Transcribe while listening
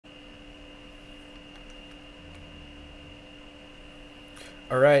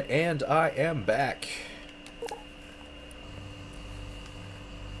Alright, and I am back.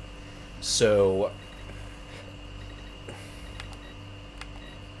 So,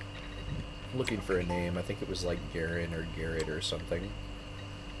 looking for a name. I think it was like Garen or Garrett or something.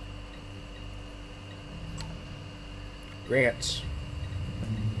 Grant.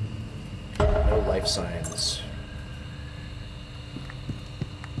 No life signs.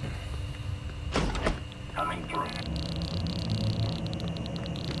 Coming through.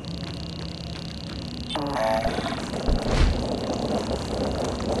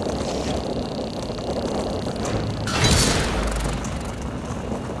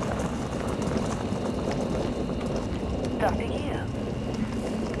 Nothing here.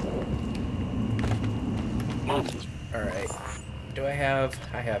 Alright. Do I have...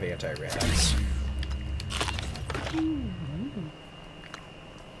 I have anti-rads.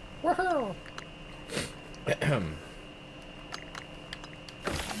 Woohoo! And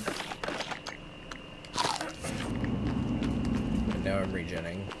now I'm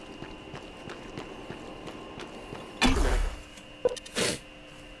regenning.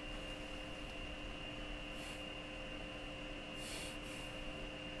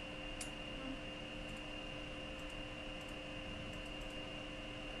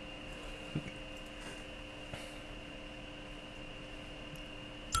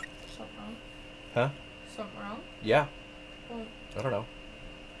 Something wrong? Huh? Something wrong? Yeah. What? I don't know.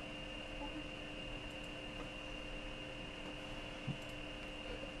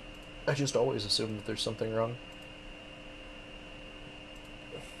 I just always assume that there's something wrong.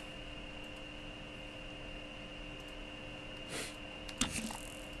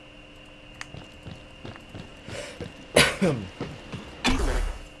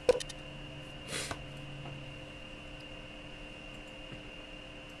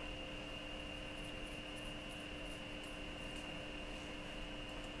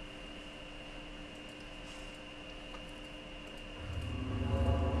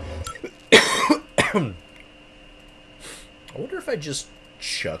 I wonder if I just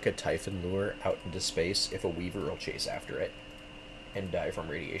chuck a Typhon lure out into space if a Weaver will chase after it and die from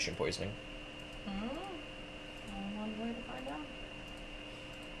radiation poisoning. Only one way to find out.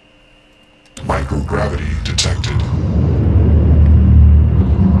 Microgravity detected.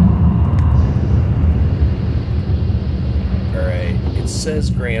 Alright, it says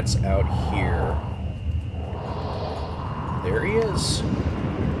Grant's out here. There he is.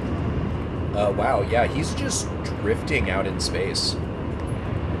 Wow, yeah, he's just drifting out in space.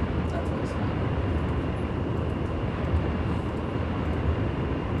 That's what's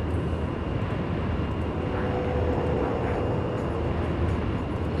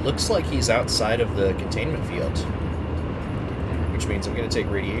Looks like he's outside of the containment field. Which means I'm going to take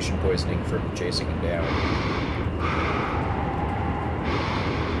radiation poisoning from chasing him down.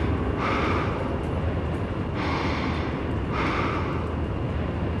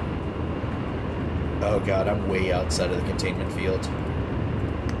 Oh god, I'm way outside of the containment field.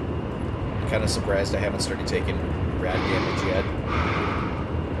 I'm kind of surprised I haven't started taking rad damage yet.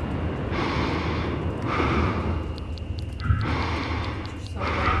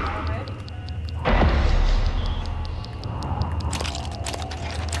 something wrong with it.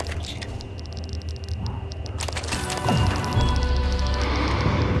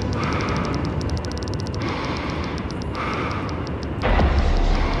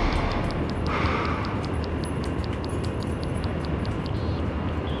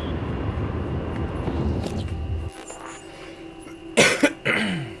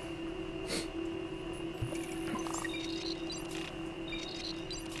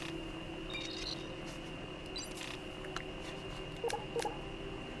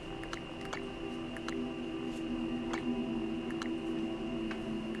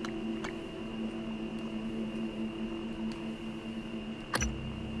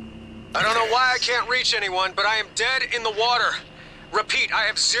 I don't know why I can't reach anyone, but I am dead in the water. Repeat, I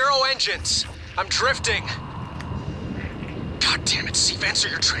have 0 engines. I'm drifting. God damn it, Steve, answer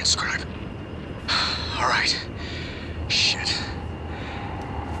your transcribe. All right. Shit.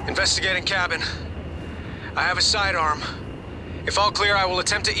 Investigating cabin. I have a sidearm. If all clear, I will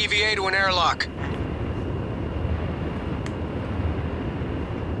attempt to EVA to an airlock.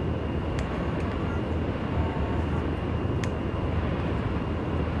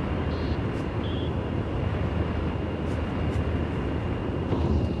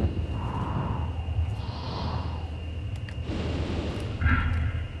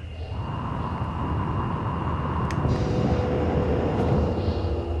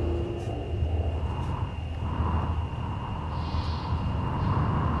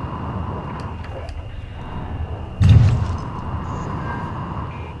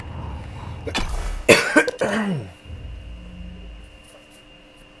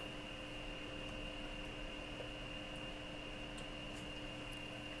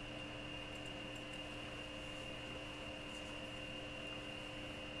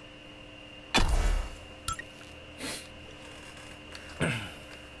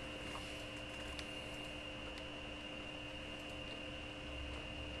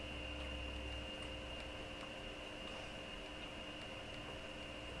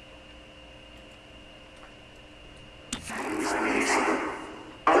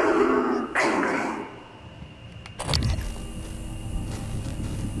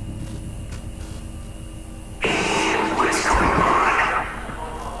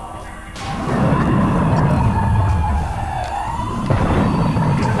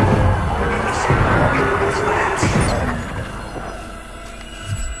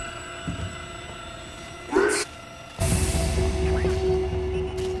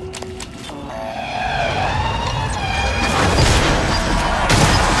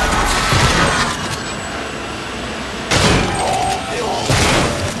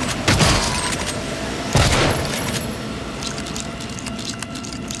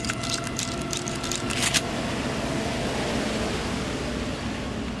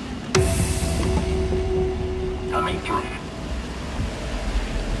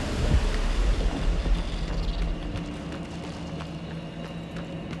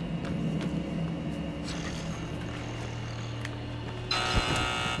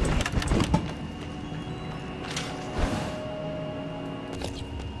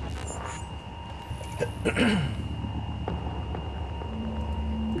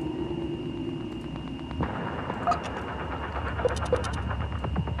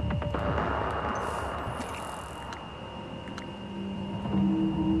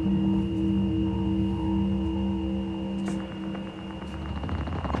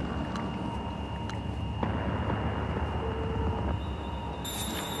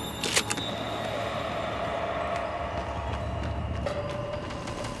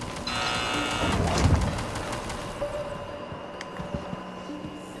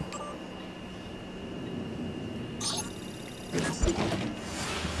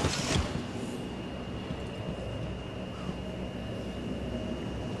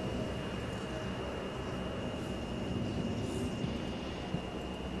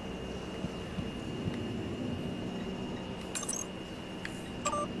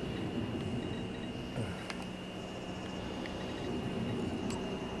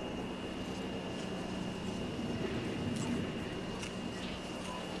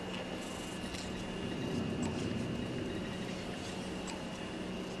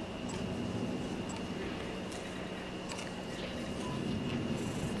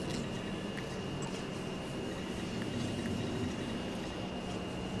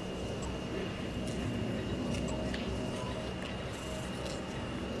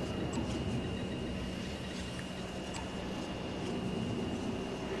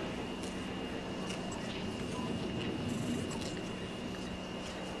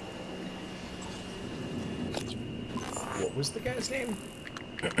 What was the guy's name?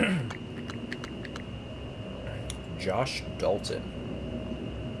 Josh Dalton.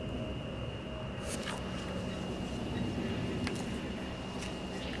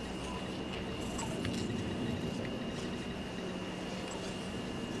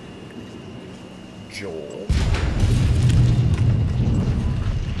 Joel.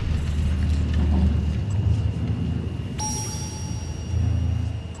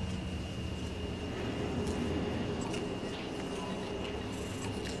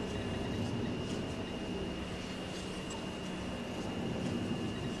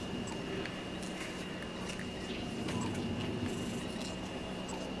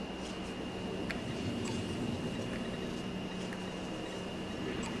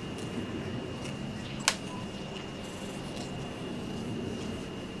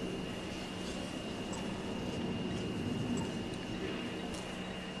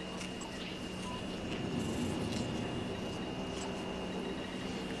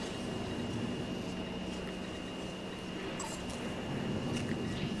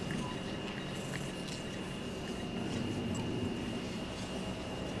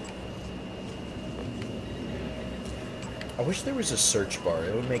 I wish there was a search bar.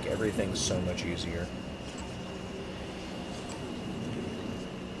 It would make everything so much easier.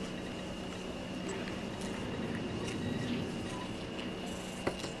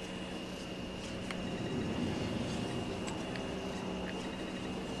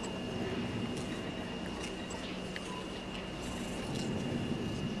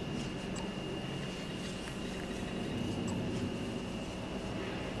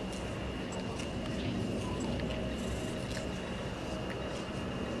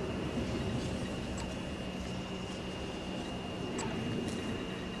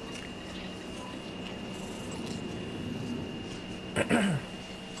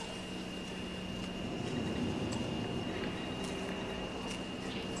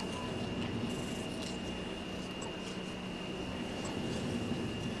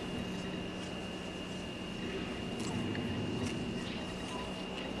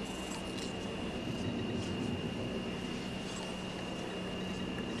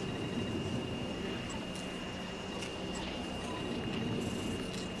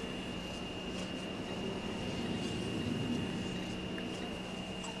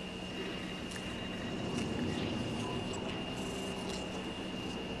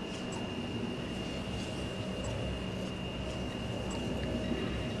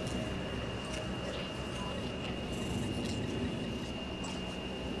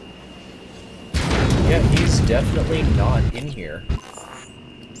 Yeah, he's definitely not in here.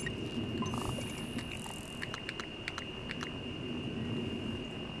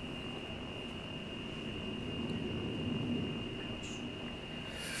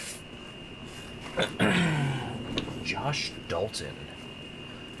 Josh Dalton.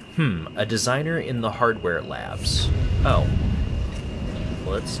 A designer in the hardware labs. Oh.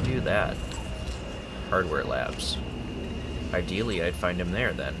 Let's do that. Hardware labs. Ideally, I'd find him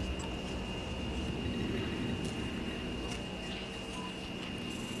there then.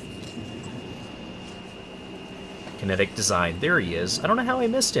 Kinetic design. There he is. I don't know how I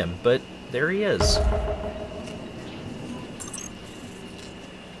missed him, but there he is.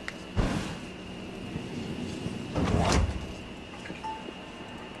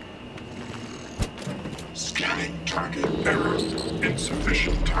 Scanning target error.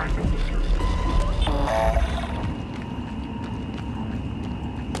 Insufficient time.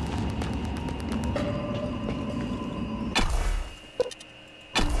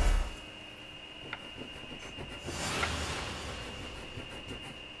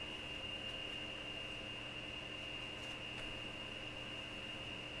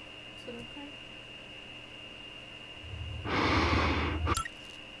 Is it okay?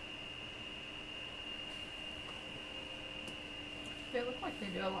 They look like they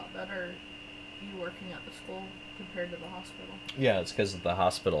do a lot better you working at the school compared to the hospital. Yeah, it's because at the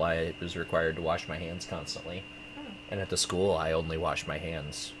hospital I was required to wash my hands constantly. Oh. And at the school I only wash my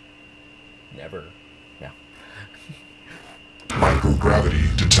hands. Never. Yeah.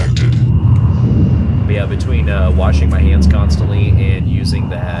 Microgravity detected. But yeah, between washing my hands constantly and using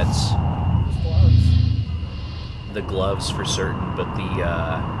that... Gloves. the gloves for certain, but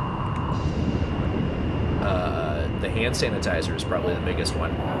the hand sanitizer is probably the biggest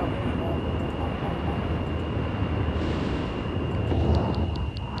one.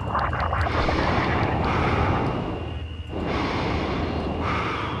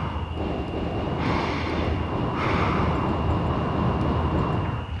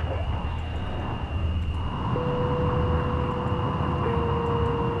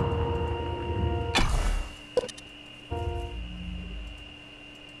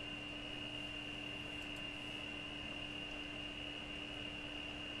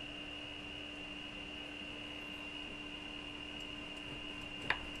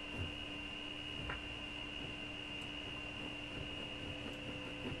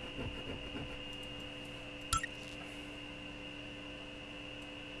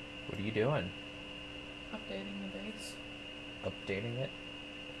 What are you doing? Updating the base. Updating it?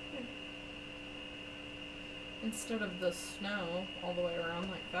 Instead of the snow all the way around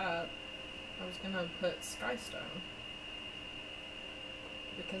like that, I was gonna put skystone.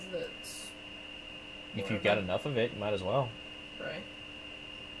 Because it's... If you've got enough of it, you might as well. Right.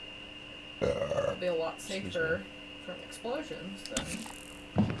 It'll be a lot Excuse safer me. from explosions than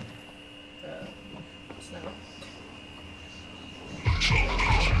snow.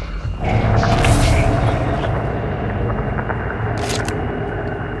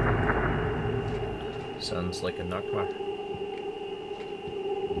 Sounds like a nightmare.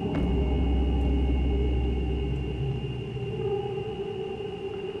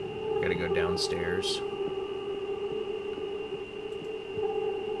 Gotta go downstairs.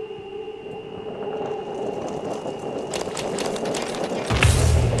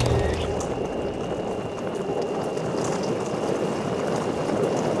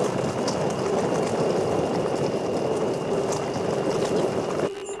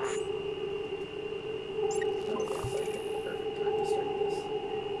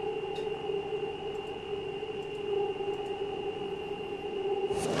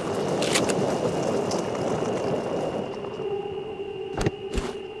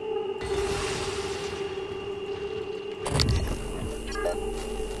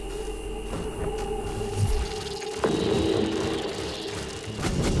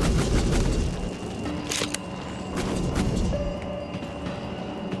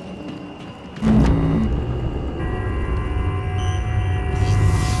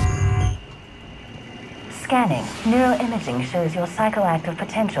 Scanning. Neuroimaging shows your psychoactive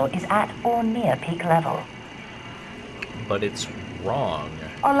potential is at or near peak level. But it's wrong.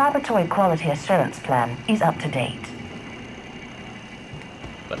 Our laboratory quality assurance plan is up to date.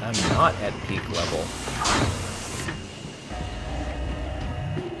 But I'm not at peak level.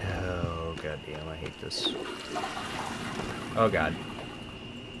 Oh, goddamn, I hate this. Oh, God.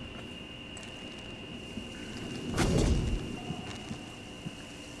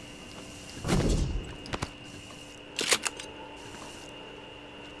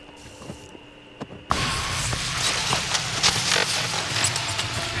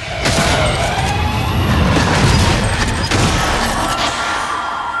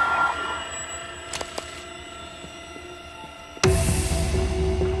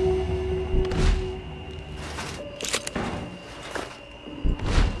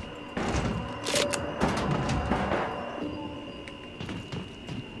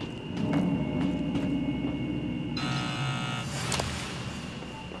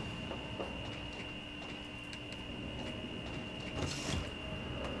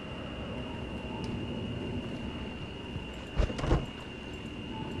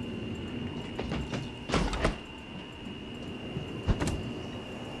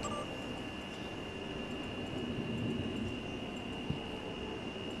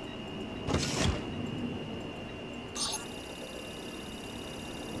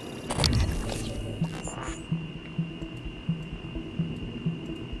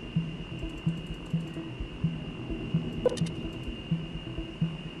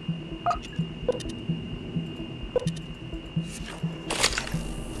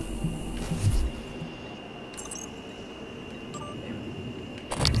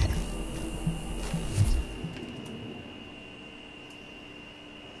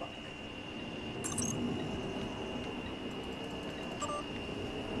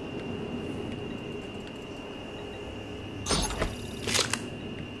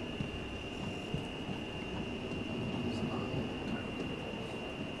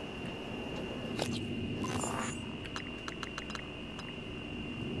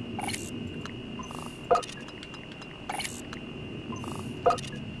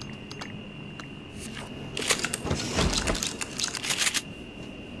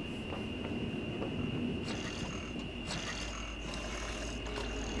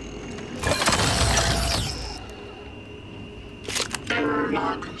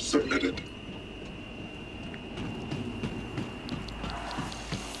 submitted.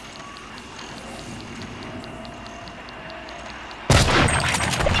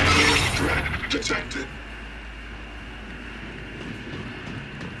 Threat detected.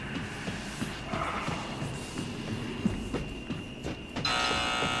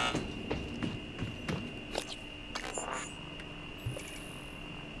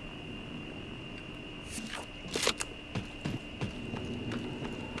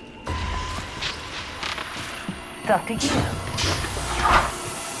 Dr. Yu.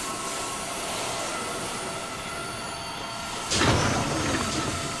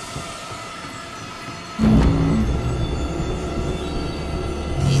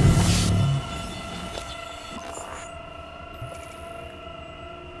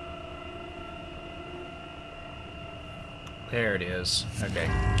 There it is. Okay.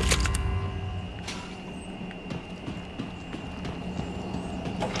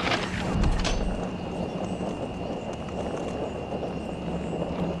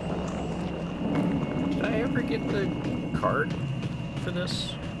 Did I ever get the card for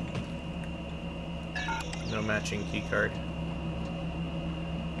this? No matching key card.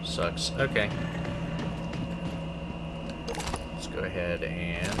 Sucks. Okay. Let's go ahead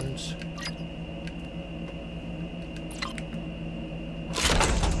and...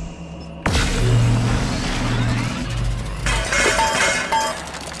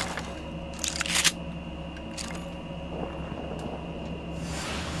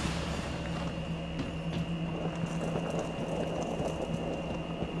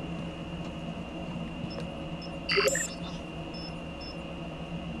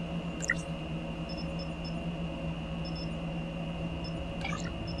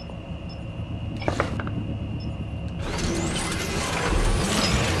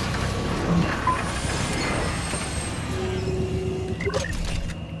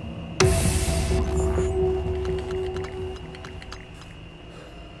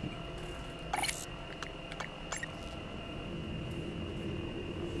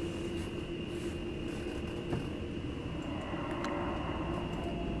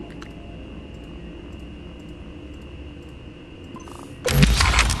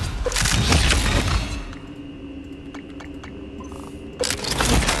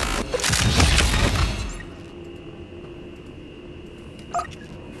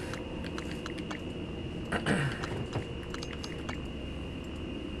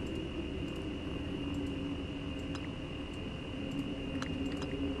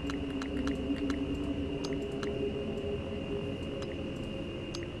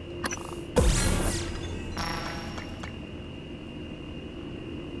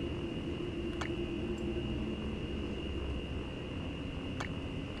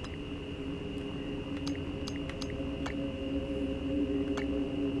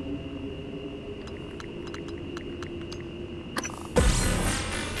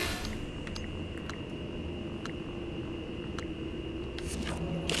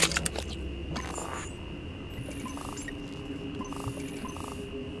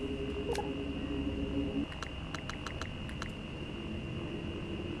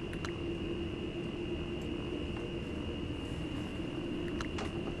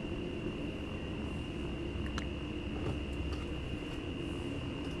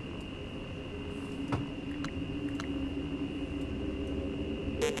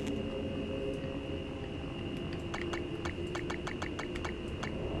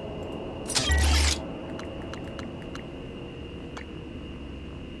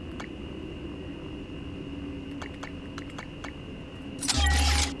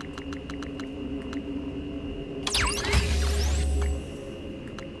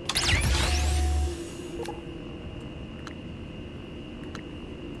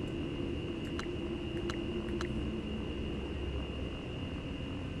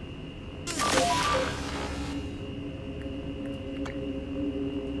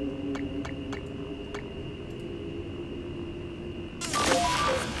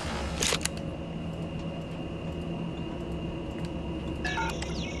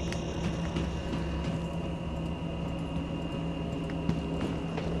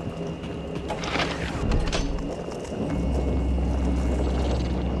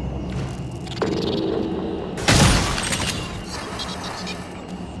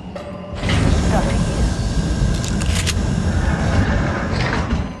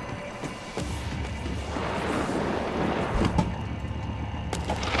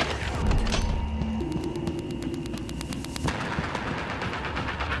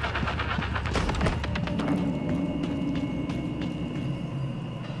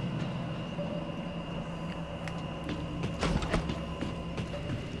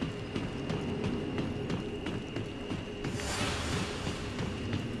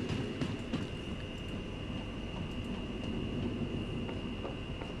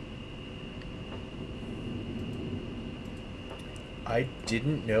 I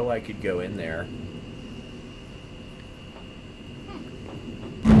didn't know I could go in there.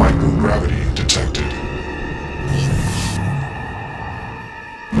 Microgravity detected.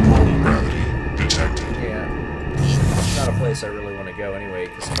 Low gravity detected. Yeah. It's not a place I really want to go anyway,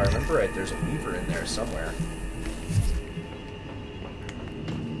 because if I remember right, there's a weaver in there somewhere.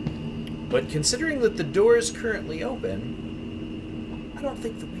 But considering that the door is currently open, I don't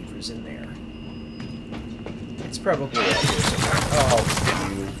think the weaver's in there. It's probably out here somewhere. Oh,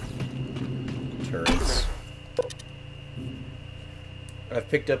 you turrets. I've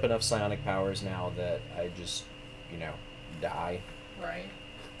picked up enough psionic powers now that I just, you know, die. Right.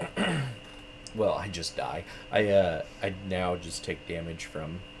 Well, I just die. I now just take damage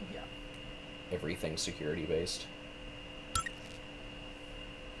from everything security based.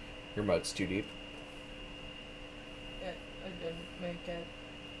 Your moat's too deep. I didn't make it.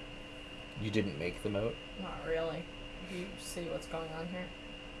 You didn't make the moat? Not really. Do you see what's going on here?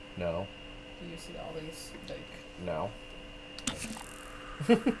 No. Do you see all these big... No.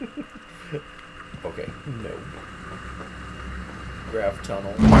 Okay, no. Grav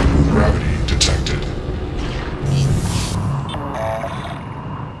tunnel. Microgravity detected.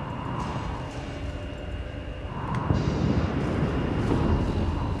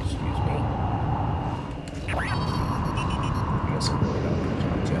 Excuse me. I guess I really don't want to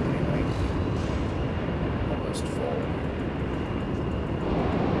talk to him anyway. Almost full.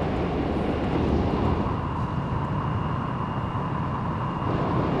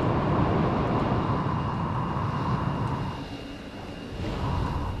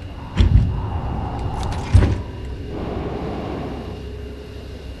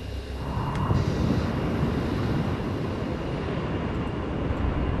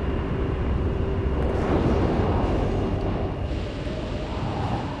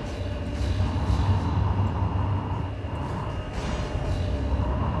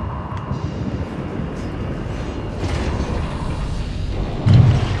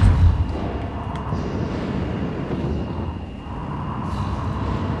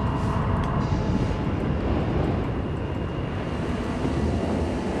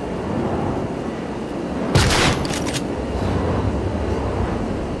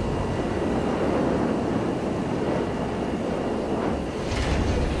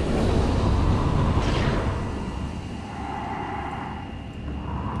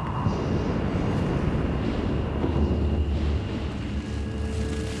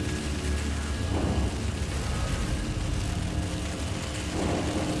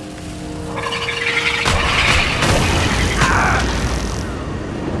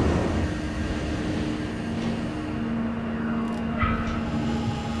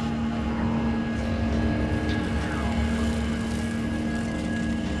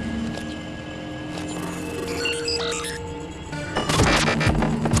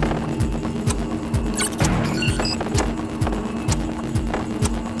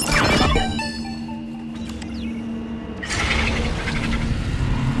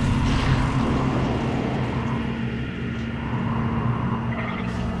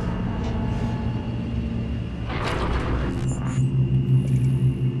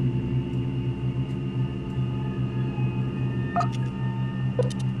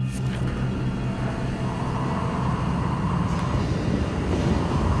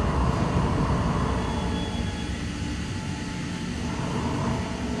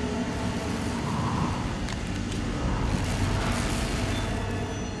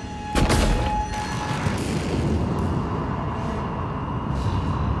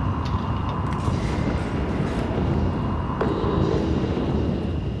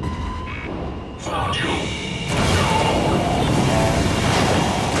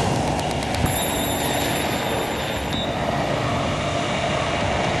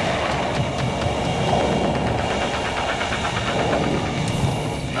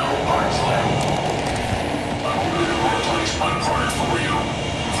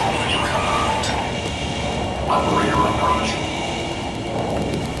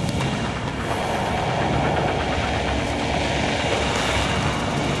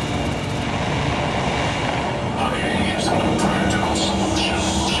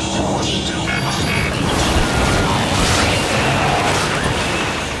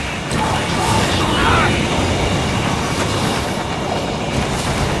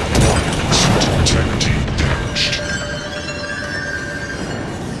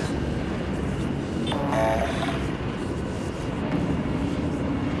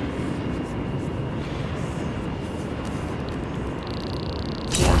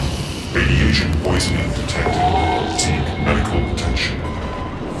 Radiation poisoning detected. Seek medical attention.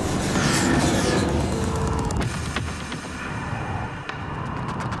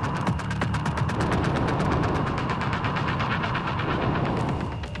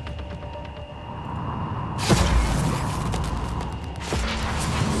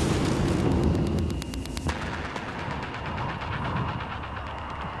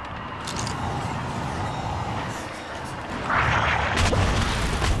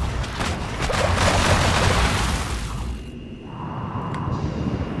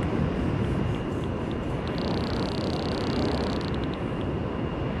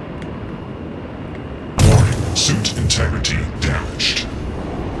 Suit integrity damaged.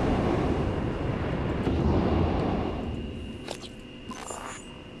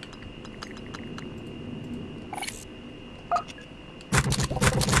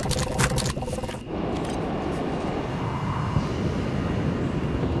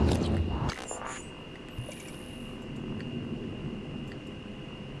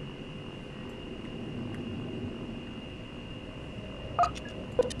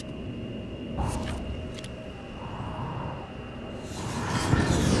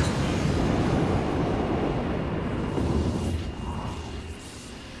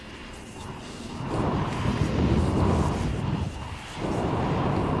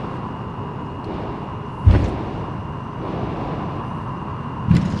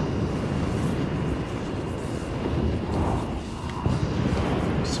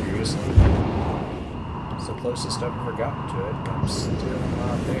 Closest I've ever gotten to it, but I'm still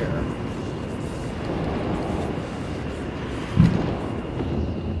not there.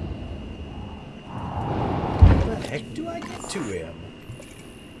 How the heck do I get to him?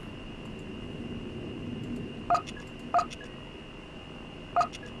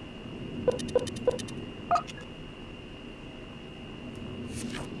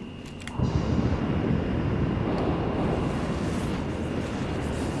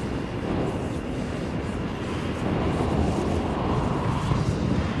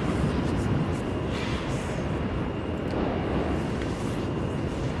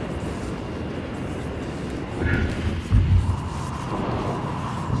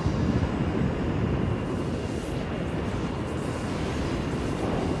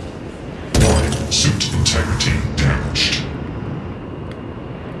 Suit integrity damaged.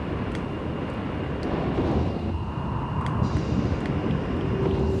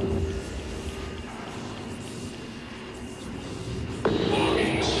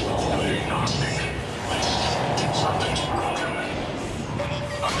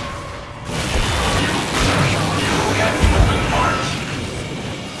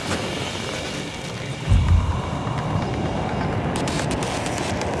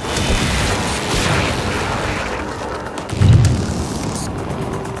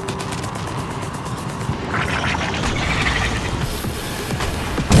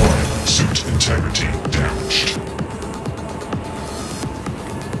 Suit integrity damaged.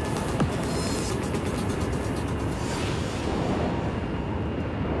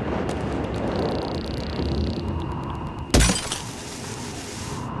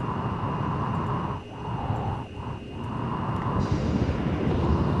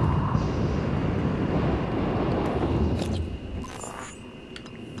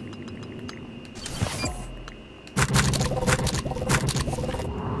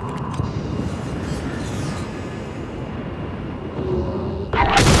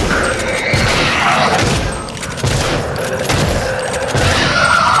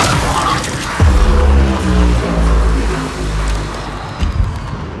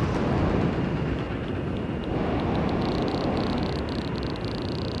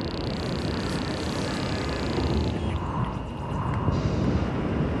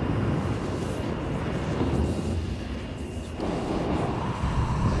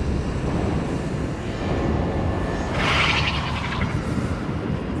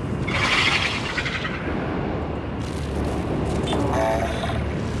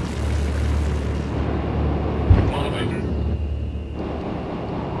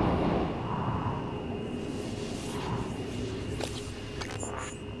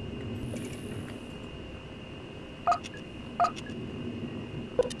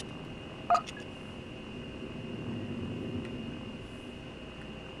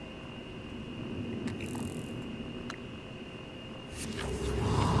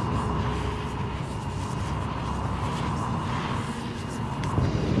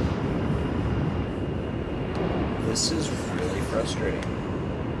 This is really frustrating.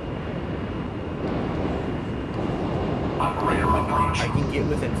 I can get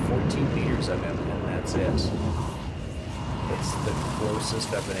within 14 meters of him, and that's it. That's the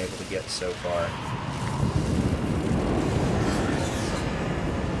closest I've been able to get so far.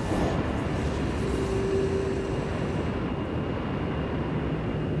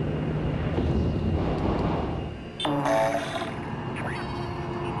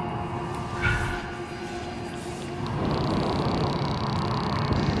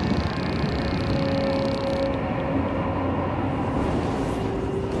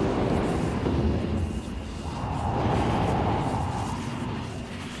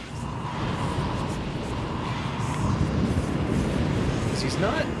 He's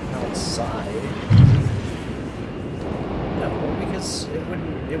not outside. No, because it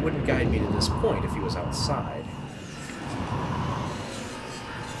wouldn't it wouldn't guide me to this point if he was outside.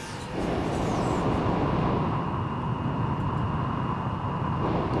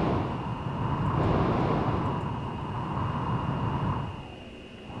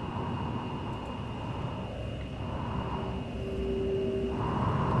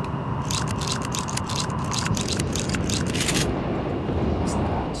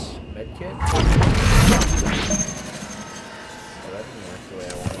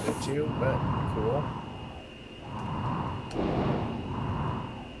 But cool.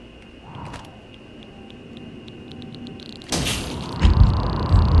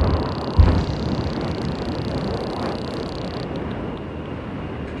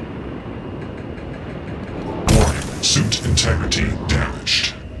 Warning, suit integrity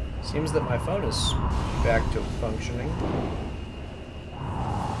damaged. Seems that my phone is back to functioning.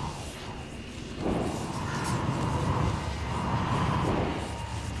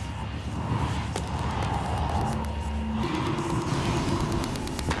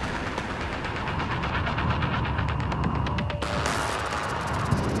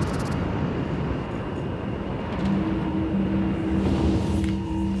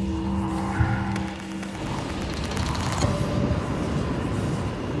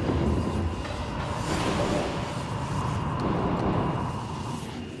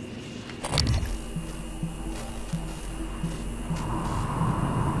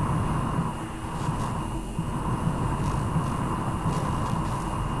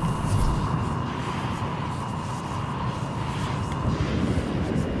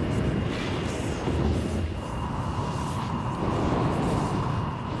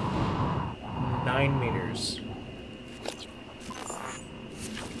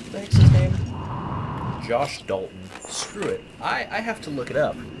 Thanks, his name? Josh Dalton. Screw it. I have to look it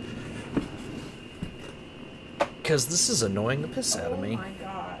up. Because this is annoying the piss out of me. Oh my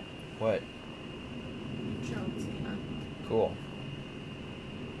god. What? John Cena. Cool.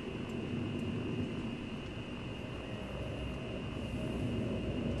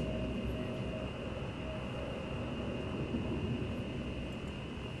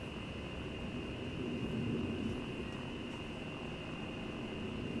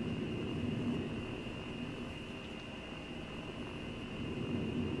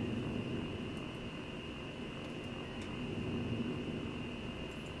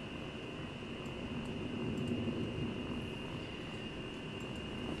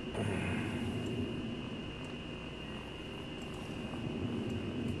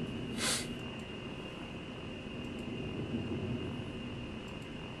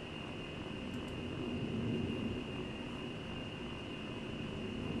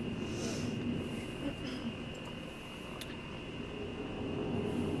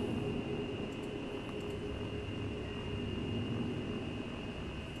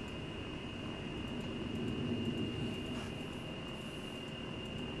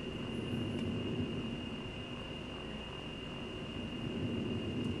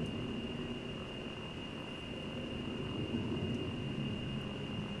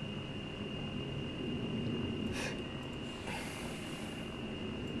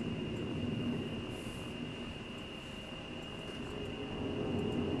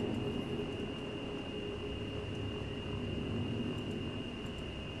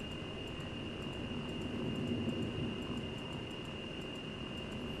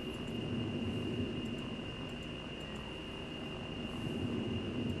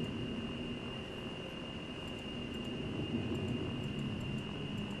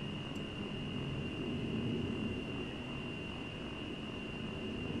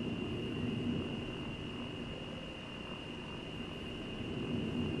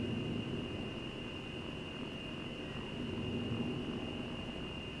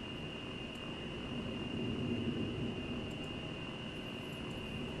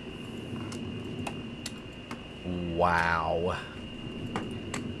 Wow.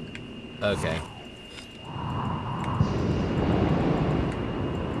 Okay.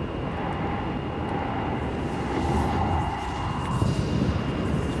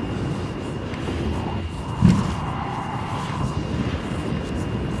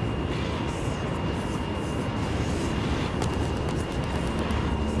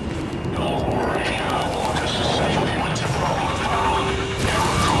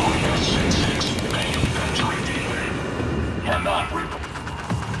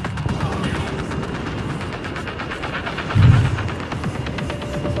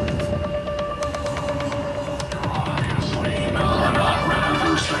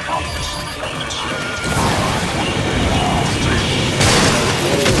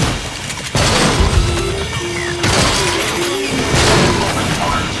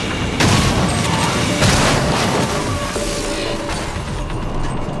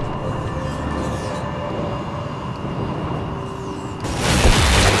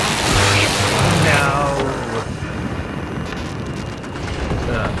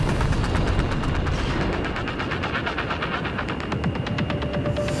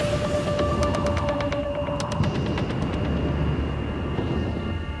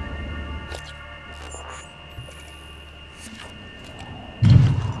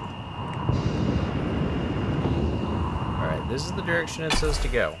 this is the direction it says to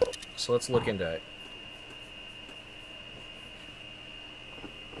go. So let's look into it.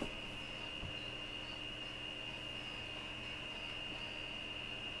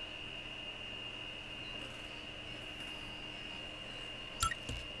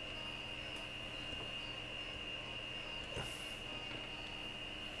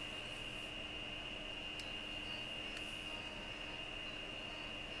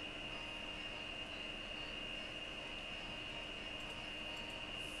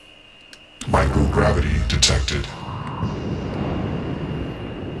 Microgravity detected.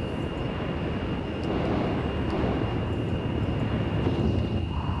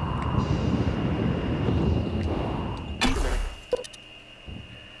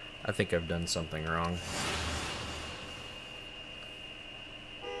 I think I've done something wrong.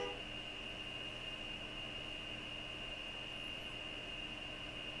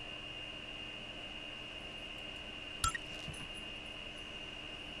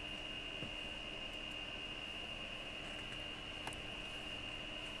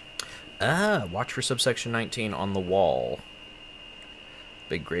 Ah, watch for subsection 19 on the wall.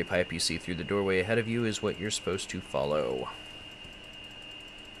 Big gray pipe you see through the doorway ahead of you is what you're supposed to follow.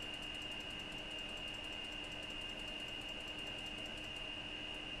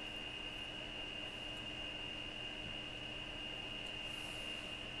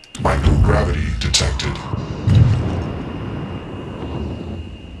 Microgravity detected.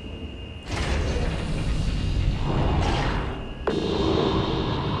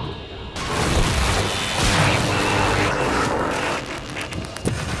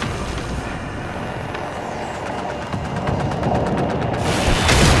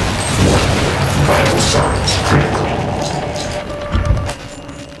 Vital signs critical.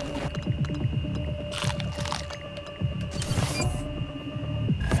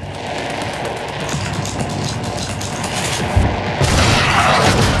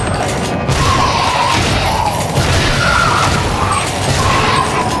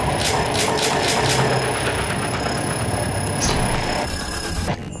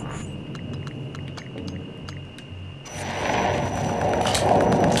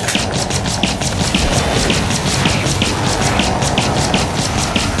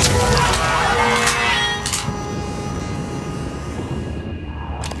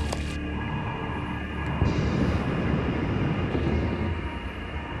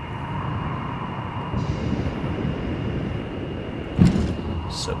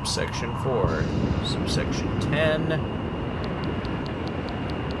 Subsection 4, subsection 10.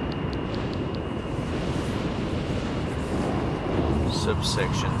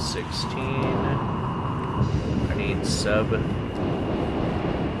 Subsection 16. I need sub.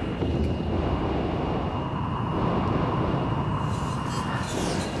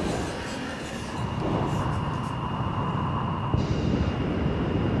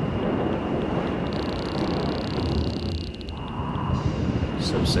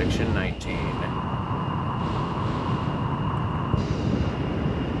 Subsection 19.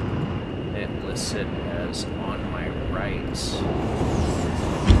 It lists it as on my right. Is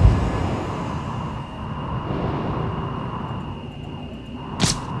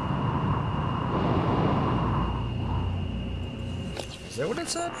that what it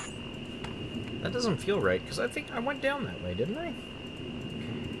said? That doesn't feel right, because I think I went down that way, didn't I?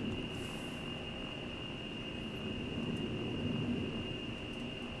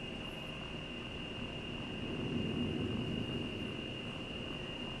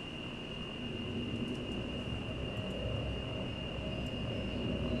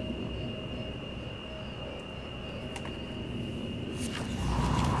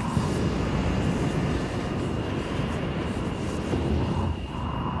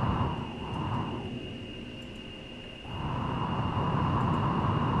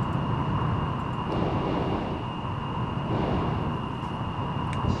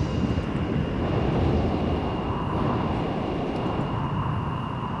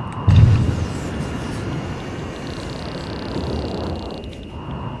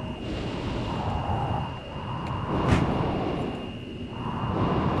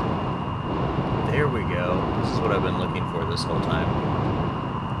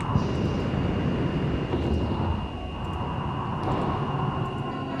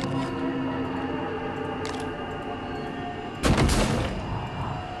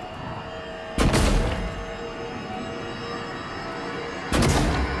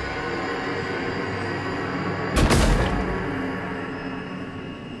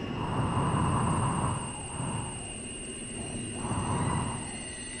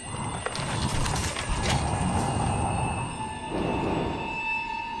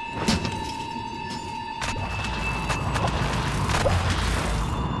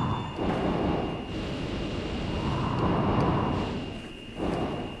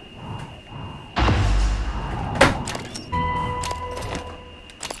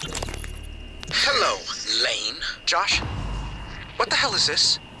 Hello, Lane. Josh? What the hell is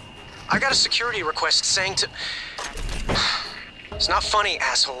this? I got a security request saying to... It's not funny,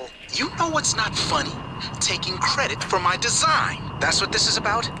 asshole. You know what's not funny? Taking credit for my design. That's what this is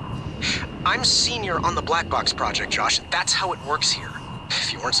about? I'm senior on the Black Box project, Josh. That's how it works here.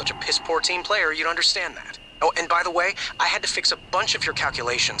 If you weren't such a piss-poor team player, you'd understand that. Oh, and by the way, I had to fix a bunch of your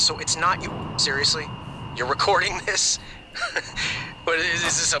calculations, so it's not you... Seriously? You're recording this? What, is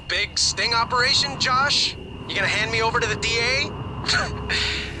this a big sting operation, Josh? You gonna hand me over to the DA?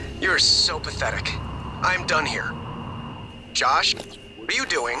 You're so pathetic. I'm done here. Josh, what are you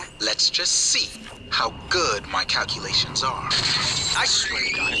doing? Let's just see how good my calculations are. I swear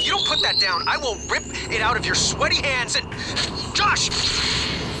to God, if you don't put that down, I will rip it out of your sweaty hands and... Josh!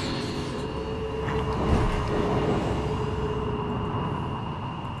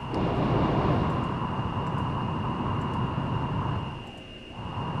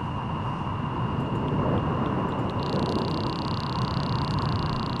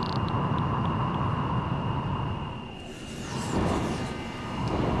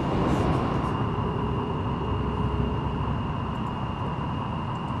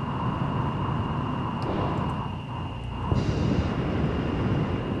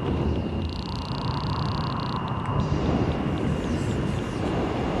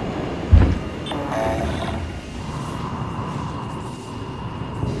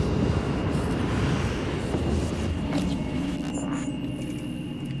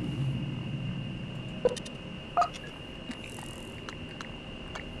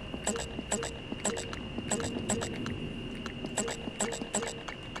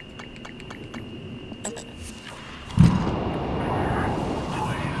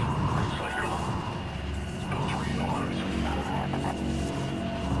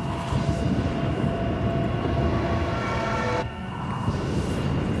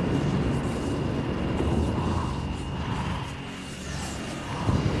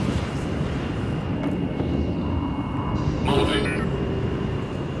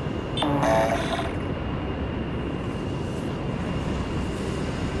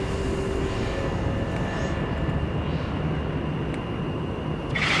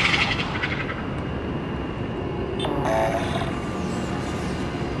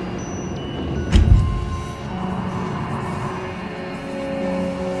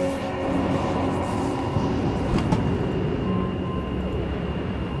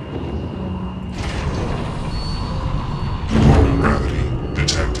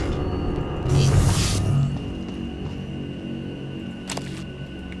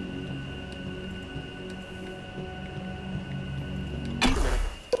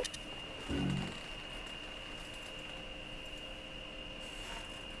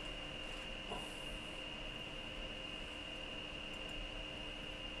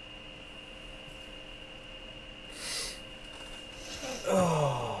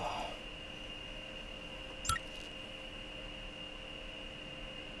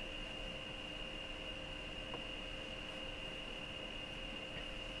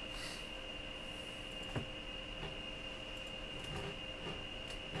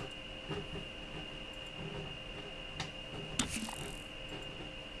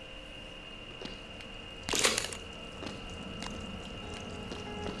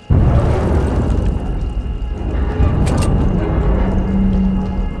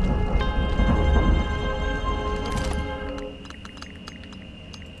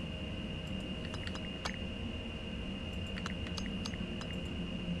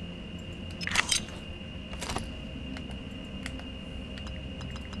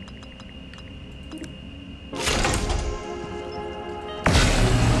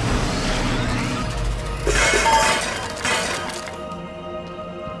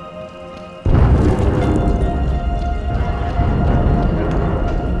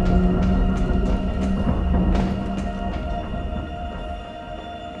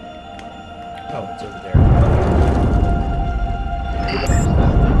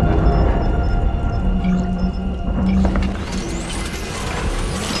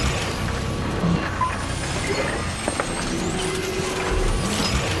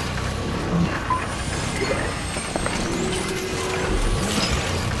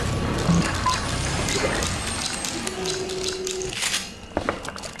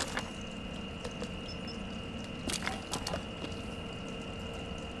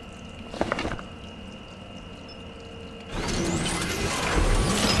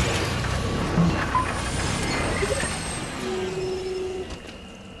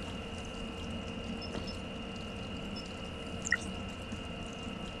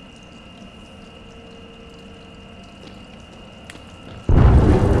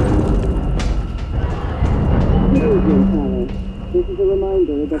 management tower. This is a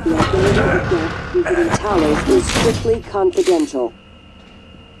reminder that the activity of guests visiting towers is strictly confidential.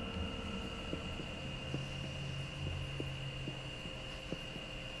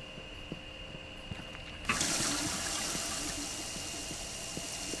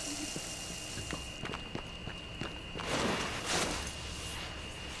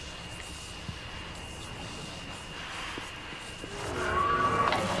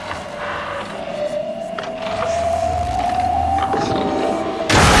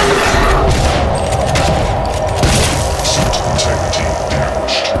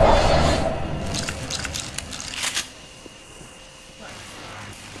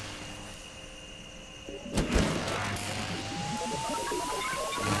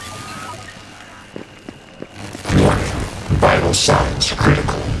 Vital signs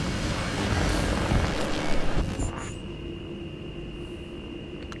critical.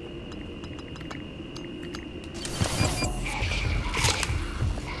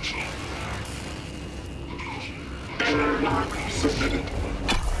 Submitted.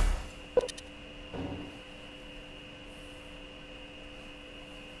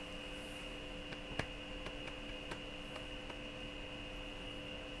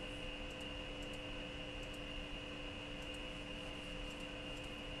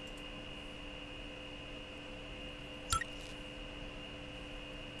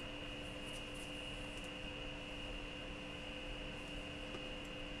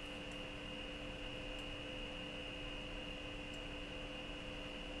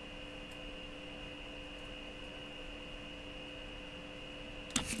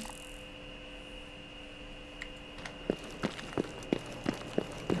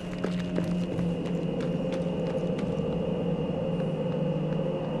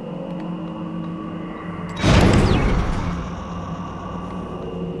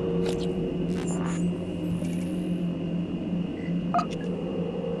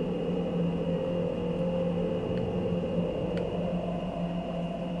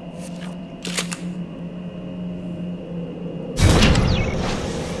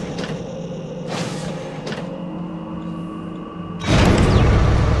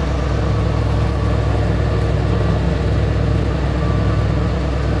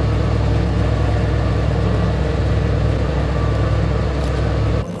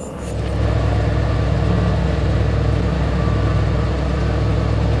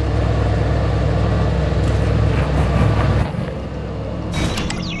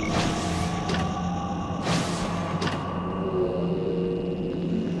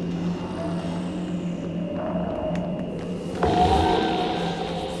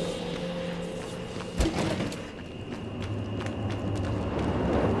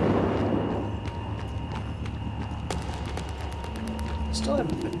 Still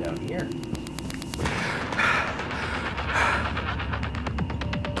haven't been down here.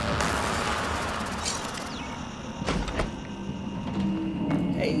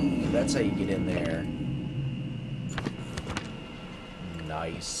 Hey, that's how you get in there.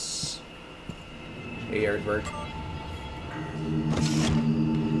 Nice. Hey, Erdberg.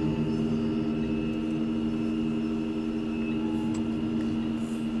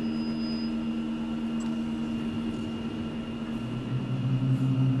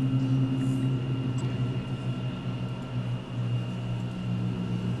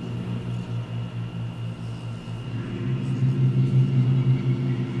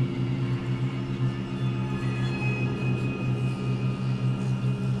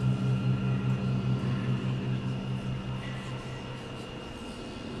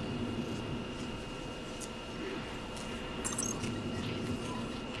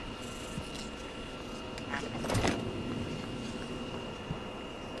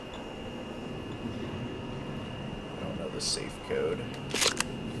 Safe code.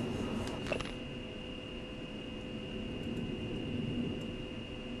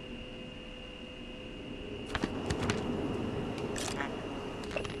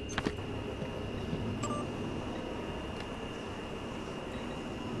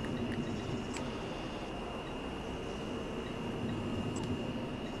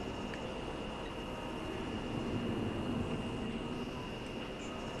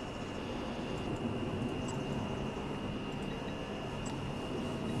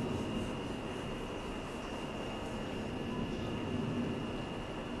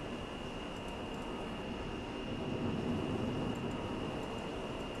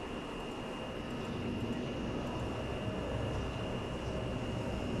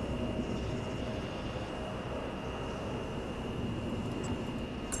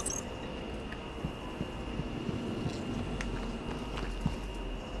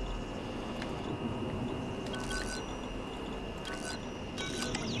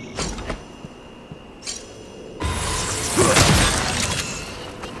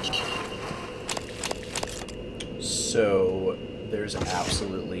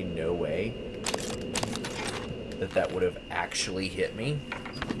 absolutely no way that that would have actually hit me,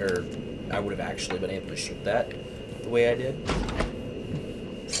 or I would have actually been able to shoot that the way I did.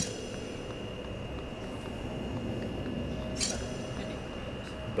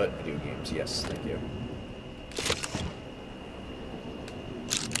 But video games, yes, thank you.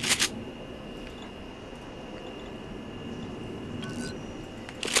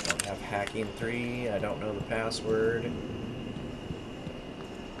 I don't have hacking 3, I don't know the password.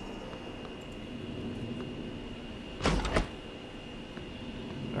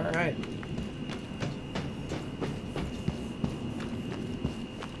 Alright.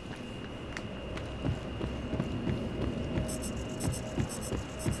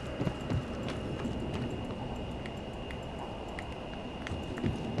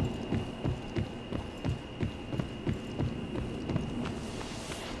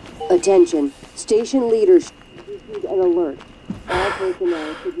 Attention. Station leaders issued an alert. All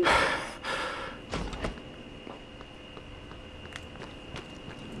personnel should...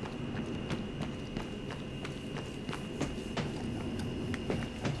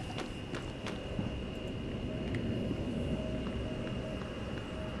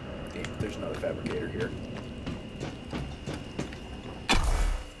 Okay, there's another fabricator here.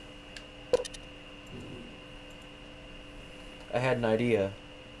 I had an idea,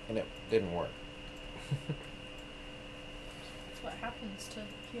 and it didn't work. That's what happens to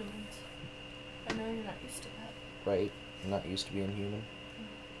humans. I know you're not used to that. Right? I'm not used to being human.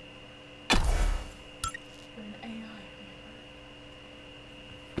 You're an AI,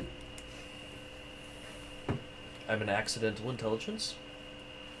 remember? I'm an accidental intelligence.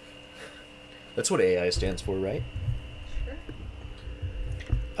 That's what AI stands for, right? Sure.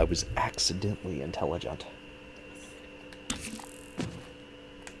 I was accidentally intelligent.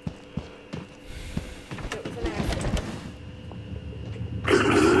 It was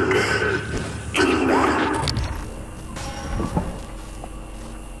an accident.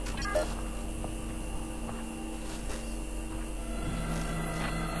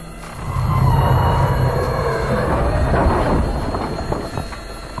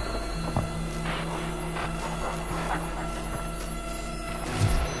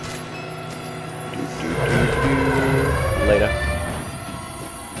 Later.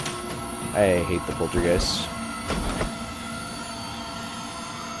 I hate the poltergeists.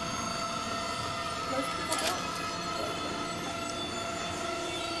 Most people don't.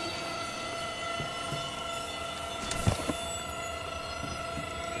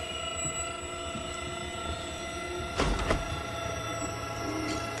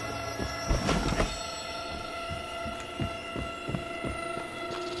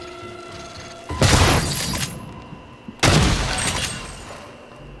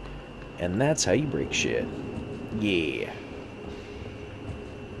 And that's how you break shit. Yeah.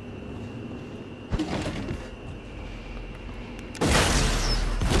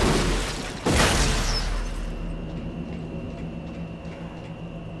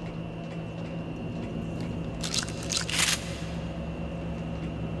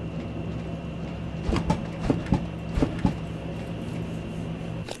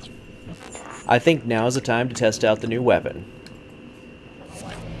 I think now is the time to test out the new weapon.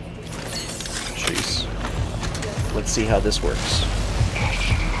 Jeez. Let's see how this works.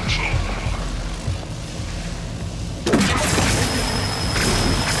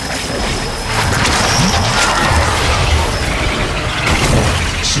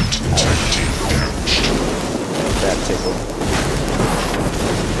 That tickled.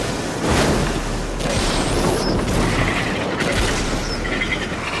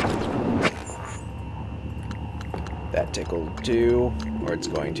 That tickled too, or it's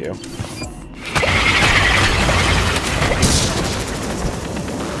going to.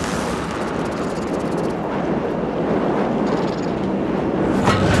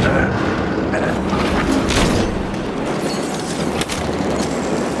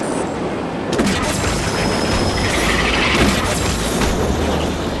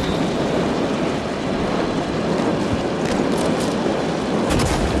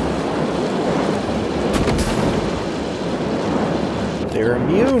 They're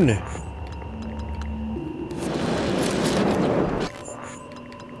immune.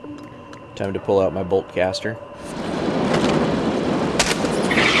 Time to pull out my bolt caster.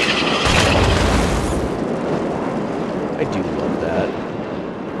 I do love that.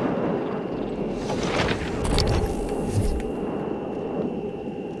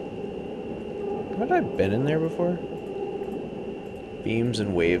 Haven't I been in there before? Beams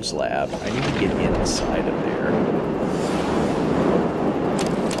and Waves Lab. I need to get inside of there.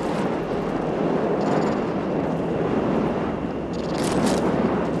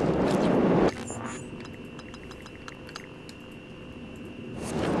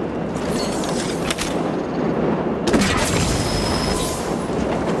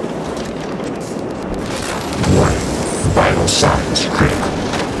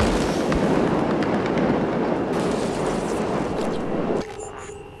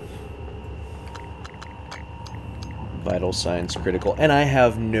 Vital signs critical. And I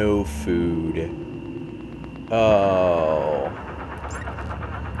have no food. Oh.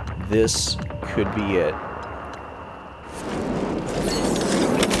 This could be it.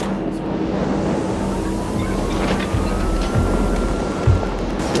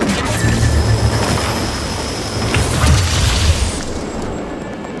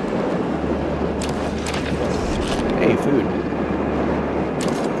 Hey, food.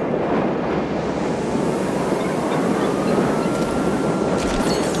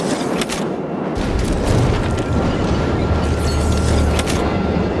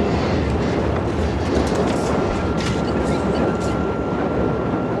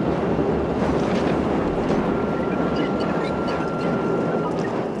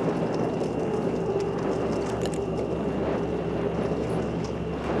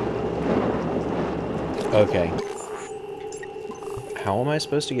 Okay. How am I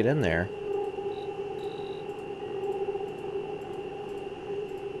supposed to get in there?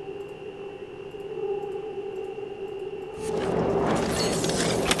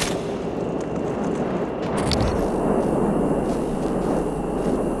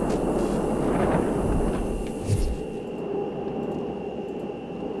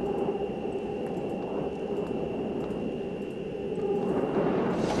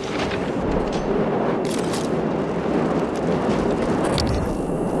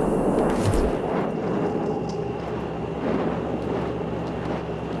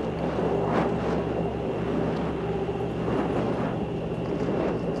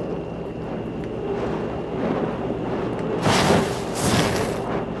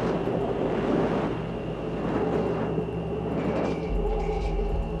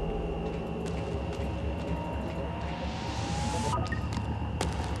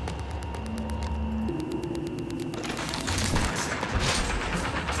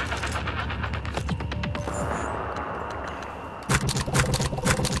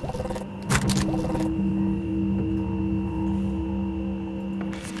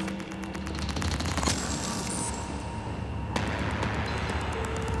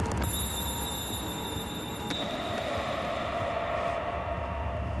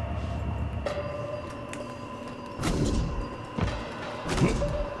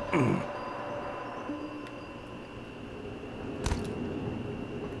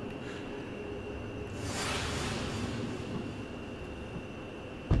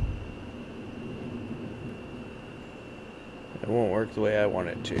 It won't work the way I want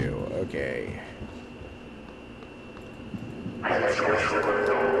it to. Okay.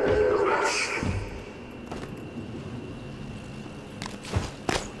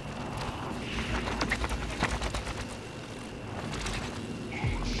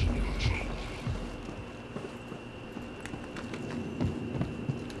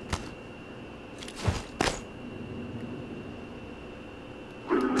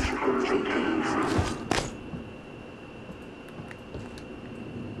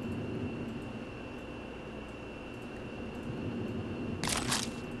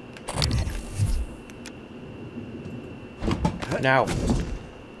 Now,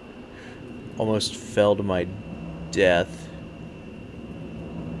 almost fell to my death.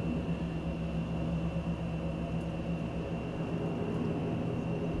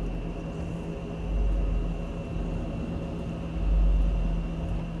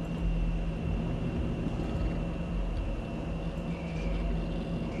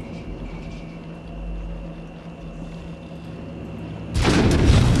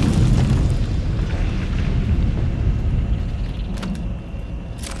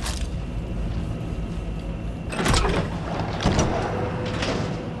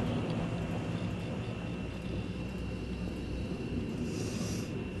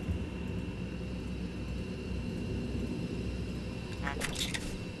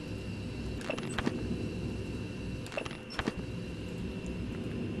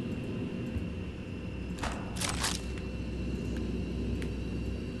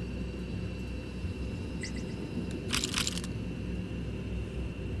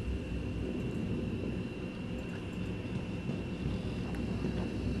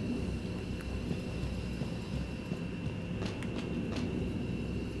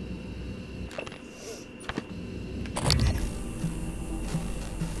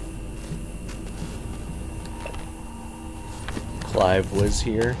 Clive was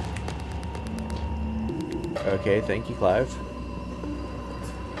here. Okay, thank you, Clive.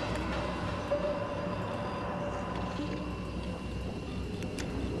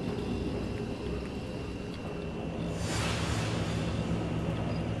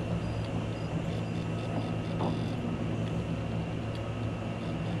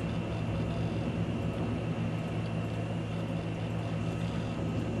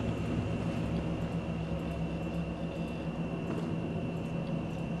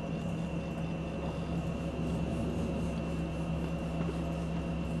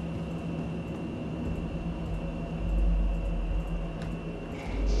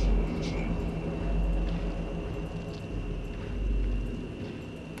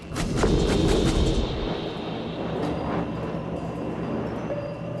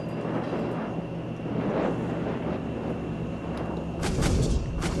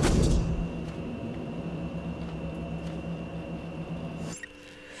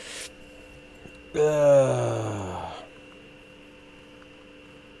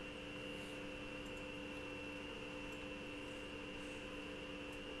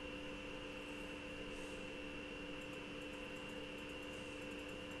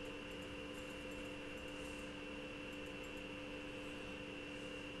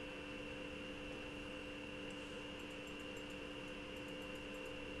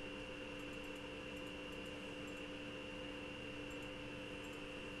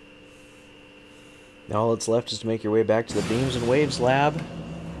 Now all that's left is to make your way back to the Beams and Waves lab.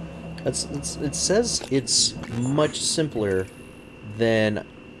 It says it's much simpler than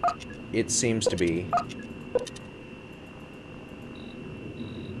it seems to be.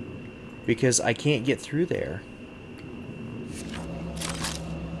 Because I can't get through there.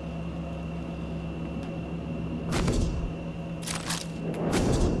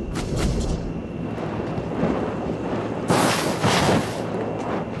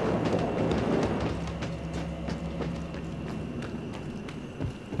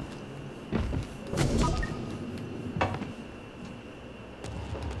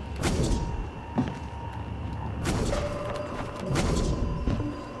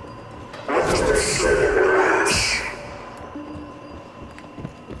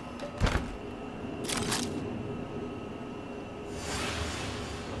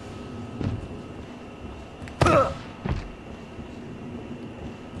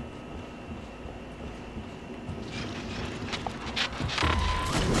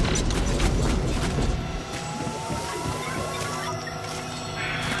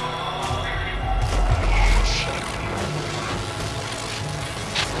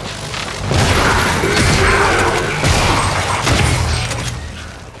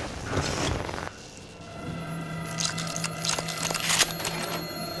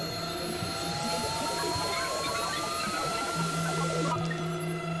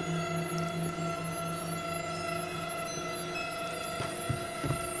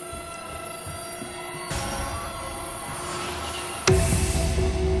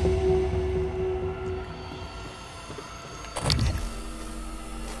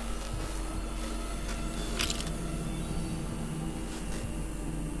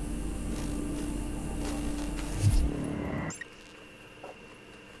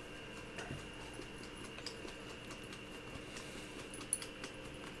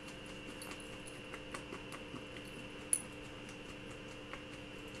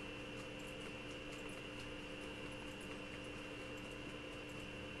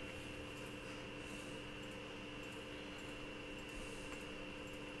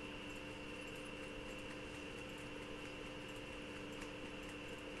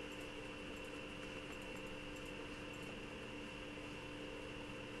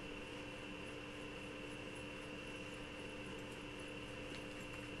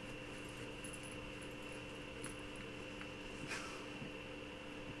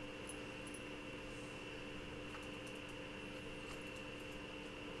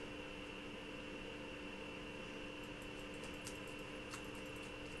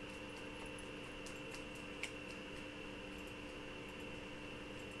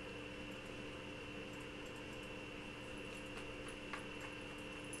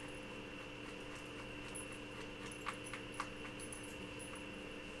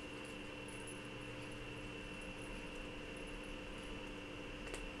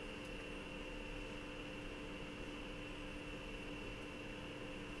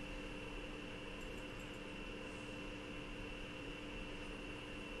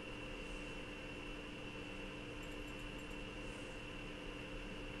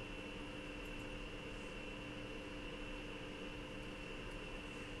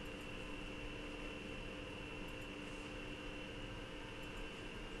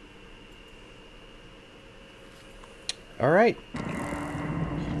 Alright.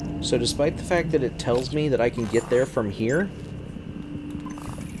 So despite the fact that it tells me that I can get there from here,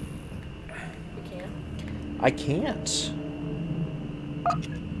 You can. I can't.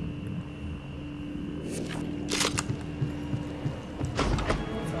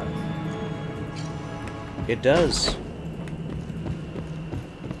 It does.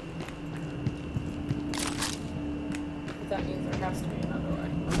 That means there has to be another way.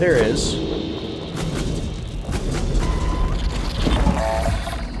 There is.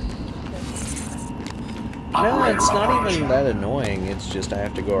 No, it's not even that annoying. It's just I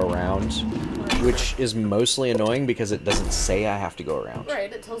have to go around, which is mostly annoying because it doesn't say I have to go around.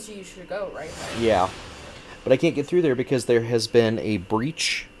 Right, it tells you should go right there. Yeah. But I can't get through there because there has been a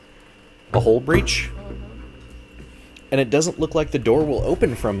breach, a hole breach. And it doesn't look like the door will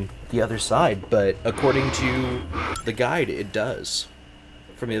open from the other side, but according to the guide, it does.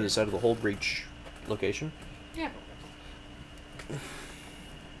 From the other side of the hole breach. location. Yeah.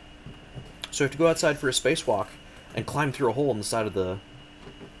 So you have to go outside for a spacewalk and climb through a hole in the side of the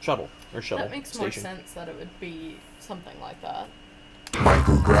shuttle That makes station. more sense that it would be something like that.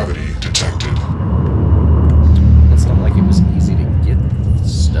 Microgravity detected. It's not like it was easy to get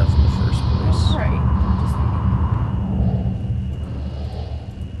stuff in the first place. Right.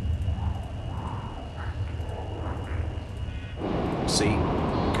 See?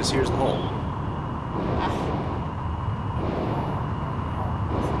 Because here's the hole.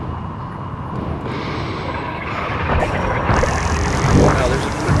 Oh, there's a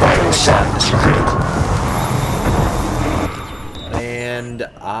Vital signs critical. And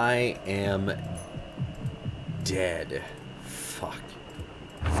I am dead. Fuck.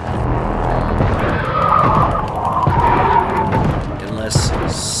 Unless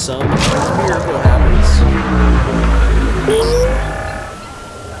some miracle happens.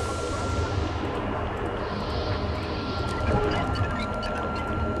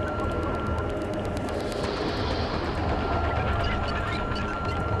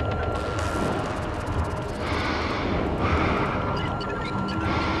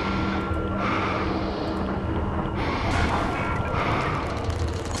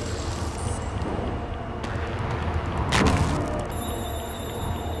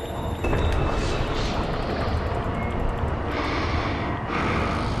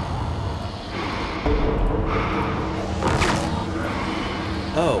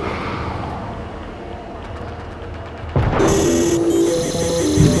 Oh.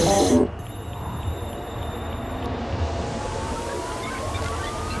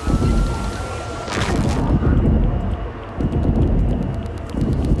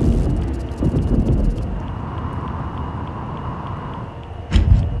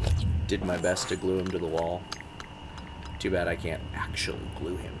 Did my best to glue him to the wall. Too bad I can't actually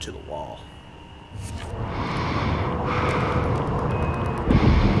glue him to the wall.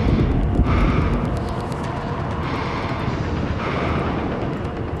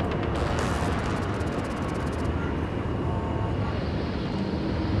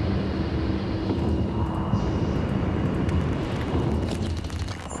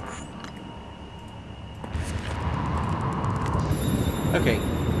 Okay,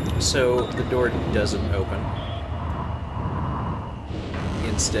 so the door doesn't open.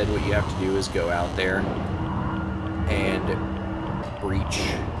 Instead, what you have to do is go out there and breach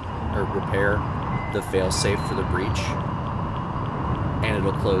or repair the failsafe for the breach, and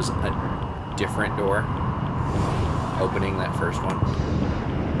it'll close a different door, opening that first one.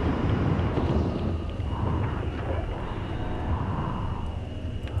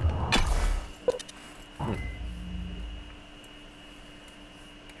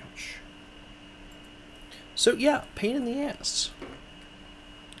 Ouch. So yeah, pain in the ass.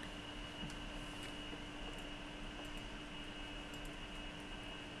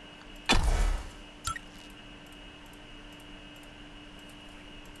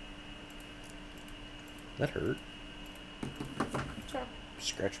 That hurt. Sure.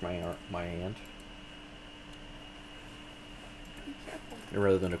 Scratch my hand. Be careful. And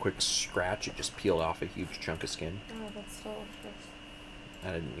rather than a quick scratch, it just peeled off a huge chunk of skin. Oh, that's delicious.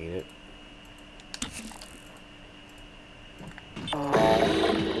 I didn't need it.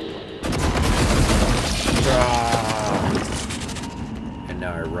 And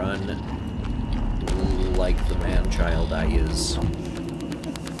now I run like the man-child I is.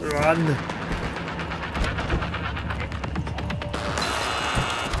 Run!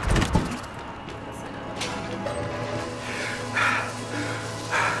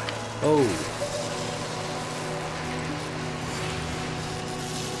 Oh.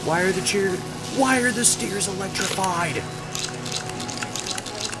 Why are the steers electrified?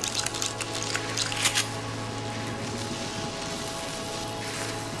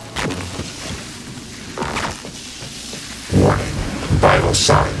 Warning. Vital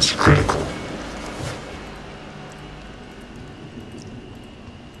signs critical.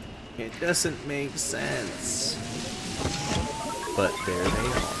 It doesn't make sense. But there they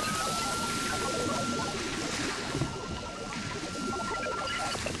are.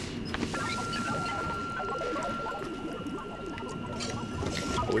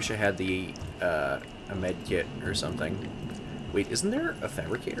 I wish I had a med kit or something. Wait, isn't there a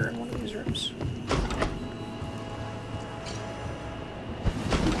fabricator in one of these rooms?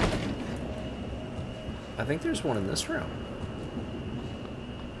 I think there's one in this room.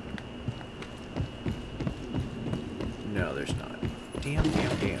 No, there's not. Damn.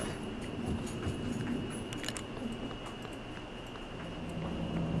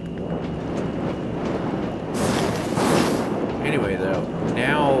 Anyway, though,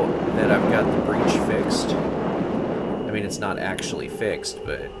 now that I've got the breach it's not actually fixed,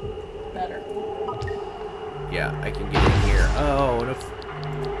 but Better. yeah, I can get in here. Oh, and of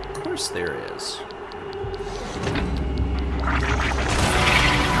course there is.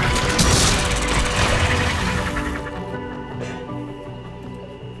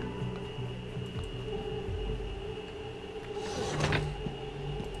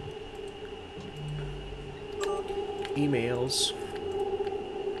 Emails.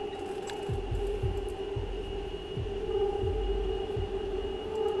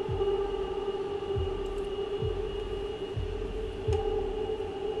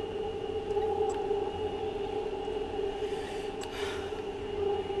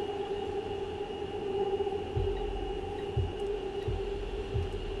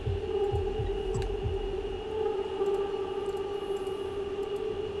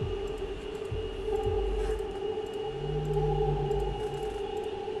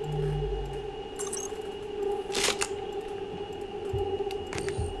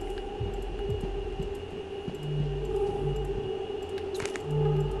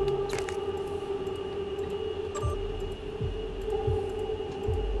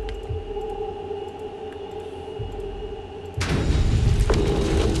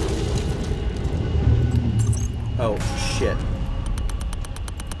 Oh, shit.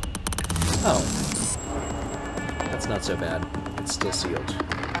 Oh. That's not so bad. It's still sealed.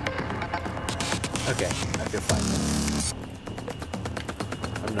 Okay, I feel fine.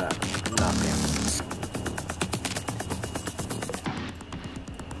 I'm not panicked.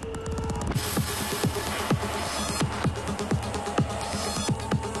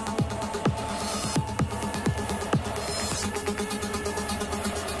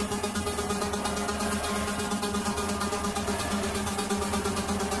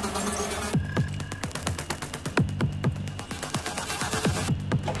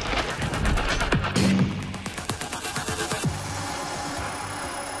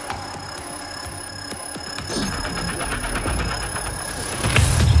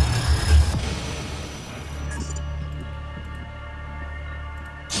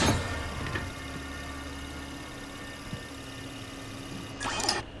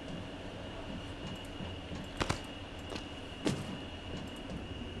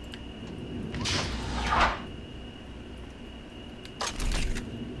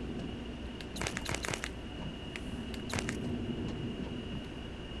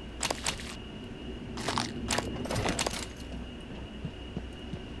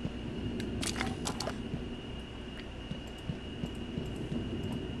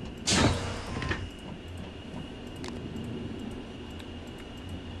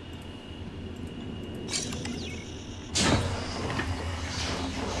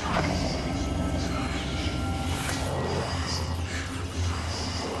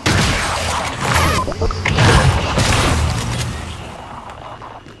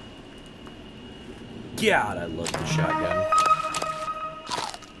 God, I love the shotgun.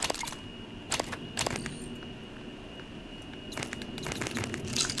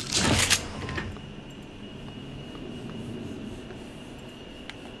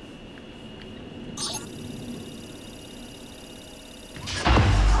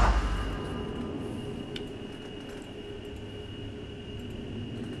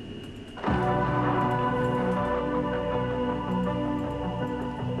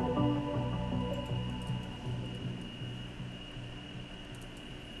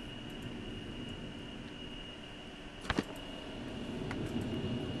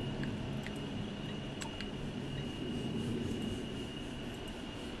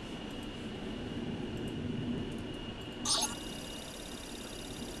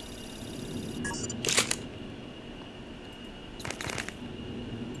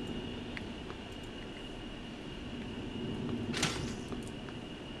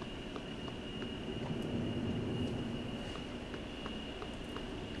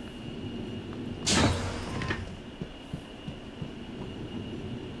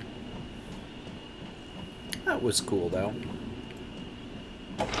 That was cool, though.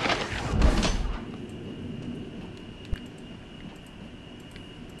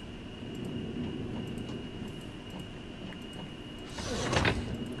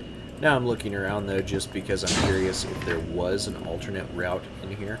 Now I'm looking around, though, just because I'm curious if there was an alternate route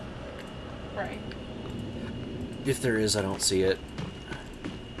in here. Right. If there is, I don't see it.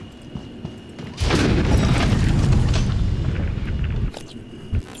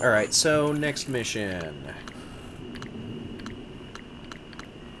 Alright, so next mission.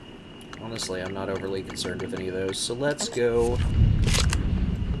 Honestly, I'm not overly concerned with any of those, so let's go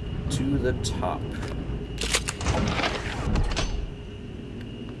to the top.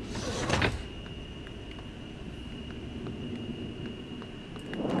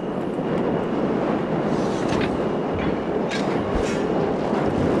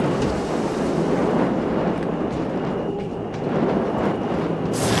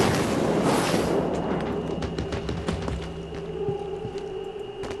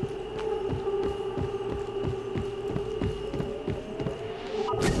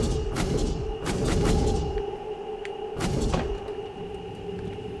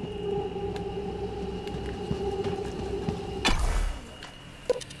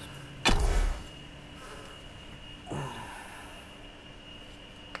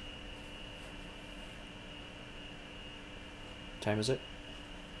 time is it?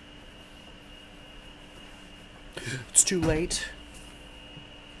 It's too late.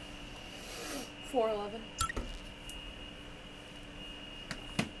 4:11.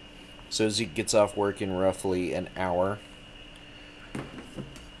 So Zeke gets off work in roughly an hour.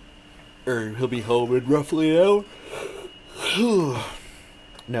 Or he'll be home in roughly an hour.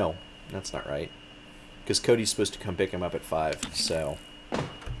 No, that's not right. Because Cody's supposed to come pick him up at 5, so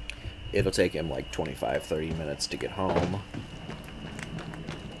it'll take him like 25-30 minutes to get home.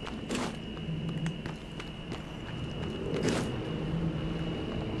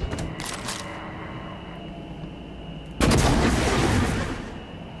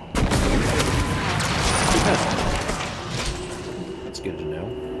 That's good to know.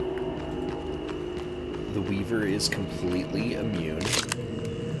 The Weaver is completely immune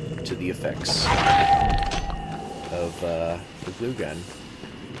to the effects of the glue gun.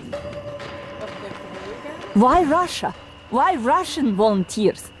 Why Russia? Why Russian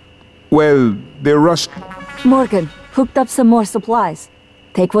volunteers? Well, they rushed. Morgan, hooked up some more supplies.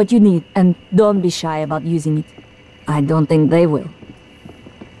 Take what you need, and don't be shy about using it. I don't think they will.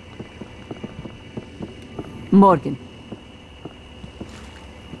 Morgan.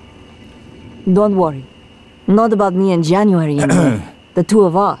 Don't worry. Not about me in January anymore. The two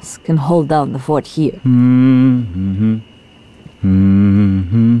of us can hold down the fort here.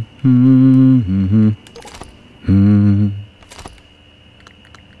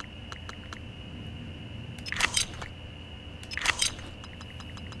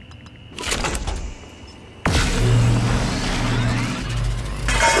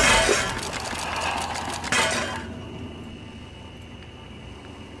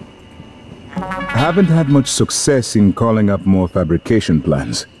 I haven't had much success in calling up more fabrication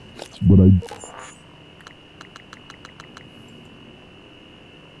plans, but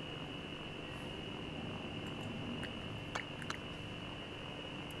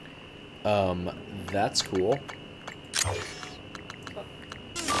That's cool.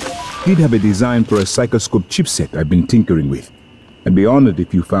 did have a design for a psychoscope chipset I've been tinkering with. I'd be honored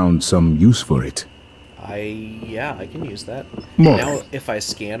if you found some use for it. Yeah, I can use that. More. Now, if I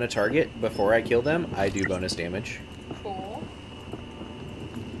scan a target before I kill them, I do bonus damage. Cool.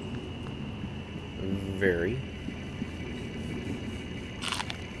 Very.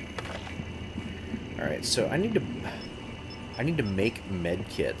 Alright, so I need to make med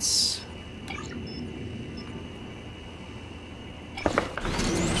kits.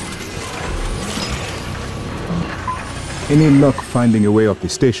 Any luck finding a way off the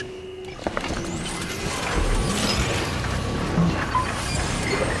station?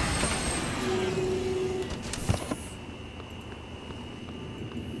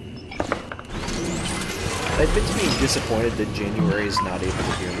 I admit to being disappointed that January is not able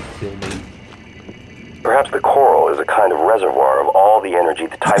to hear me kill me. Perhaps the coral is a kind of reservoir of all the energy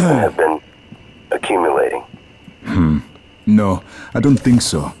the Typhon has been accumulating. No, I don't think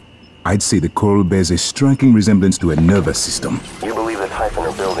so. I'd say the coral bears a striking resemblance to a nervous system. You believe the Typhon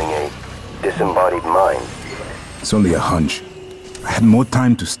are building a disembodied mind? It's only a hunch. I had more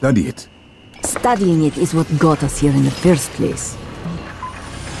time to study it. Studying it is what got us here in the first place.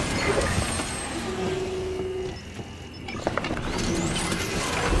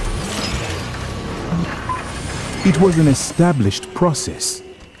 It was an established process.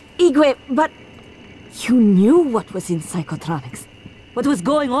 Igwe, but you knew what was in psychotronics. What was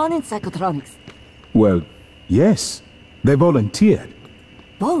going on in psychotronics? Well, yes. They volunteered.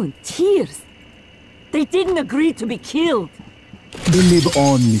 Volunteers? They didn't agree to be killed. They live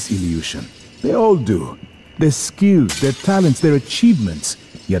on, Miss Illusion. They all do. Their skills, their talents, their achievements.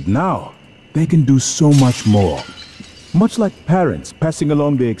 Yet now, they can do so much more. Much like parents passing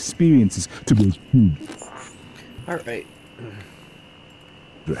along their experiences to their kids. Alright.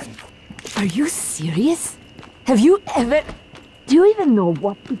 Are you serious? Have you ever... Do you even know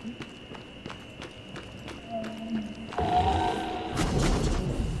what to do?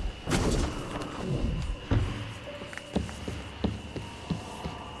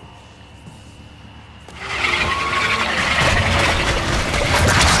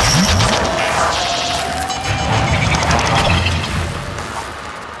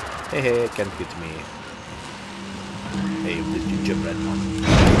 Hey, it can't get me. Hey, the gingerbread one.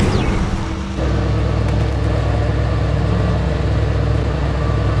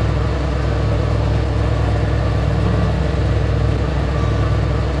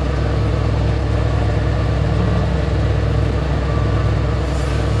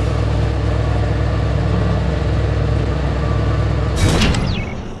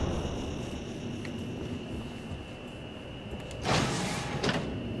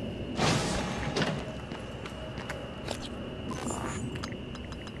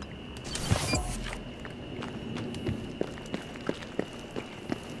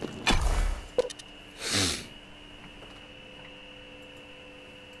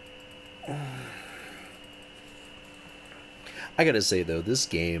 I gotta say, though, this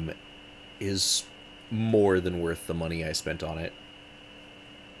game is more than worth the money I spent on it.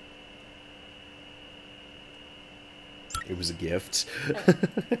 It was a gift.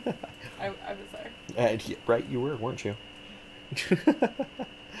 I was there. Right, you were, weren't you?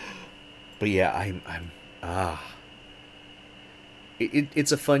 But yeah,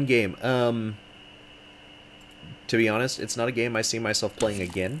 it's a fun game. To be honest, it's not a game I see myself playing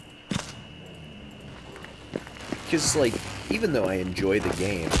again. Because, like, even though I enjoy the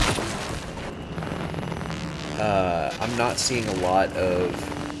game, I'm not seeing a lot of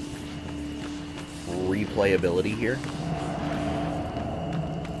replayability here.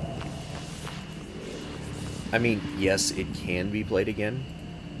 I mean, yes, it can be played again.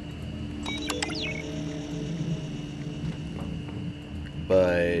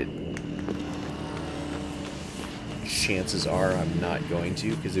 But chances are I'm not going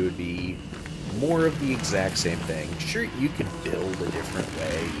to, because it would be more of the exact same thing. Sure, you could build a different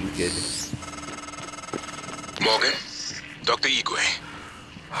way. You could... Morgan? Dr. Igwe,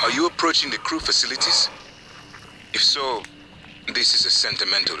 are you approaching the crew facilities? If so, this is a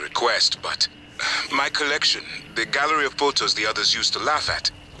sentimental request, but my collection, the gallery of photos the others used to laugh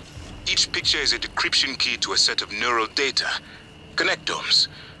at. Each picture is a decryption key to a set of neural data, connectomes,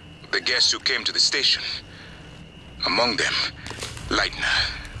 the guests who came to the station. Among them,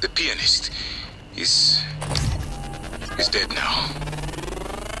 Leitner, the pianist, is dead now.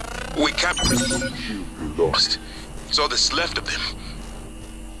 We lost. It's all that's left of them.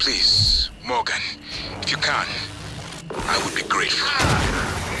 Please, Morgan, if you can, I would be grateful.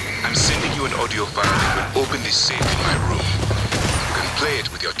 I'm sending you an audio file that will open this safe in my room. You can play it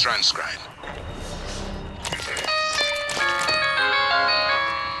with your transcribe.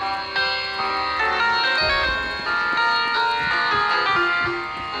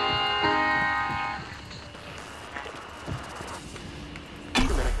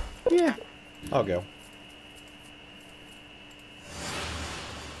 Yeah, I'll go.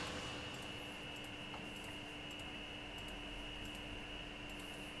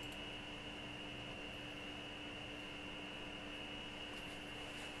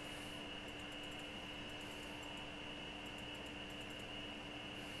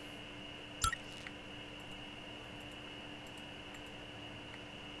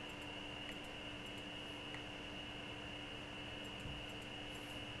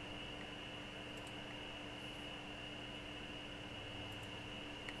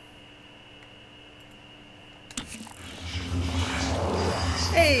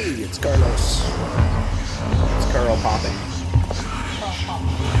 Hey, it's Carlos. It's Carl popping.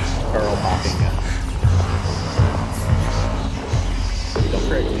 Carl popping. Don't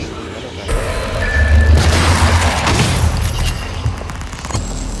correct me. I don't know.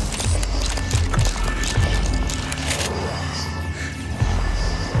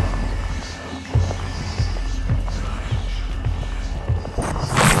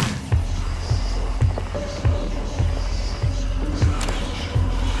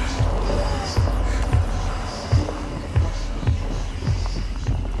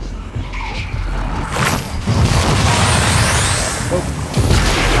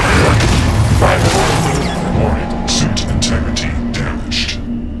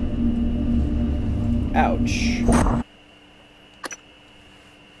 Ouch.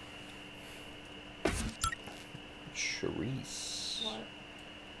 Charisse. What?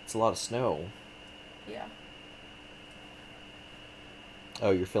 It's a lot of snow. Yeah.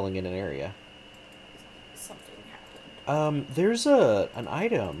 Oh, you're filling in an area. Something happened. There's an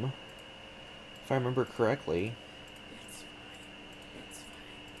item, if I remember correctly, It's fine. It's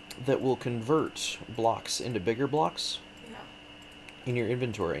fine. that will convert blocks into bigger blocks Yeah. in your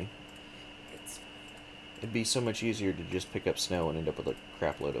inventory. It's fine. It'd be so much easier to just pick up snow and end up with a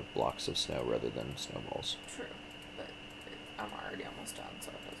crap load of blocks of snow rather than snowballs. True. But I'm already almost done, so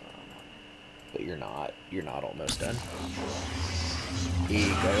it doesn't really matter. But you're not. You're not almost done. Hey,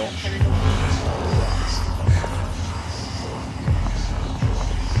 girl.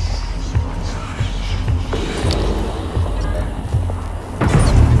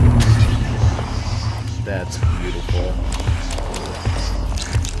 That's beautiful.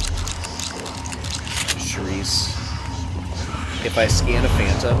 Charisse, if I scan a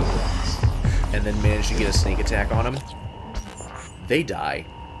phantom and then manage to get a sneak attack on them, they die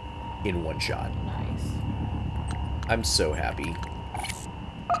in one shot. Nice. I'm so happy.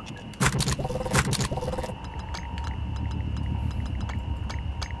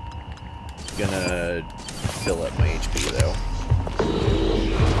 Gonna fill up my HP though.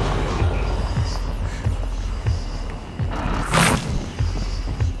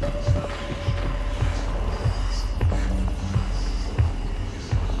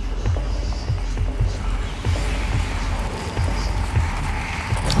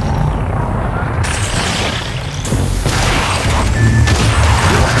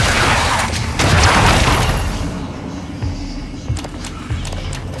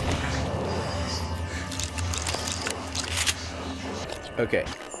 Okay.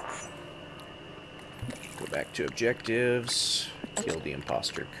 Go back to objectives. Kill the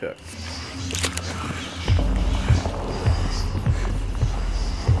imposter cook.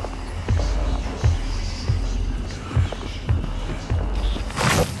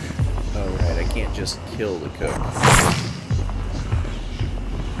 Oh, right, I can't just kill the cook.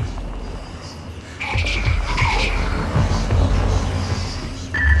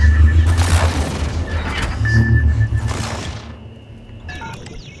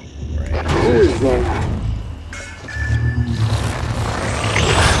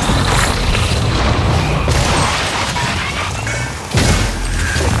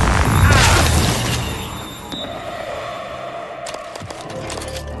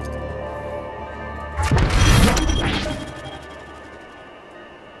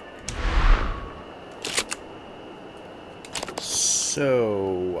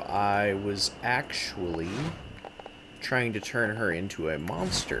 So, I was actually trying to turn her into a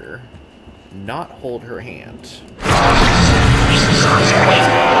monster, not hold her hand. Her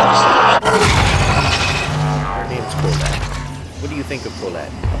name's Colette. What do you think of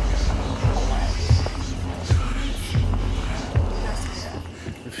Colette?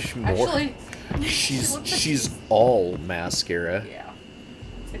 Actually, she's all mascara. Yeah.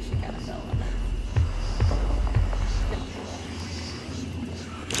 So she kind of fell on it.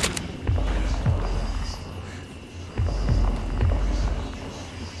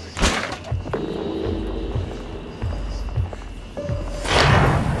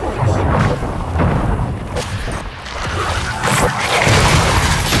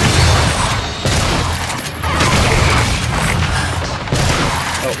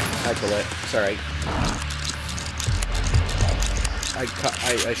 Sorry. I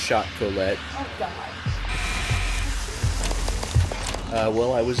shot Colette. Oh, God.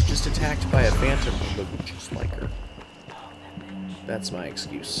 Well, I was just attacked by a phantom who looked just like her. That's my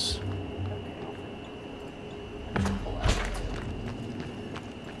excuse.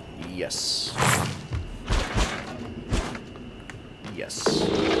 Yes. Yes.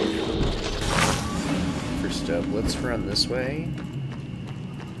 First up, let's run this way.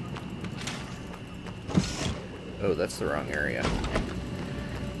 Oh, that's the wrong area.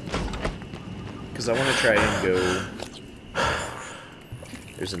 Because I want to try and go...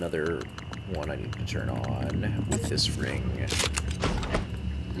 There's another one I need to turn on with this ring.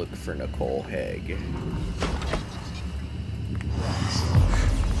 Look for Nicole Haig.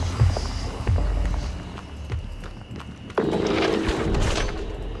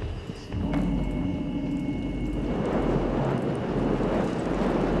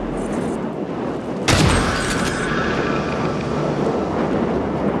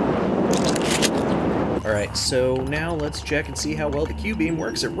 Alright, so now let's check and see how well the Q-beam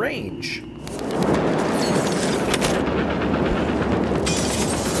works at range.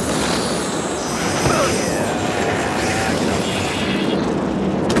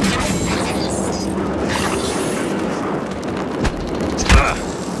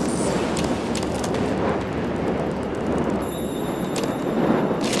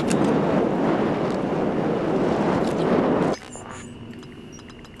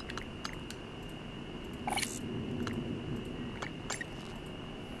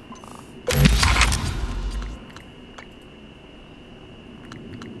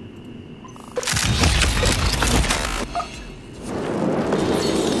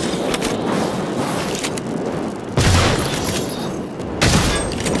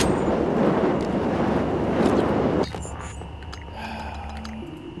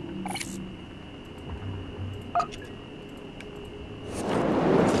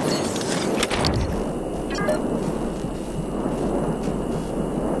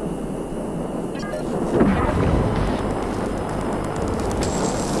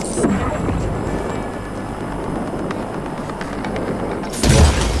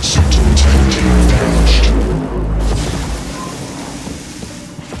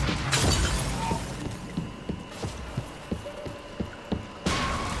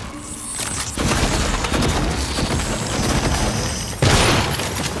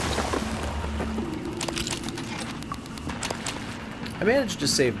 I managed to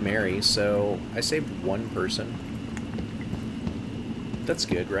save Mary, so I saved one person. That's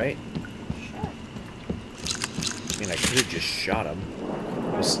good, right? I mean, I could have just shot him.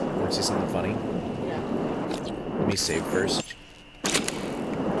 Want to see something funny? Yeah. Let me save first.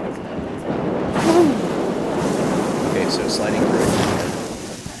 Okay, so sliding through.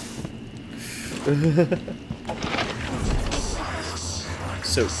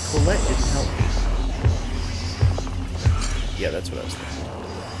 So, Colette didn't help me. Yeah, that's what I was thinking.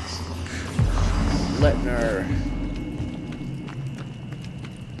 Letting her...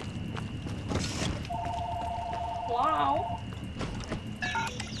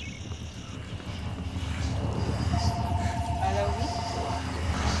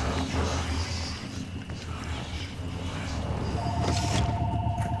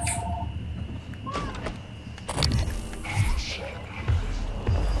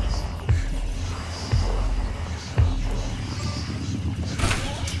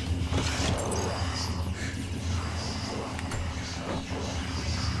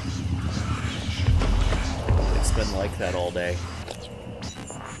 like that all day.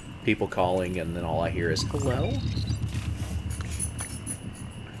 People calling, and then all I hear is, hello?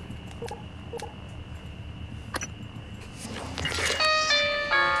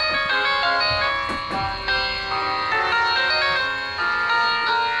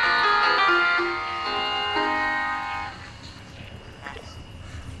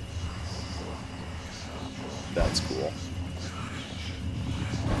 That's cool.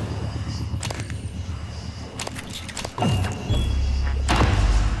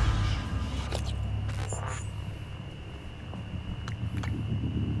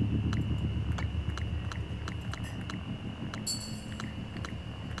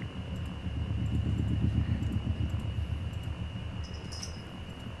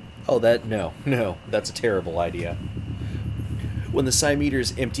 Oh, no, that's a terrible idea. When the psi meter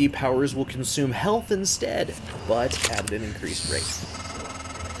is empty, powers will consume health instead, but at an increased rate.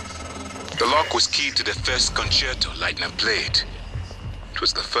 The lock was keyed to the first concerto Leitner played. It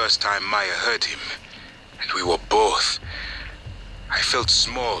was the first time Maya heard him, and we were both. I felt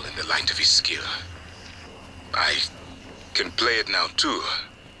small in the light of his skill. I can play it now too,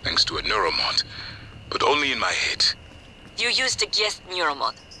 thanks to a neuromod, but only in my head. You used a guest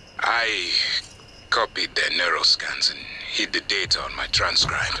neuromod. I copied their neuroscans and hid the data on my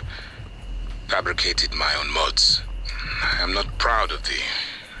transcribe. Fabricated my own mods. I am not proud of the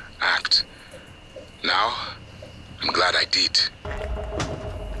act. Now, I'm glad I did.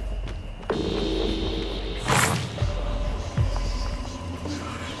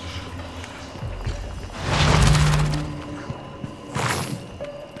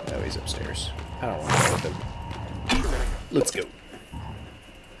 Oh, he's upstairs. I don't want to go with him. Let's go.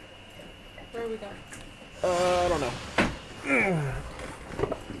 Where are we going? I don't know.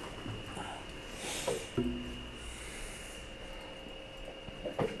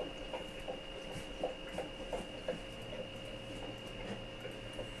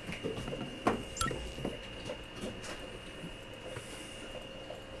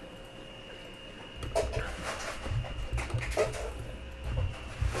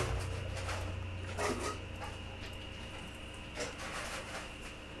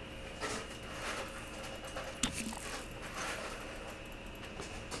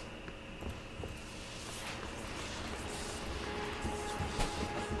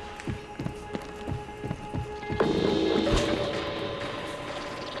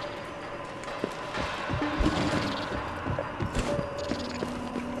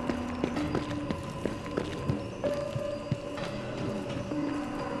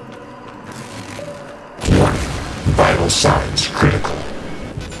 Vital signs critical.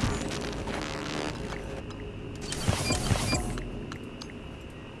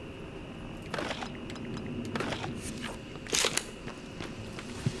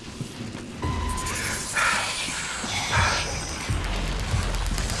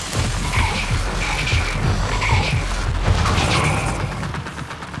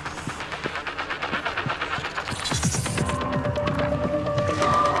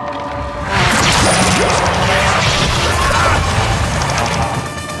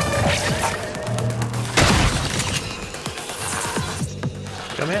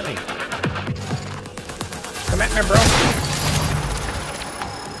 Come at me. Come at me, bro.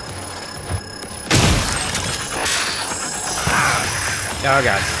 Oh,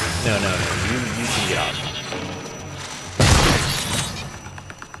 God. No. You can get off.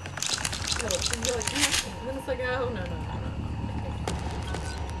 And you're like, and then it's like, oh, no.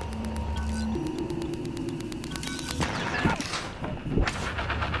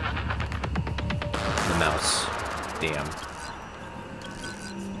 The mouse. Damn.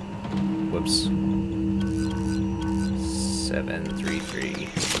 Whoops. 733.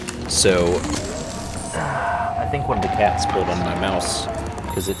 So, I think one of the cats pulled on my mouse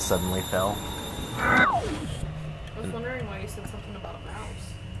because it suddenly fell. I was wondering why you said something about a mouse.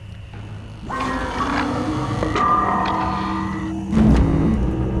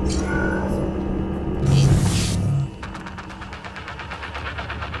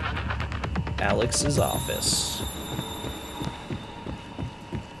 Alex's office.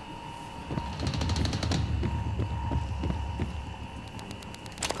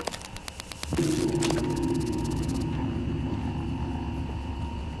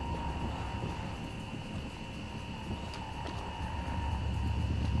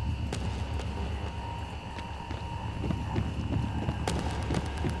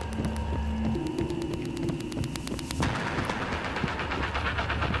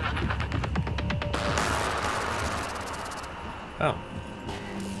 Oh.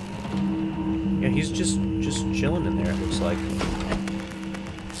 Yeah, he's just chilling in there, it looks like.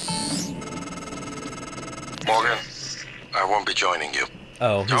 Morgan, I won't be joining you.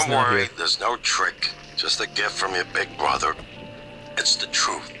 Oh, he's Don't not worry, here. there's no trick. Just a gift from your big brother. It's the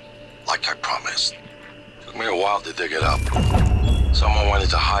truth, like I promised. Took me a while to dig it up. Someone wanted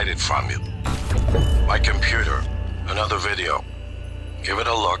to hide it from you. My computer, another video. Give it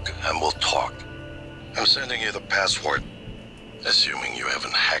a look and we'll talk. I'm sending you the password, assuming you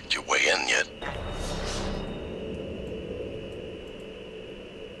haven't hacked your way in yet.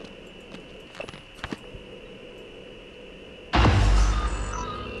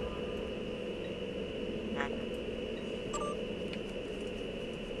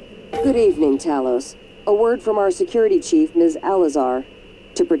 Good evening, Talos. A word from our security chief, Ms. Alazar.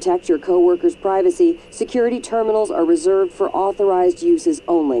 To protect your co-workers' privacy, security terminals are reserved for authorized uses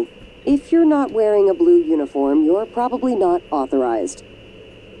only. If you're not wearing a blue uniform, you're probably not authorized.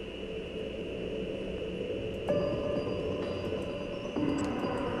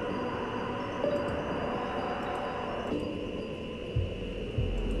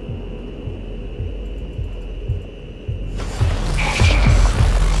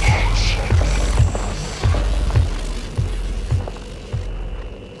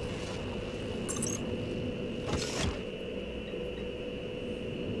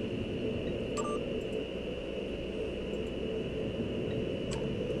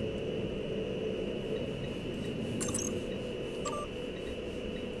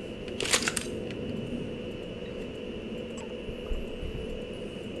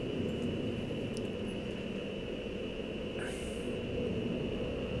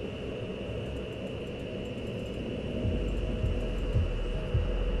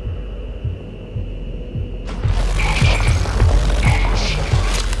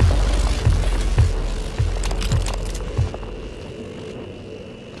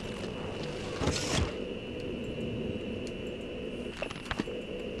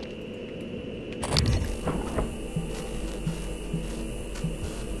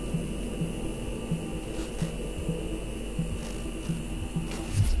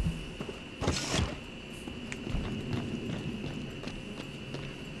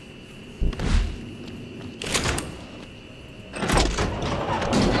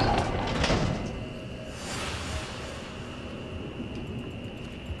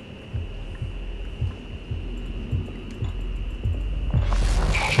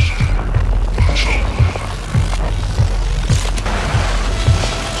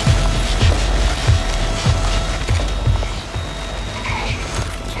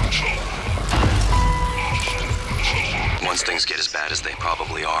 Once things get as bad as they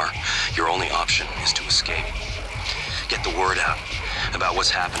probably are, your only option is to escape. Get the word out about what's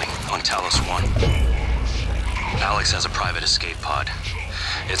happening on Talos 1. Alex has a private escape pod.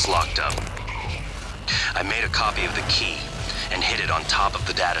 It's locked up. I made a copy of the key and hid it on top of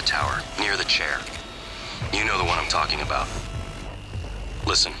the data tower, near the chair. You know the one I'm talking about.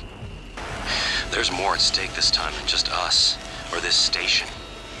 Listen, there's more at stake this time than just us, or this station.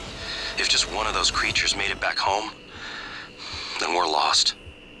 If just one of those creatures made it back home, then we're lost.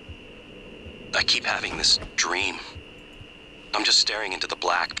 I keep having this dream. I'm just staring into the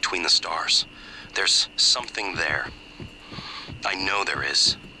black between the stars. There's something there. I know there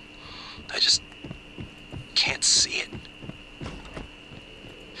is. I just can't see it.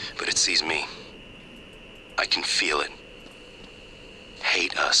 But it sees me. I can feel it.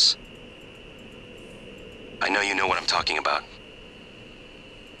 Hate us. I know you know what I'm talking about.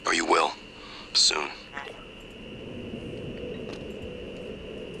 Or you will, soon.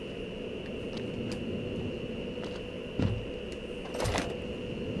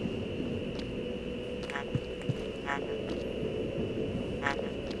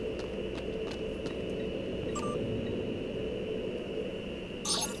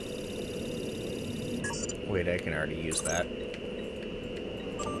 Wait, I can already use that.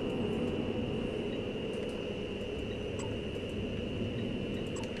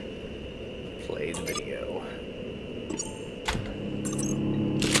 Play the video.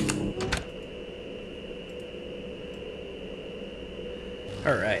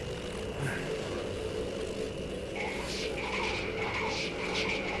 All right.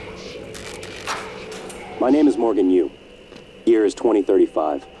 My name is Morgan Yu. Year is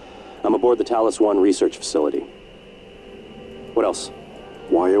 2035. I'm aboard the Talos 1 research facility. What else?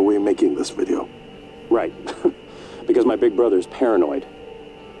 Why are we making this video? Right. Because my big brother is paranoid.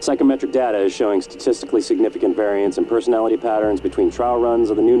 Psychometric data is showing statistically significant variance in personality patterns between trial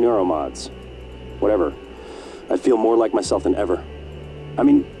runs of the new neuromods. Whatever. I feel more like myself than ever. I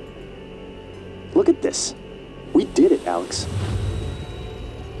mean, look at this. We did it, Alex.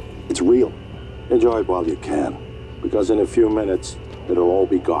 It's real. Enjoy it while you can, because in a few minutes, it'll all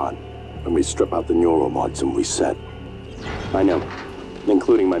be gone when we strip out the neuromods and reset. I know,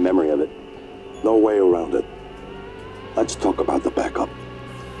 including my memory of it. No way around it. Let's talk about the backup.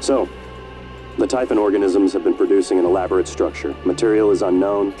 So, the Typhon organisms have been producing an elaborate structure. Material is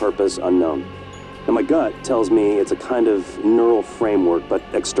unknown, purpose unknown. And my gut tells me it's a kind of neural framework, but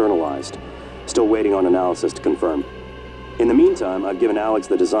externalized. Still waiting on analysis to confirm. In the meantime, I've given Alex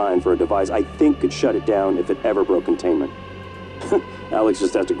the design for a device I think could shut it down if it ever broke containment. Alex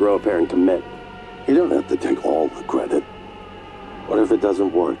just has to grow a pair and commit. You don't have to take all the credit. What if it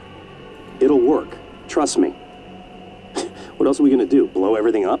doesn't work? It'll work. Trust me. What else are we gonna do? Blow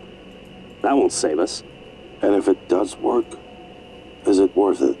everything up? That won't save us. And if it does work, is it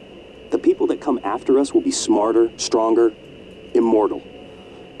worth it? The people that come after us will be smarter, stronger, immortal.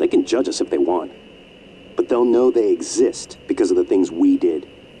 They can judge us if they want. But they'll know they exist because of the things we did.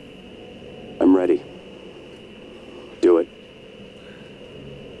 I'm ready. Do it.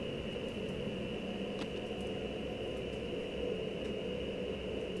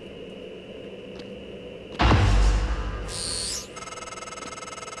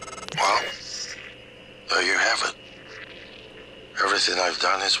 Well, there you have it. Everything I've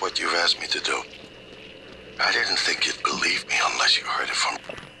done is what you've asked me to do. I didn't think you'd believe me unless you heard it from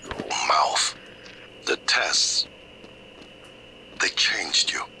your mouth. The tests, they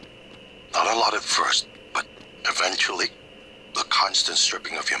changed you. Not a lot at first, but eventually, the constant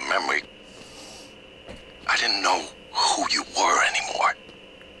stripping of your memory, I didn't know who you were anymore.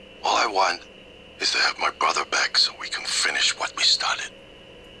 All I want is to have my brother back so we can finish what we started.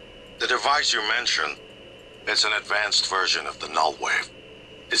 The device you mentioned, it's an advanced version of the null wave.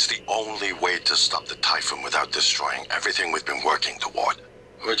 It's the only way to stop the Typhon without destroying everything we've been working toward.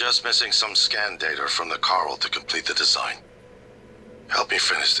 We're just missing some scan data from the coral to complete the design. Help me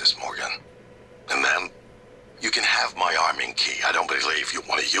finish this, Morgan. And then, you can have my arming key. I don't believe you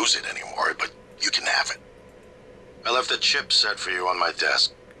want to use it anymore, but you can have it. I left a chip set for you on my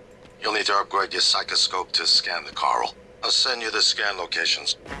desk. You'll need to upgrade your psychoscope to scan the coral. I'll send you the scan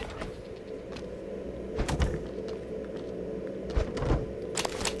locations.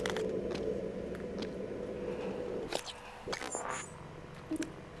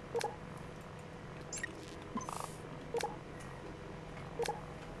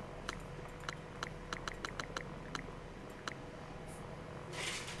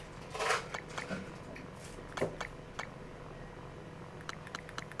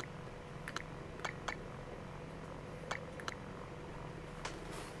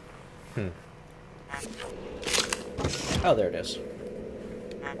 Oh, there it is.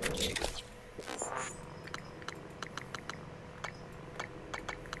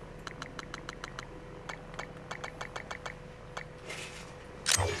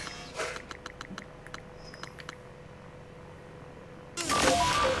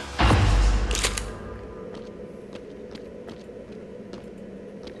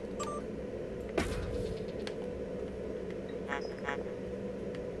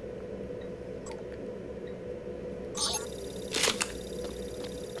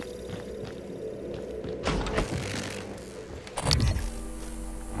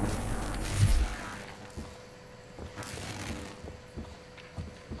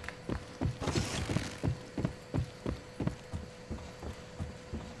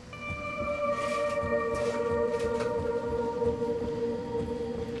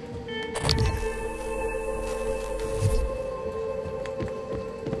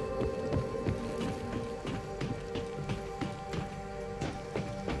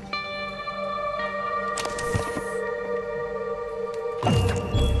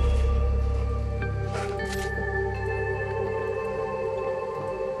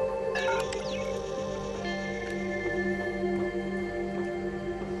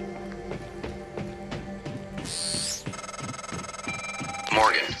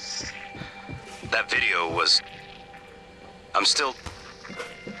 Morgan, that video was... I'm still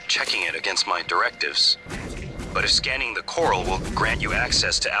checking it against my directives. But if scanning the coral will grant you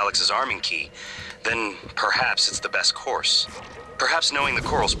access to Alex's arming key, then perhaps it's the best course. Perhaps knowing the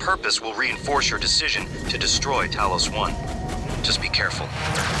coral's purpose will reinforce your decision to destroy Talos 1. Just be careful.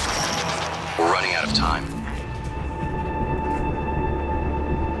 We're running out of time.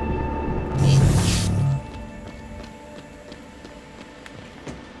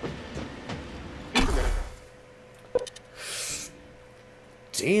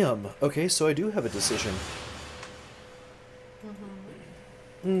 Damn. Okay, so I do have a decision.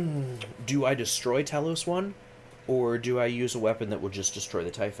 Do I destroy Talos 1, or do I use a weapon that will just destroy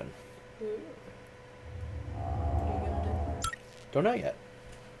the Typhon? Don't know yet.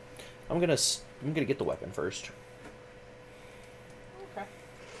 I'm gonna get the weapon first. Okay.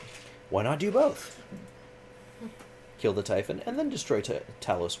 Why not do both? kill the Typhon, and then destroy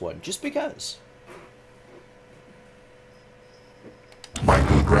Talos 1, just because.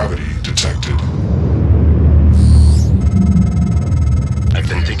 Microgravity detected. I've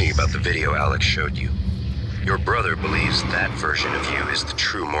been thinking about the video Alex showed you. Your brother believes that version of you is the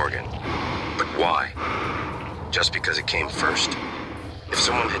true Morgan. But why? Just because it came first? If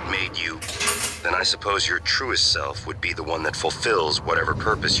someone had made you, then I suppose your truest self would be the one that fulfills whatever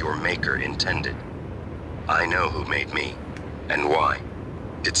purpose your maker intended. I know who made me, and why.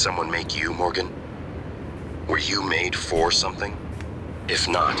 Did someone make you, Morgan? Were you made for something? If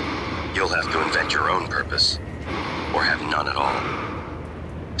not, you'll have to invent your own purpose, or have none at all.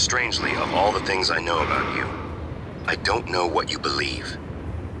 Strangely, of all the things I know about you, I don't know what you believe.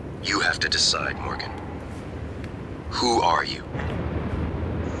 You have to decide, Morgan. Who are you?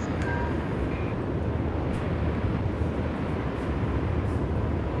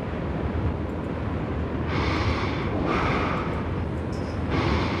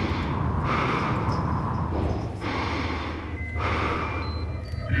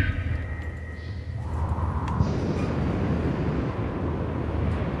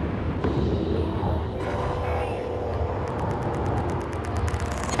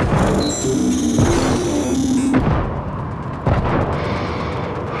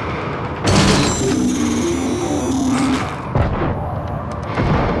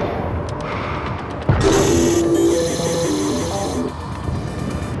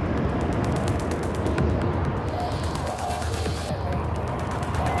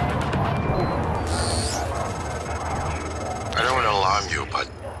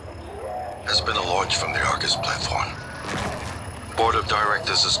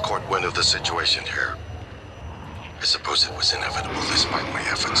 Situation here. I suppose it was inevitable despite my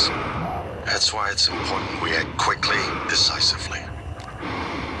efforts. That's why it's important we act quickly, decisively.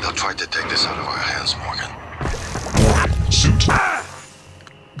 They'll try to take this out of our hands, Morgan. Suit.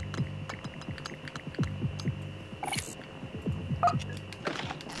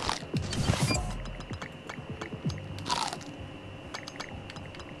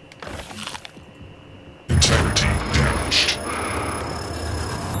 Integrity damaged.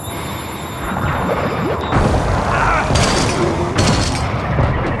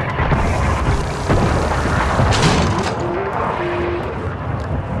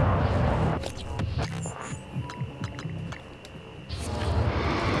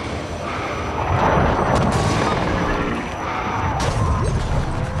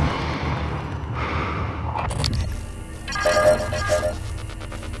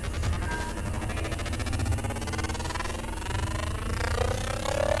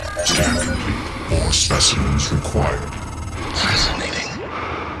 More specimens required. Fascinating.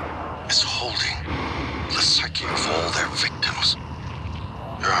 It's holding the psyche of all their victims.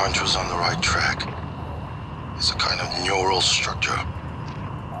 Your hunch was on the right track. It's a kind of neural structure.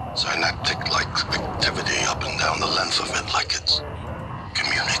 Synaptic-like activity up and down the length of it, like it's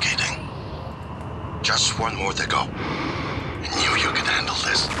communicating. Just one more to go. I knew you could handle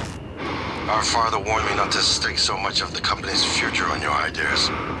this. Our father warned me not to stake so much of the company's future on your ideas.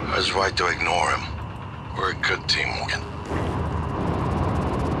 I was right to ignore him. We're a good team, Morgan.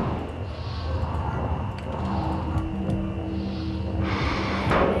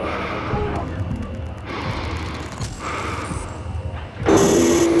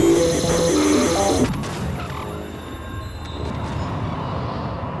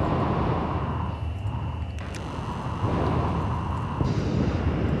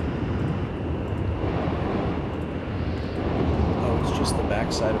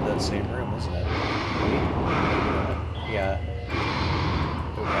 Side of that same room, isn't it? Yeah.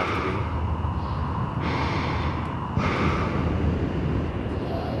 It would have to be.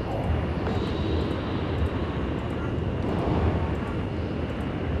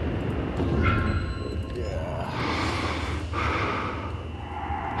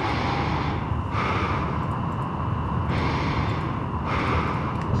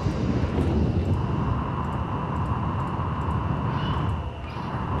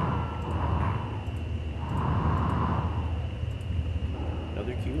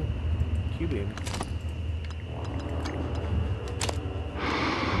 Q-beam.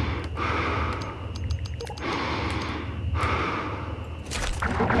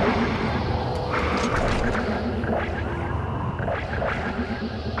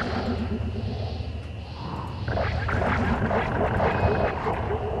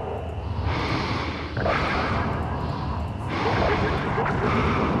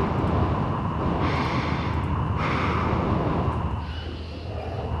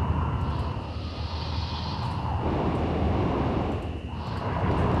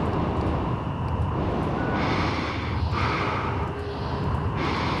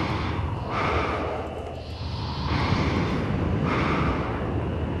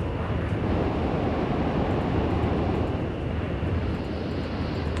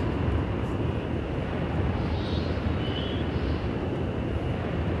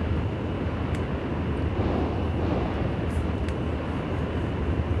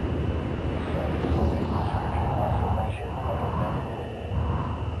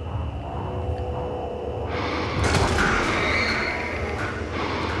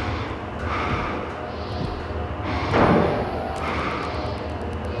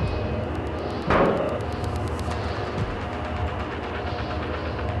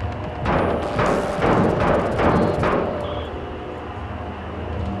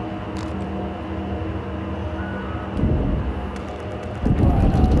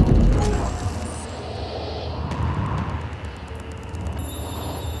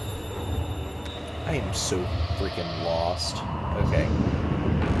 I'm so freaking lost. Okay.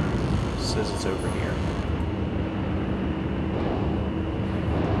 Says it's over here.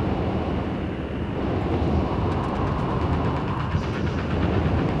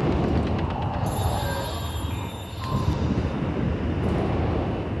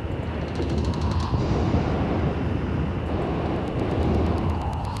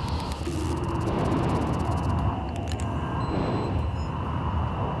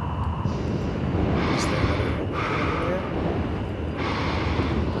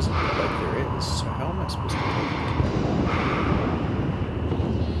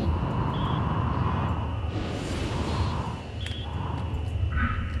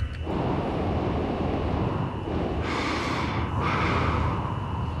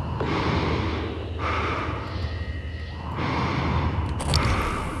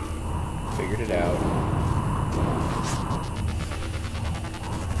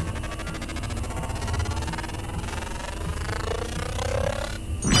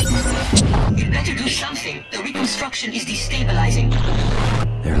 Is destabilizing.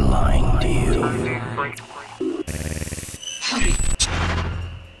 They're lying to you. Hurry.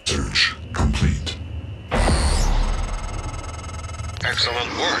 Search complete.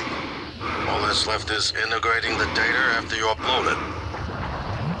 Excellent work. All that's left is integrating the data after you upload it.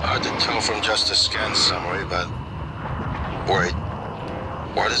 Hard to tell from just a scan summary, but... Wait.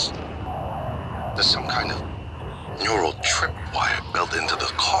 What is... There's some kind of neural tripwire built into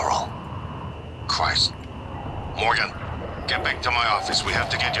the coral. Christ. Morgan, get back to my office. We have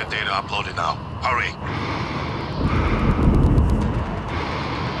to get your data uploaded now. Hurry.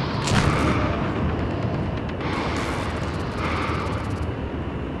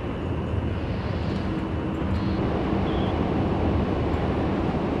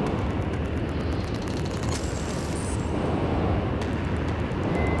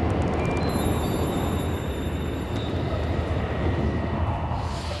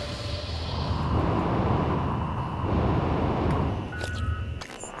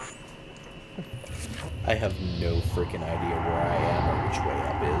 I have no freaking idea where I am or which way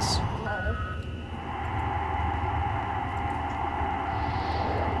up is.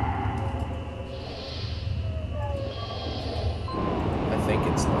 I think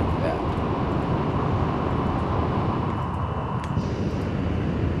it's like that.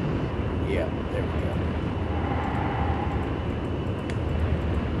 Yeah, there we go.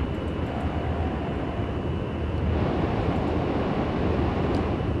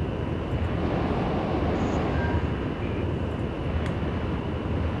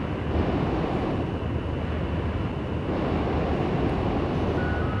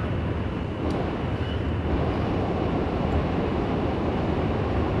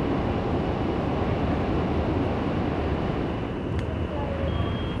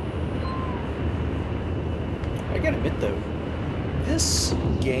 I gotta admit though, this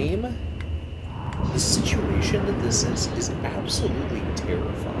game, the situation that this is absolutely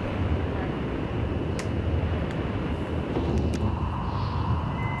terrifying.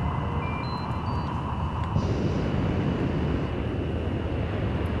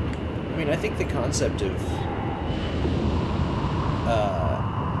 I mean, I think the concept of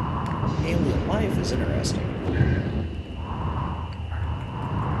alien life is interesting.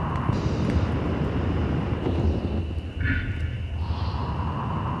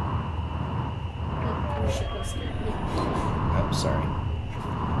 Oh, sorry.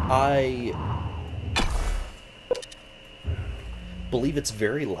 I believe it's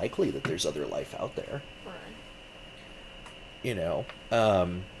very likely that there's other life out there. Right. You know,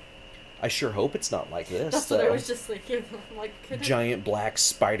 I sure hope it's not like this. That's what I was just thinking. Like, could giant black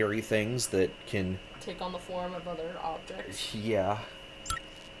spidery things that can take on the form of other objects. Yeah.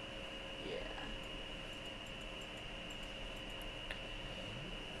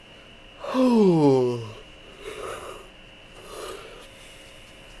 Oh.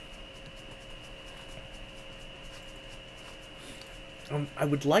 I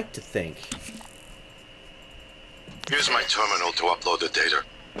would like to think. Here's my terminal to upload the data.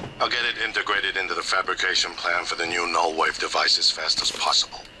 I'll get it integrated into the fabrication plan for the new null wave device as fast as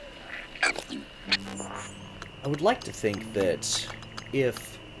possible. And I would like to think that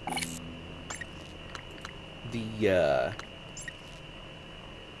if the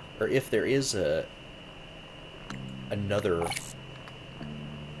or if there is another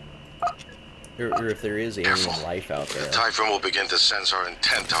or if there is alien life out there, the Typhon will begin to sense our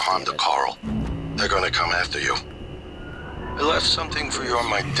intent to harm the coral. They're gonna come after you. I left something for you on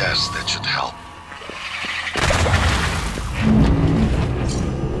my desk that should help.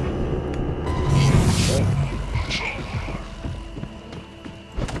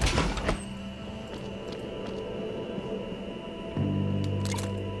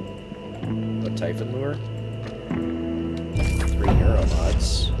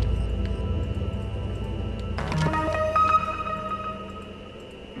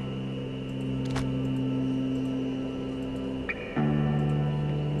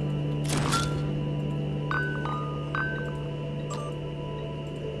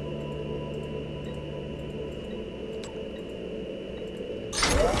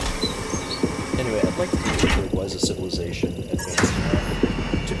 like to think that there was a civilization advanced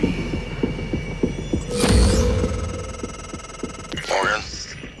enough to be... Morgan,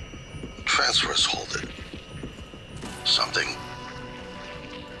 transfers halted. Something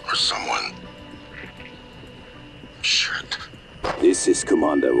or someone. Shit. This is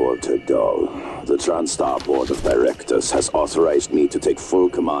Commander Walter Dahl. The TranStar Board of Directors has authorized me to take full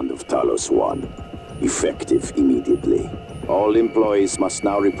command of Talos 1. Effective immediately. All employees must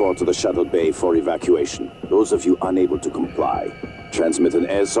now report to the shuttle bay for evacuation. Those of you unable to comply, transmit an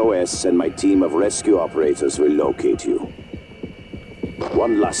SOS and my team of rescue operators will locate you.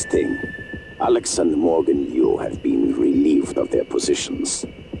 One last thing. Alex and Morgan Yu have been relieved of their positions.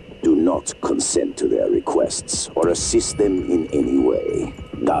 Do not consent to their requests or assist them in any way.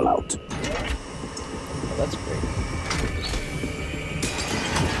 Dial out. Oh, that's great.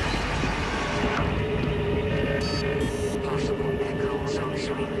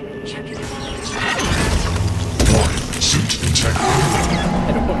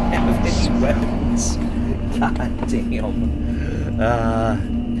 I don't have any weapons. God damn.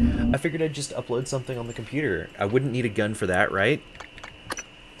 I figured I'd just upload something on the computer. I wouldn't need a gun for that, right?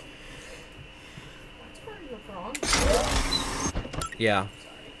 Yeah.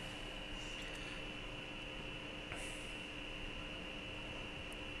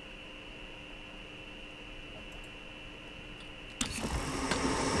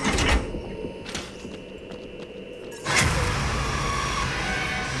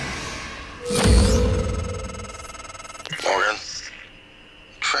 Morgan,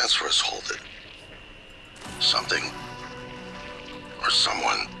 transfers halted. Something or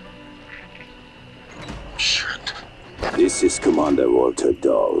someone. Shit. This is Commander Walter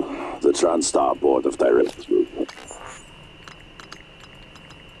Dahl, the TranStar Board of Directors.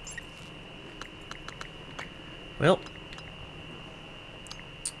 Well.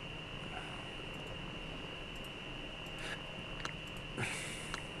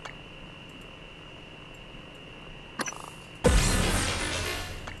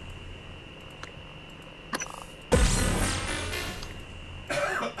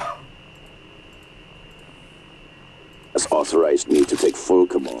 Has authorized me to take full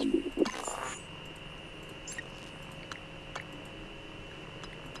command.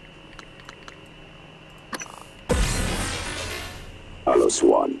 Talos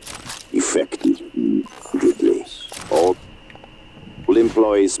 1. Effective immediately. All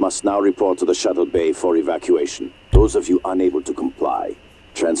employees must now report to the shuttle bay for evacuation. Those of you unable to comply,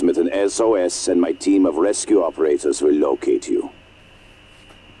 transmit an SOS and my team of rescue operators will locate you.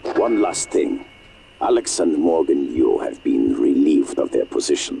 One last thing. Alex and Morgan Yu have been relieved of their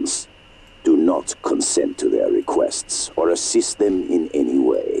positions. Do not consent to their requests or assist them in any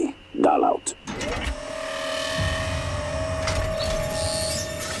way. Dial out.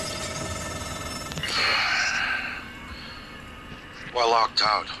 We're locked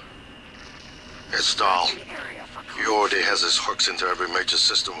out. It's Dahl. He already has his hooks into every major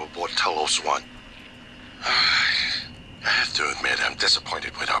system aboard Talos 1. I have to admit, I'm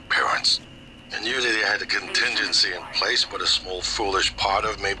disappointed with our parents. I knew that he had a contingency in place, but a small foolish part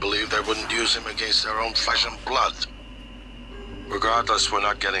of me believed they wouldn't use him against their own flesh and blood. Regardless, we're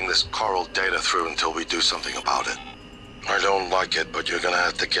not getting this coral data through until we do something about it. I don't like it, but you're gonna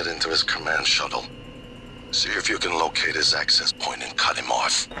have to get into his command shuttle. See if you can locate his access point and cut him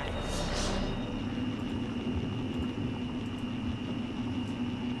off.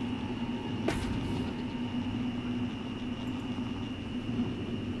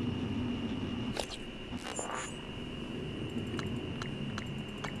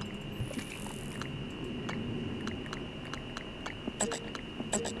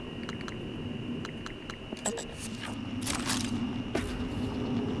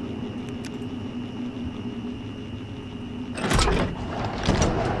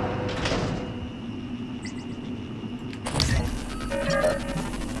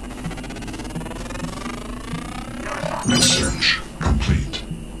 Research complete.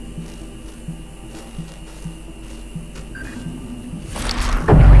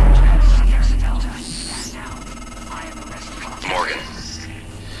 Morgan,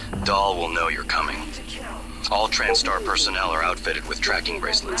 Dahl will know you're coming. All TranStar personnel are outfitted with tracking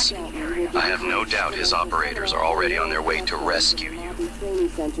bracelets. I have no doubt his operators are already on their way to rescue you.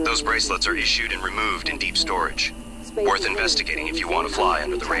 Those bracelets are issued and removed in deep storage. Worth investigating if you want to fly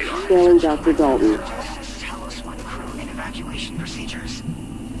under the radar. Failing Dr. Dalton. Evacuation procedures.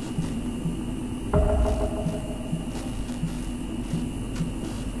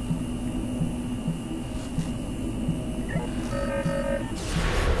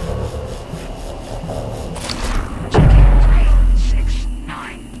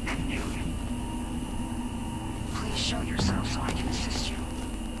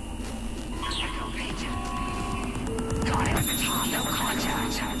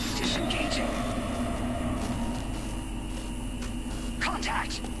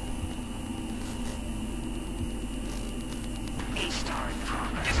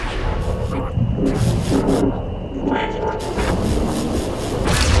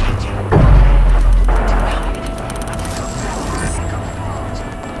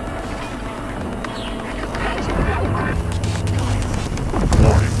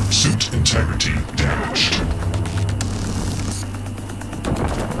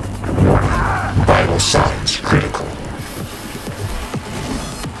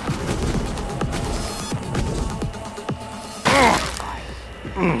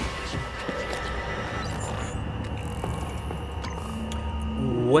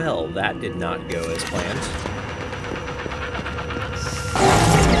 Well, that did not go as planned.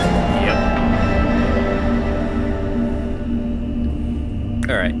 Yep.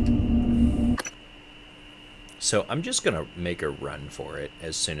 Alright. So I'm just gonna make a run for it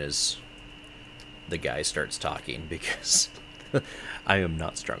as soon as the guy starts talking, because I am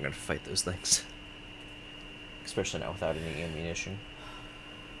not strong enough to fight those things. Especially not without any ammunition.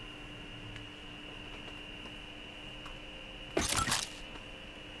 I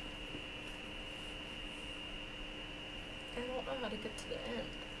don't know how to get to the end.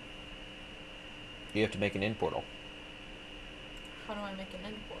 You have to make an end portal. How do I make an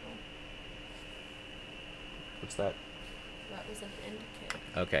end portal? What's that? That was an end kit.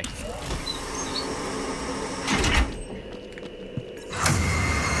 Okay.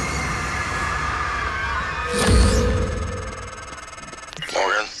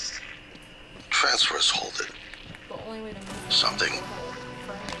 Morgan, transfers hold it. The only way to move Something.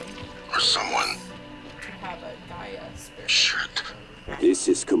 Or someone. to have a Gaia spirit. Shit. This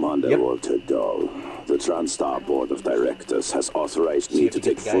is Commander Walter Dahl. The TranStar Board of Directors has authorized me to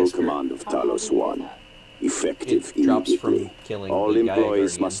take full command of Talos 1. Effective immediately. All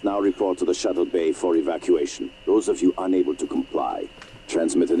employees must now report to the shuttle bay for evacuation. Those of you unable to comply,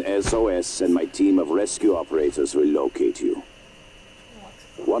 transmit an SOS and my team of rescue operators will locate you.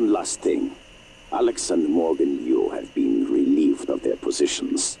 One last thing. Alex and Morgan Yu have been relieved of their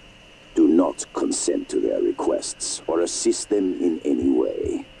positions. Do not consent to their requests or assist them in any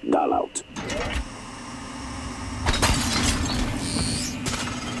way. Dahl out.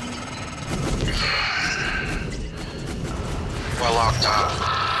 We're locked up.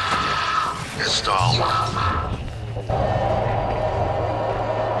 It's Dahl.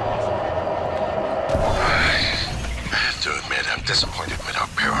 I have to admit, I'm disappointed with our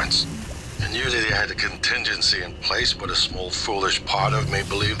parents. I knew that he had a contingency in place, but a small foolish part of me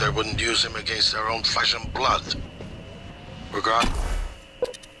believed they wouldn't use him against their own flesh and blood. Regard.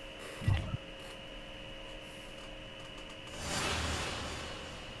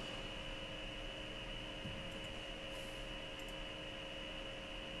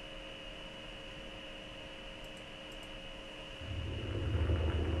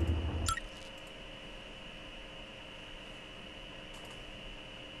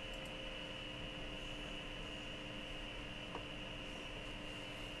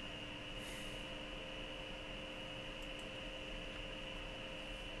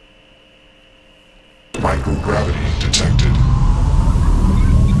 Microgravity detected.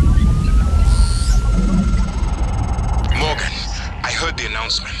 Morgan, I heard the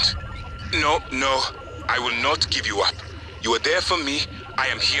announcement. No, I will not give you up. You are there for me, I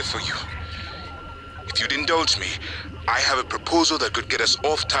am here for you. If you'd indulge me, I have a proposal that could get us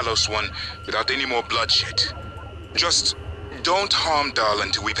off Talos 1 without any more bloodshed. Just don't harm Dahl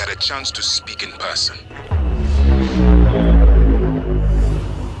until we've had a chance to speak in person.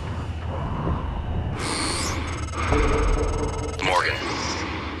 Morgan,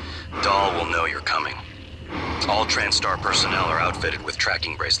 Dahl will know you're coming. All TranStar personnel are outfitted with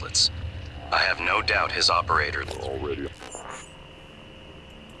tracking bracelets. I have no doubt his operator... Already.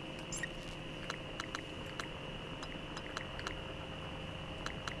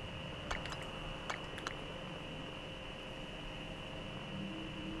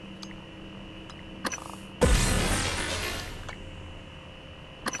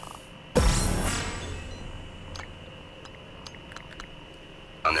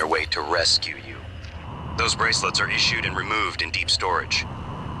 On their way to rescue you. Those bracelets are issued and removed in deep storage.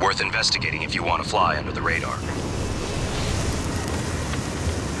 Worth investigating if you want to fly under the radar.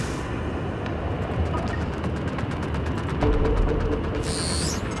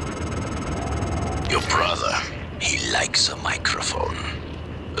 Your brother, he likes a microphone,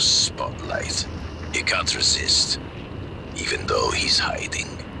 a spotlight. He can't resist, even though he's hiding.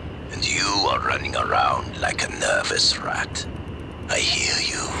 And you are running around like a nervous rat. I hear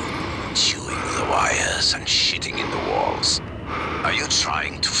you, chewing the wires and shitting in the walls. Are you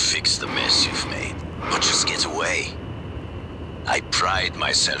trying to fix the mess you've made, or just get away? I pride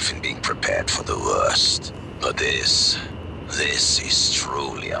myself in being prepared for the worst, but this is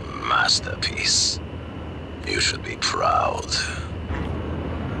truly a masterpiece. You should be proud.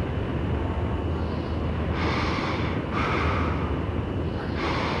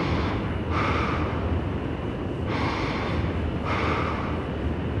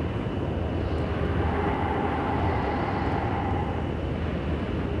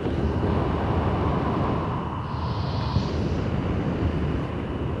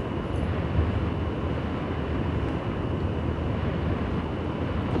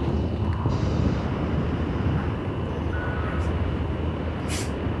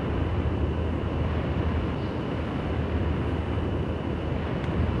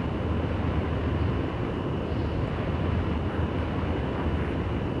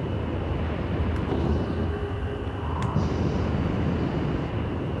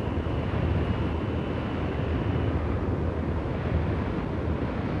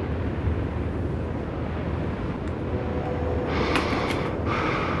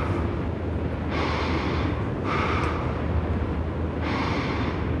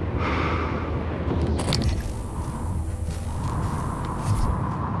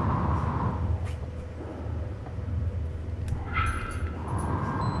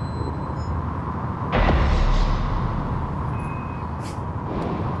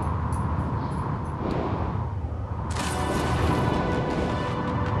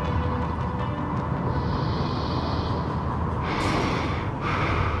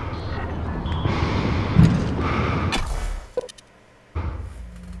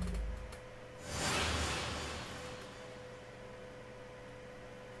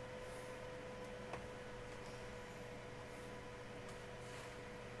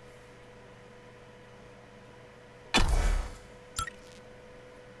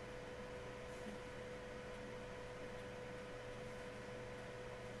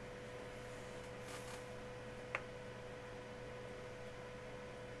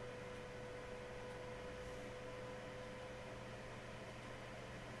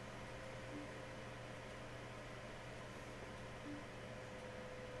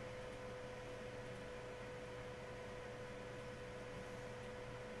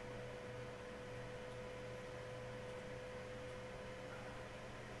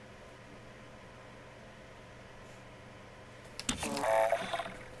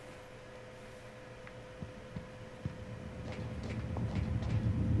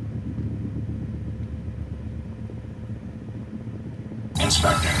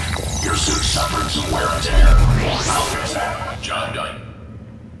 expecting. Your suit suffered some wear and tear. I'll fix that. Job done.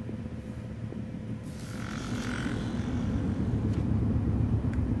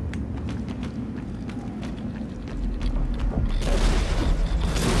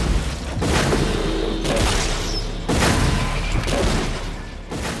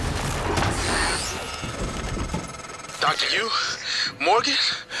 Dr. Yu? Morgan?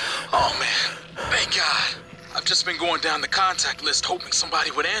 Oh man, thank God. I've just been going down the contact list hoping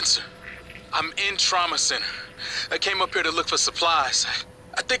somebody would answer. I'm in trauma center. I came up here to look for supplies.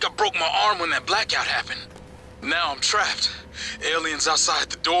 I think I broke my arm when that blackout happened. Now I'm trapped. Aliens outside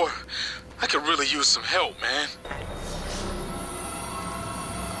the door. I could really use some help, man.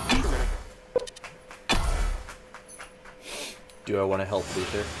 Do I want to help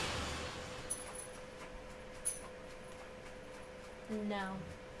Luther? No.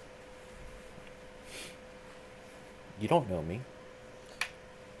 You don't know me.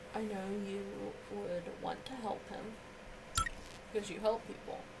 I know you would want to help him because you help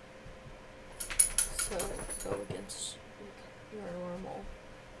people. So go against your normal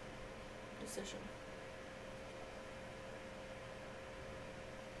decision.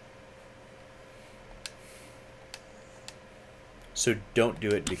 So don't do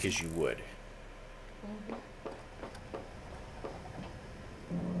it because you would. Mm-hmm.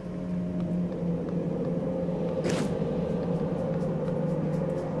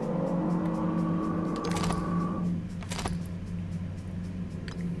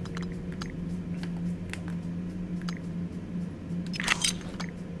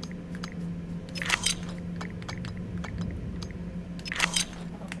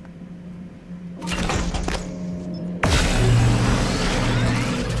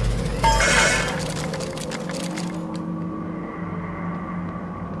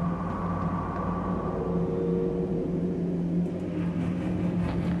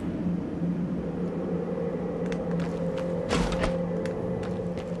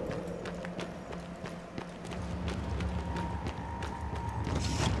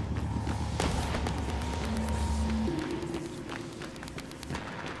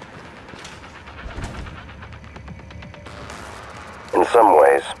 In some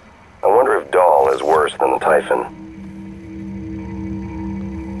ways, I wonder if Dahl is worse than the Typhon.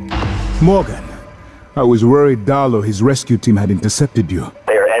 Morgan, I was worried Dahl or his rescue team had intercepted you.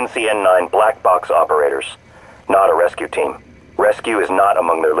 They are NCN-9 black box operators, not a rescue team. Rescue is not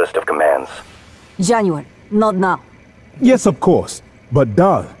among their list of commands. January, not now. Yes, of course. But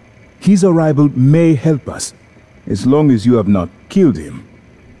Dahl, his arrival may help us, as long as you have not killed him.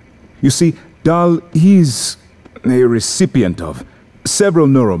 You see, Dahl, he's a recipient of several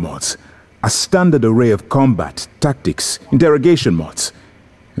neuromods, a standard array of combat, tactics, interrogation mods.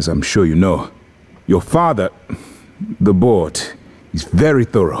 As I'm sure you know, your father, the board, is very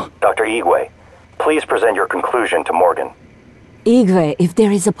thorough. Dr. Igwe, please present your conclusion to Morgan. Igwe, if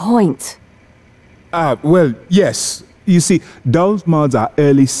there is a point. Well, yes. You see, Dahl's mods are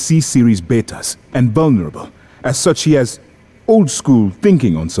early C-series betas and vulnerable. As such, he has old-school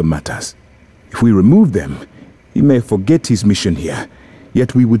thinking on some matters. If we remove them, he may forget his mission here,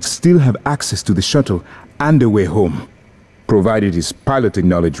 yet we would still have access to the shuttle and a way home, provided his piloting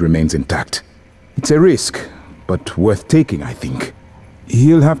knowledge remains intact. It's a risk, but worth taking, I think.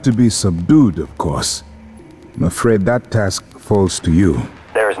 He'll have to be subdued, of course. I'm afraid that task falls to you.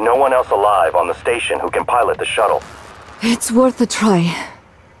 There is no one else alive on the station who can pilot the shuttle. It's worth a try.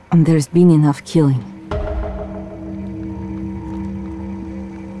 And there's been enough killing.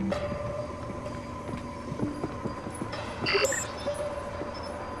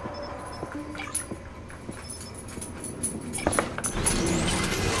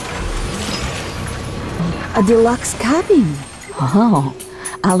 A deluxe cabin. Oh,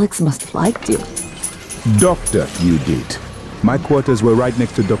 Alex must have liked you. Doctor, you did. My quarters were right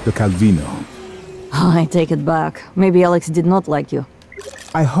next to Dr. Calvino. I take it back. Maybe Alex did not like you.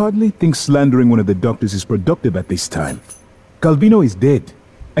 I hardly think slandering one of the doctors is productive at this time. Calvino is dead,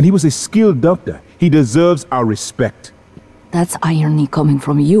 and he was a skilled doctor. He deserves our respect. That's irony coming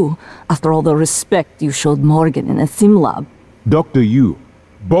from you, after all the respect you showed Morgan in a sim lab. Dr. Yu,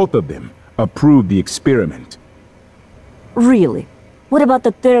 both of them, approved the experiment. Really? What about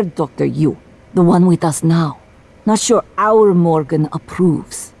the third Dr. Yu, the one with us now? Not sure our Morgan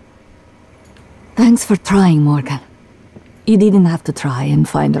approves. Thanks for trying, Morgan. You didn't have to try and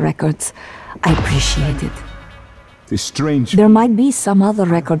find the records. I appreciate it. It's strange. There might be some other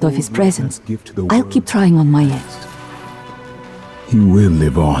record of his presence. I'll keep trying on my end. He will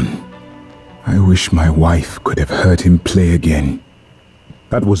live on. I wish my wife could have heard him play again.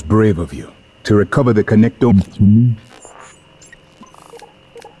 That was brave of you, to recover the connectome to me.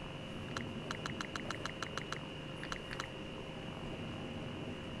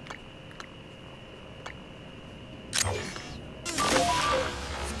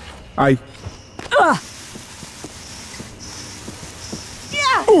 I...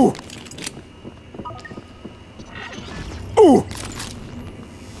 Yeah. Ooh! Ooh!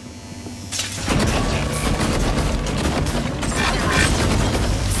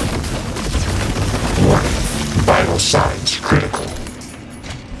 Vital signs critical.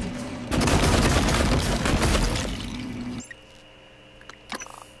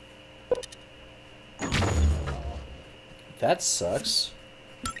 That sucks.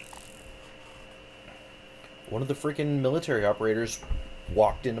 One of the freaking military operators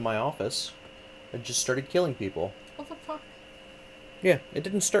walked into my office and just started killing people. What the fuck? Yeah, it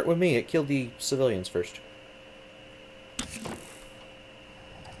didn't start with me. It killed the civilians first.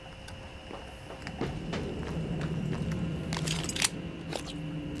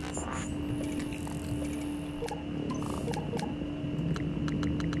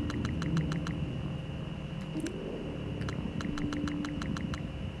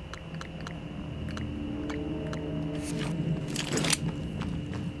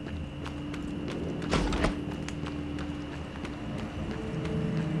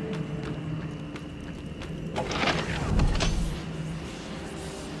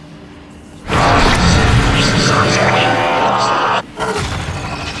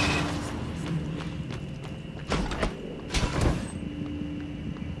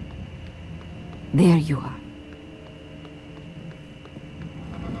 There you are.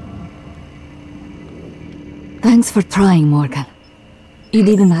 Thanks for trying, Morgan. You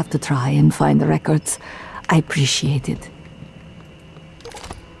didn't have to try and find the records. I appreciate it.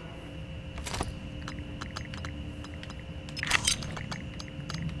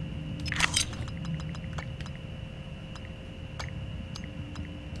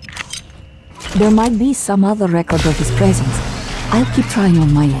 There might be some other record of his presence. I'll keep trying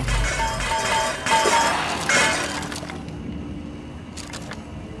on my end.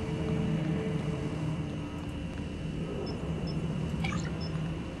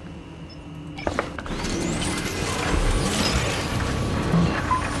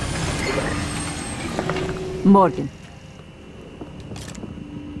 Morgan.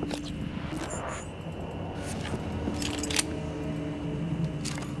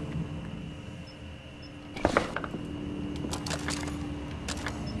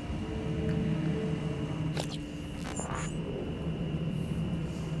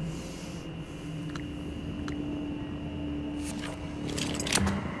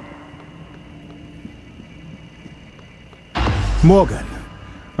 Morgan,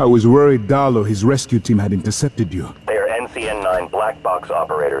 I was worried Darlow, his rescue team, had intercepted you. They are NCN-9 black box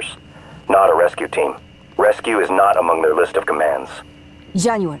operators, not a rescue team. Rescue is not among their list of commands.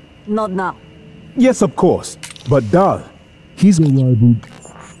 January, not now. Yes, of course. But Dal, he's a rival.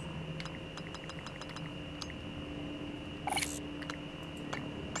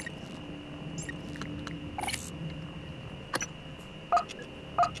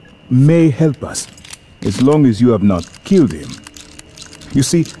 May help us, as long as you have not killed him. You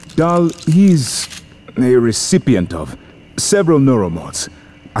see, Dal, he's a recipient of several neuromods,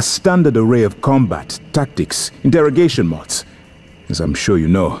 a standard array of combat, tactics, interrogation mods. As I'm sure you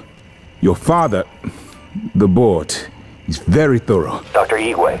know, your father, the board, is very thorough. Dr.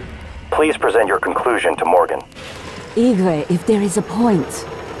 Igwe, please present your conclusion to Morgan. Igwe, if there is a point.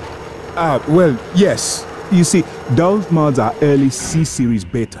 Well, yes. You see, Dal's mods are early C-series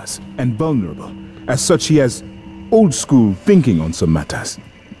betas and vulnerable. As such, he has old-school thinking on some matters.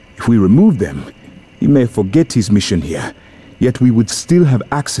 If we remove them, he may forget his mission here, yet we would still have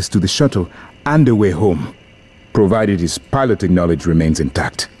access to the shuttle and a way home, provided his piloting knowledge remains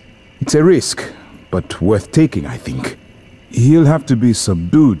intact. It's a risk, but worth taking, I think. He'll have to be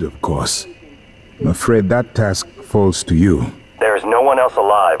subdued, of course. I'm afraid that task falls to you. There is no one else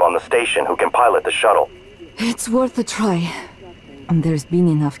alive on the station who can pilot the shuttle. It's worth a try. And there's been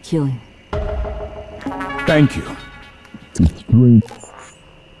enough killing. Thank you. It's great.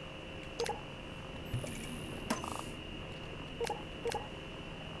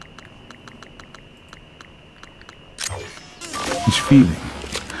 Each feeling.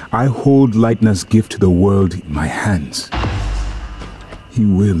 I hold Leitner's gift to the world in my hands. He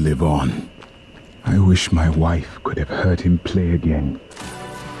will live on. I wish my wife could have heard him play again.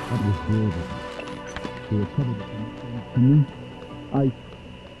 That was good. I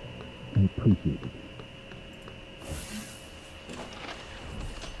appreciate it.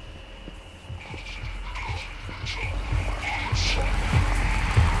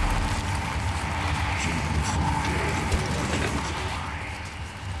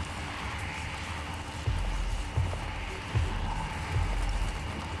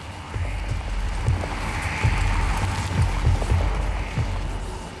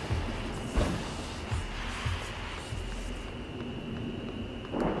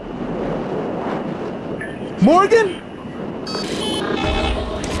 Morgan?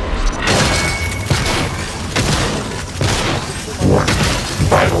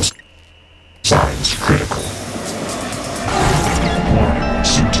 Vital signs critical.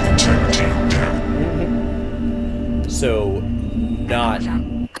 Suit integrity down. So, not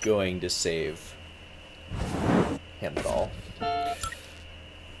going to save him at all.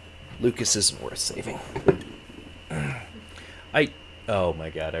 Lucas isn't worth saving. Oh my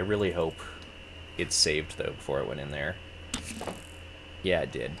god, I really hope it saved though before I went in there. Yeah,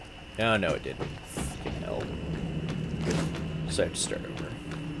 it did. Oh no, it didn't. Fucking hell. So I have to start over.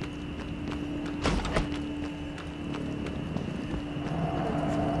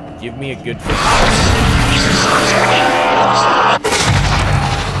 Give me a good It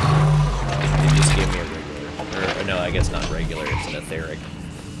just gave me a regular. Or no, I guess not regular, it's an etheric.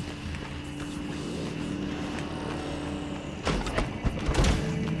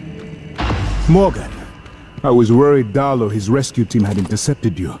 Morgan, I was worried Dahl or his rescue team had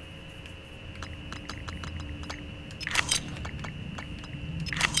intercepted you.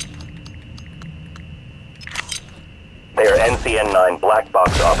 They are NCN-9 black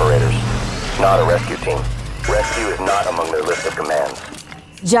box operators, not a rescue team. Rescue is not among their list of commands.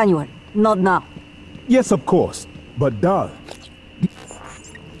 January, not now. Yes, of course. But Dahl...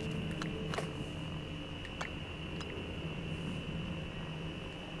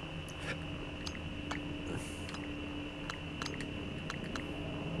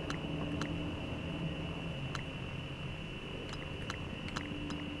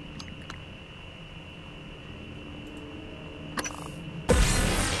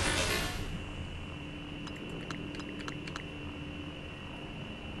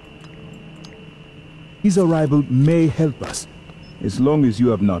 His arrival may help us, as long as you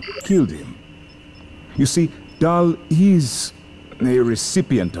have not killed him. You see, Dahl is a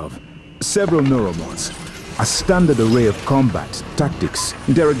recipient of several neuromods, a standard array of combat, tactics,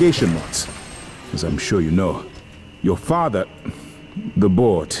 interrogation mods. As I'm sure you know, your father, the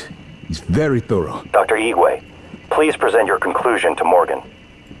board, is very thorough. Dr. Igwe, please present your conclusion to Morgan.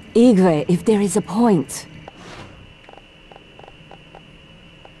 Igwe, if there is a point.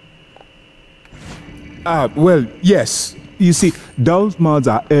 Well, yes. You see, Dahl's mods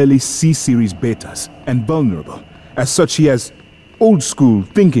are early C-series betas, and vulnerable. As such, he has old-school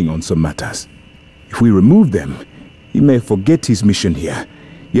thinking on some matters. If we remove them, he may forget his mission here,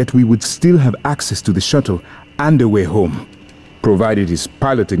 yet we would still have access to the shuttle and a way home, provided his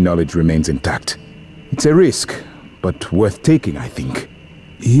piloting knowledge remains intact. It's a risk, but worth taking, I think.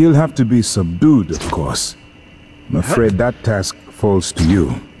 He'll have to be subdued, of course. I'm afraid that task falls to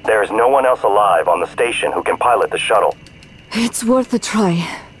you. There is no one else alive on the station who can pilot the shuttle. It's worth a try.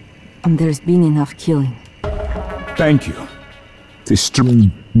 And there's been enough killing. Thank you. It's a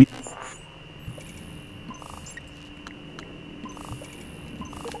strange...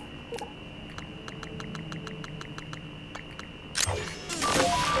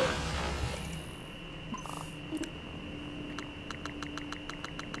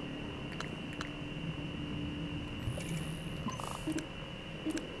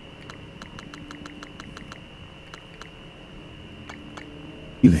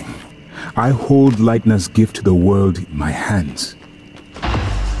 I hold Leitner's gift to the world in my hands.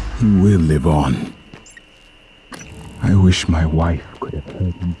 He will live on. I wish my wife could have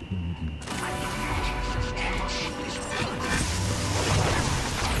heard him.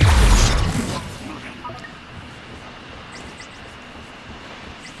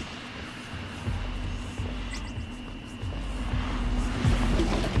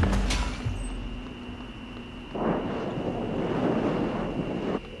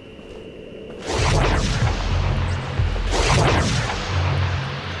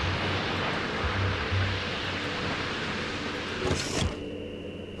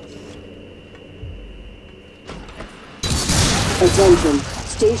 Attention.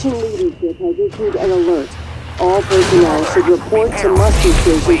 Station leadership has issued an alert. All personnel should report to muster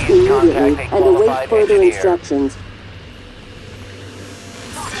stations immediately and await further instructions.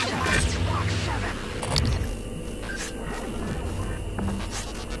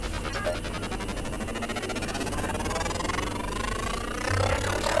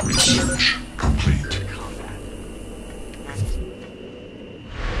 Research complete.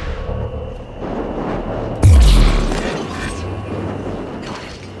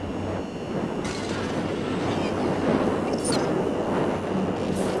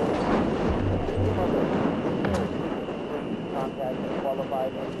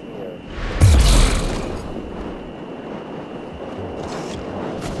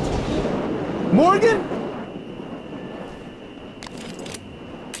 Morgan?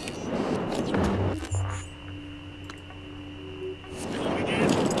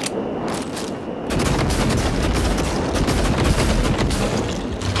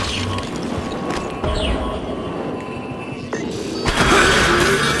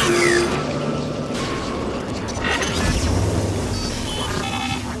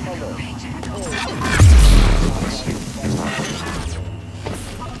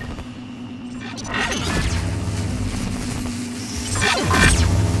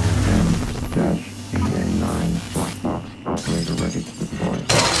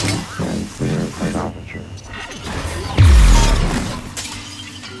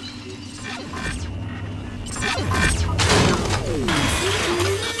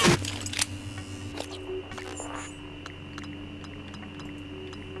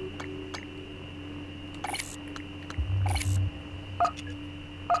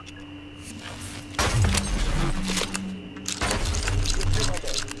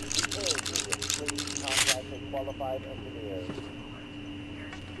 qualified engineers.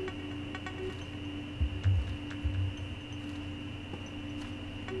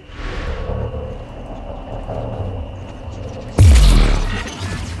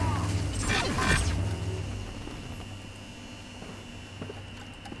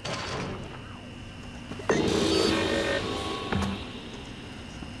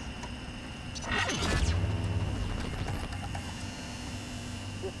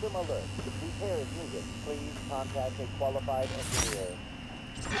 System alert. Repair is needed. Please contact a qualified engineer.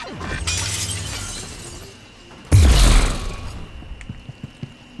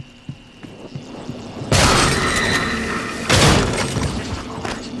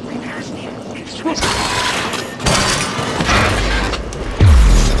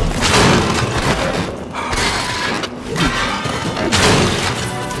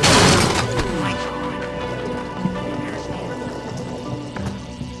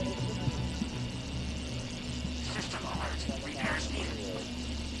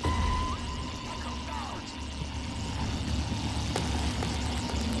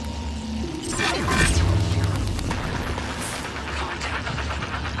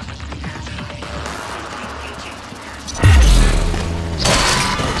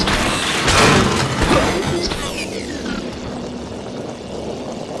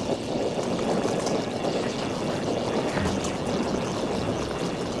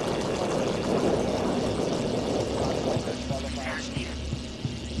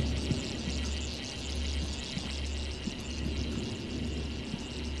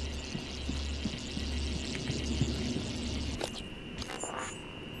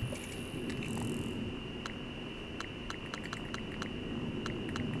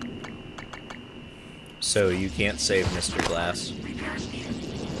 So you can't save Mr. Glass.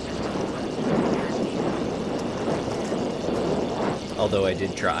 Although I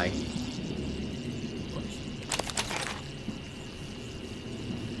did try.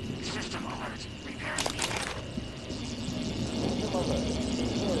 System alert.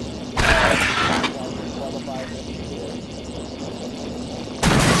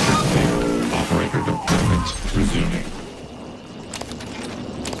 Operator deployment resuming.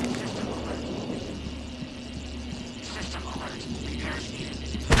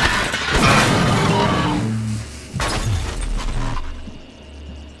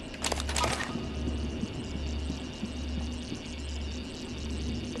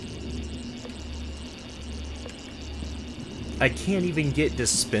 I can't even get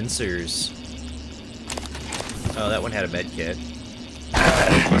dispensers. Oh, that one had a med kit.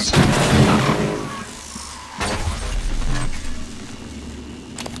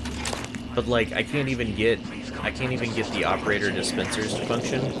 But like, I can't even get the operator dispensers to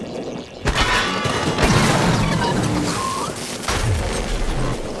function.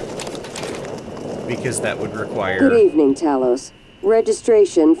 Because that would require... Good evening, Talos.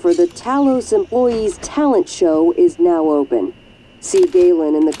 Registration for the Talos Employees Talent Show is now open. See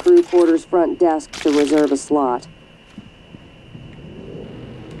Galen in the crew quarters front desk to reserve a slot.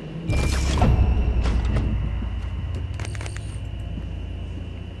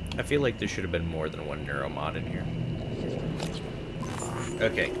 I feel like there should have been more than one neuromod in here.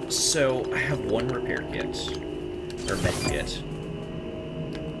 Okay, so I have one repair kit. Or med kit.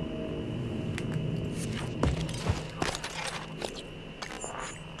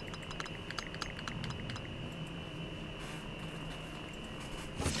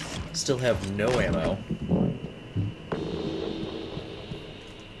 Still have no ammo.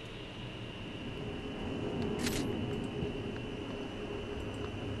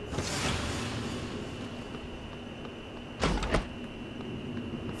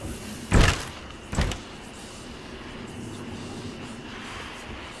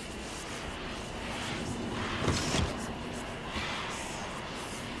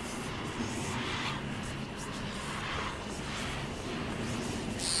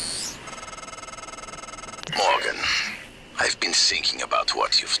 Morgan, I've been thinking about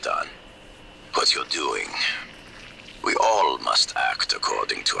what you've done, what you're doing. We all must act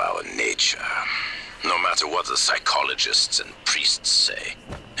according to our nature, no matter what the psychologists and priests say.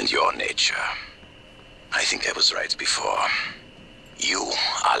 And your nature, I think I was right before. You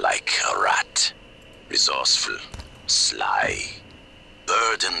are like a rat, resourceful, sly,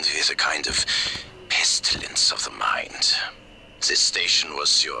 burdened with a kind of pestilence of the mind. This station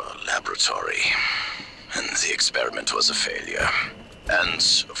was your laboratory, and the experiment was a failure. And,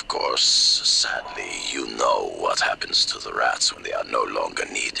 of course, sadly, you know what happens to the rats when they are no longer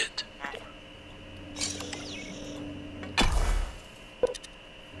needed.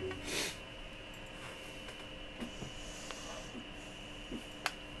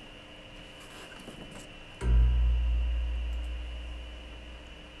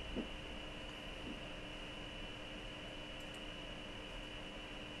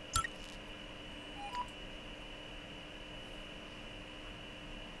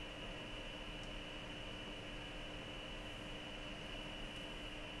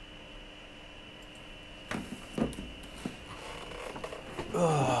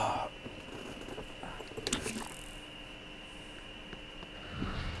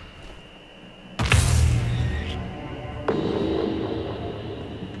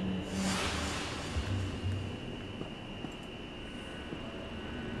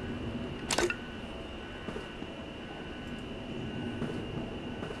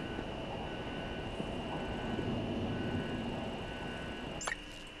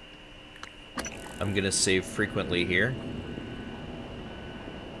 I'm gonna save frequently here.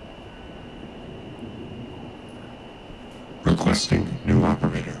 Requesting new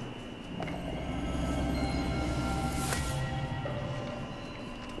operator.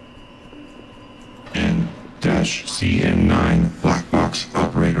 N-CN9 black box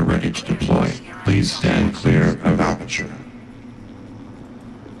operator ready to deploy. Please stand clear of aperture.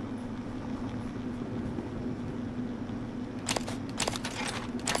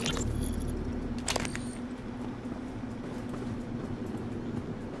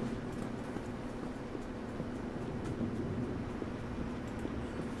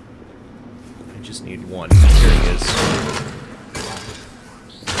 I just need one. Here he is.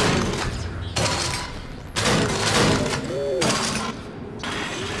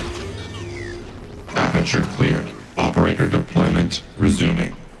 Aperture cleared. Operator deployment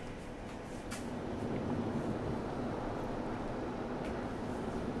resuming.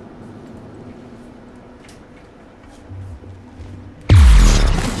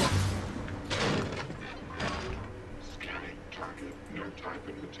 Scanning target. No type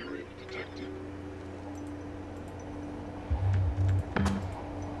of material detected.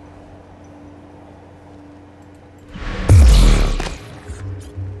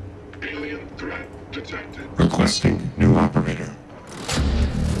 Alien threat detected. Requesting new operator.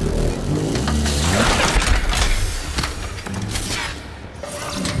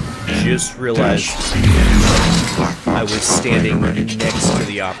 Just realized I was standing next to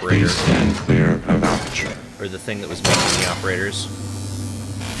the operator. Please stand clear of aperture. Or the thing that was making the operators.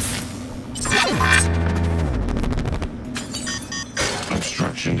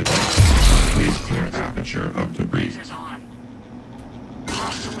 Obstruction detected. Please clear aperture of debris.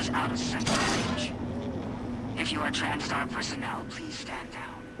 Hostile is out of center range. If you are TranStar personnel, please stand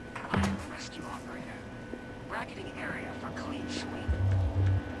down. I am a rescue operator. Bracketing area for clean sweep.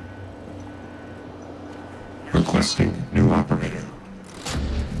 Requesting new operator.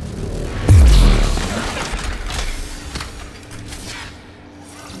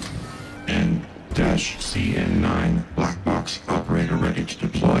 N-CN9 black box operator ready to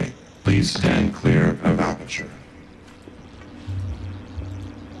deploy. Please stand clear of aperture.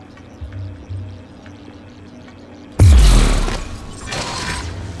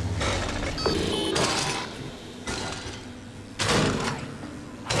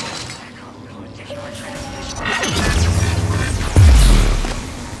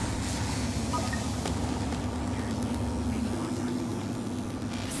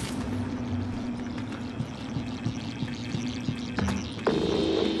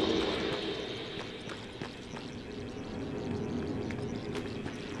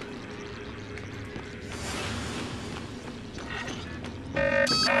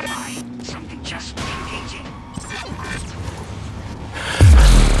 Something just engaging.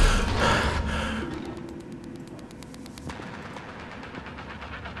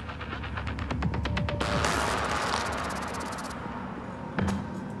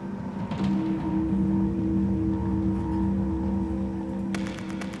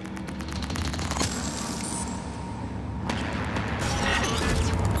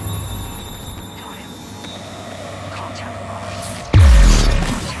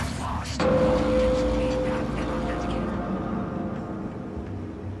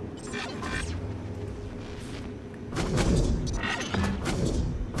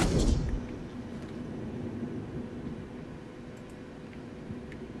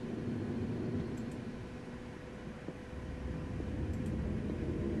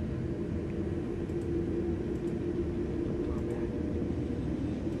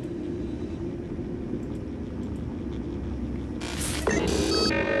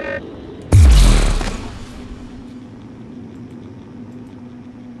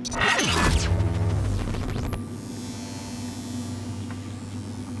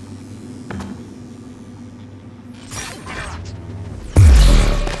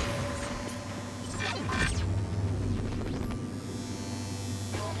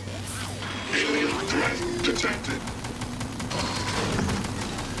 Detected.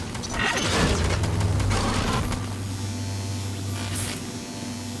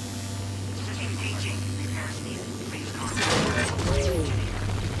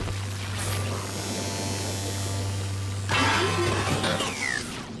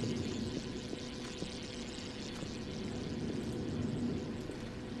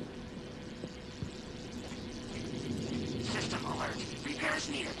 System alert. Repairs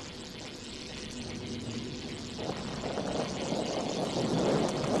needed.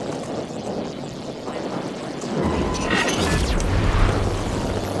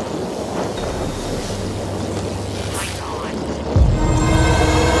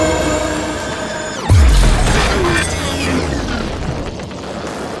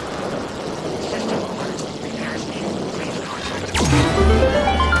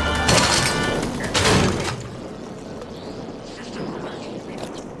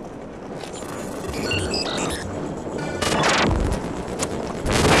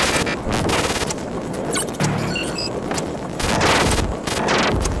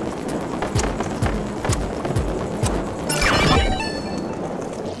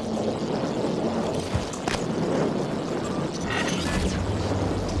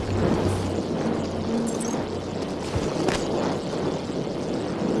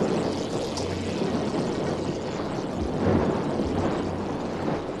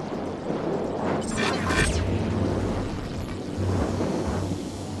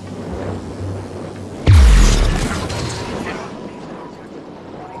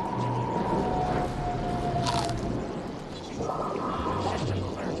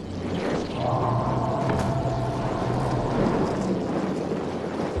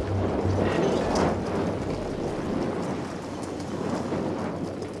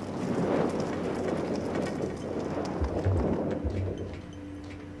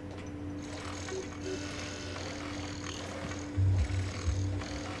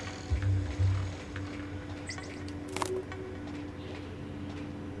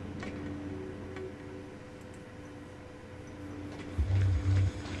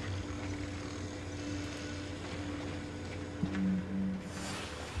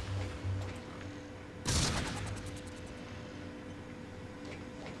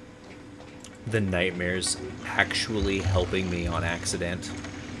 The nightmare's actually helping me on accident.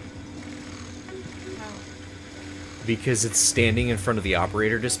 Because it's standing in front of the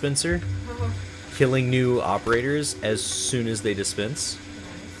operator dispenser, killing new operators as soon as they dispense.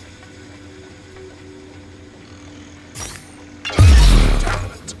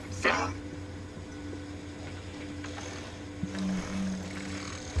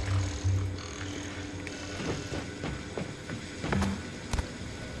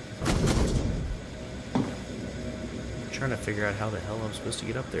 I'm trying to figure out how the hell I'm supposed to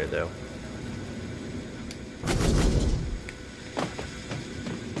get up there, though.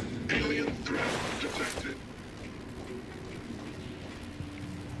 Alien threat detected.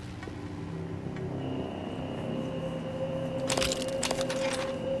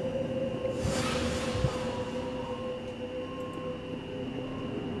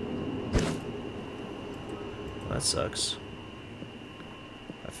 That sucks.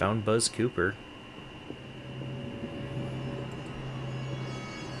 I found Buzz Cooper.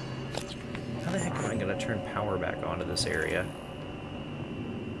 How the heck am I gonna turn power back onto this area?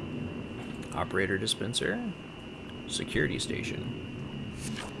 Operator dispenser. Security station.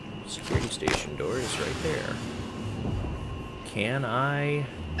 Security station door is right there. Can I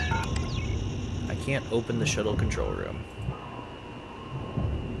can't open the shuttle control room.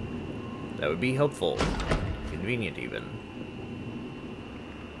 That would be helpful. Convenient, even.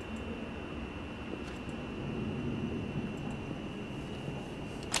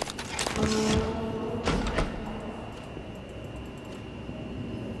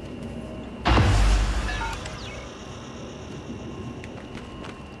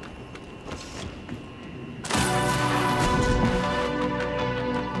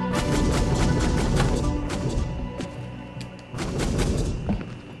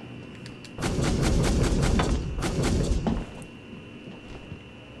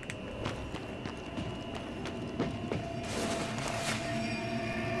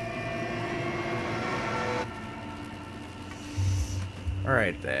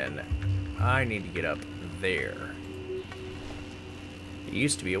 Alright then, I need to get up there. It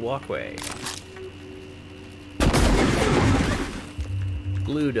used to be a walkway.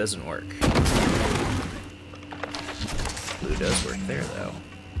 Glue doesn't work. Glue does work there though.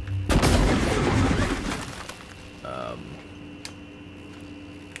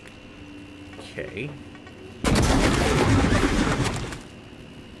 Okay.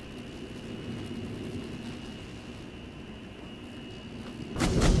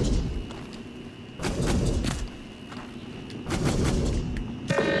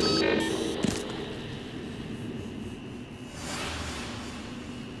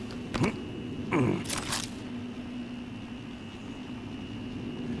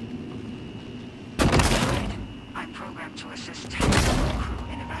 I'm programmed to assist Tablorn crew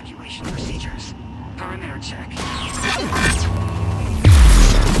in evacuation procedures. Perimeter check.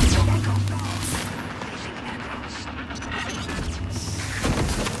 Facing echoes.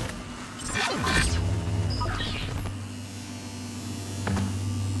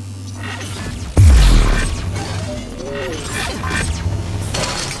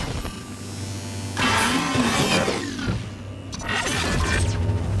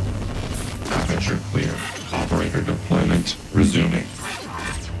 Aperture clear. Operator deployment resuming.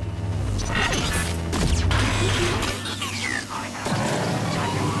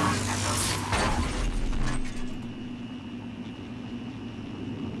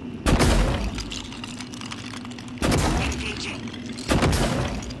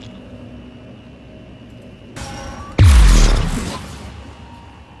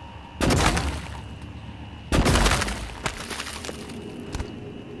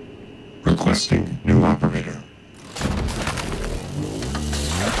 Requesting new operator.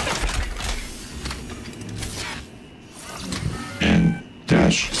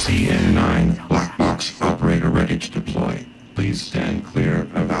 N-CN9 black box operator ready to deploy. Please stand clear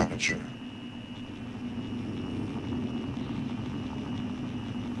of aperture.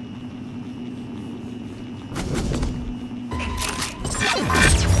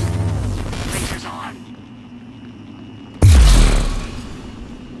 Lasers on.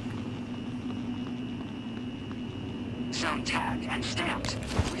 Zone tagged and stamped.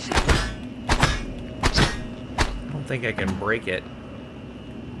 I don't think I can break it.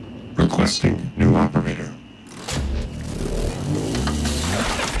 Requesting new operator.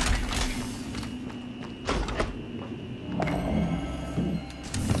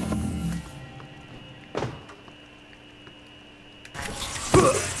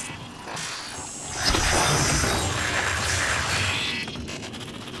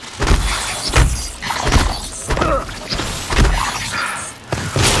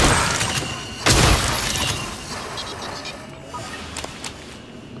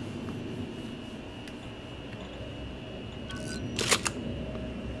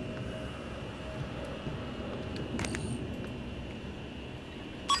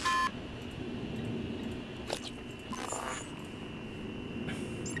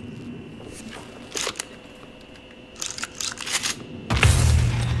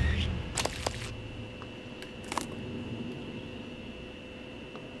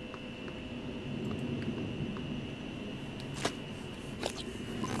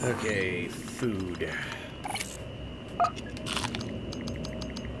 Okay, food.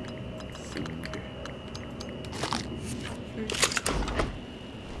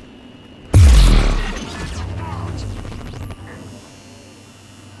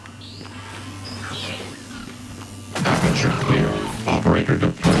 Aperture clear. Operator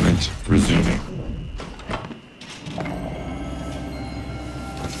deployment resuming.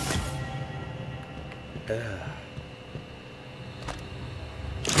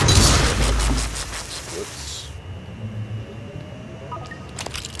 Whoops.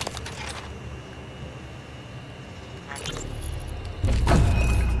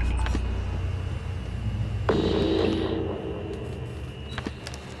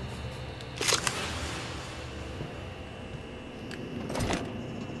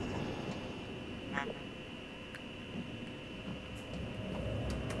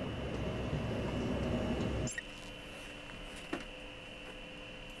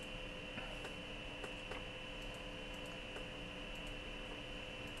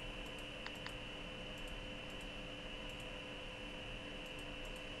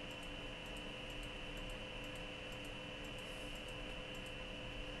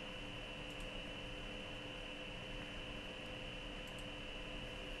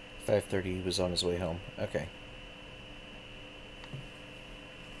 $5:30, he was on his way home. Okay.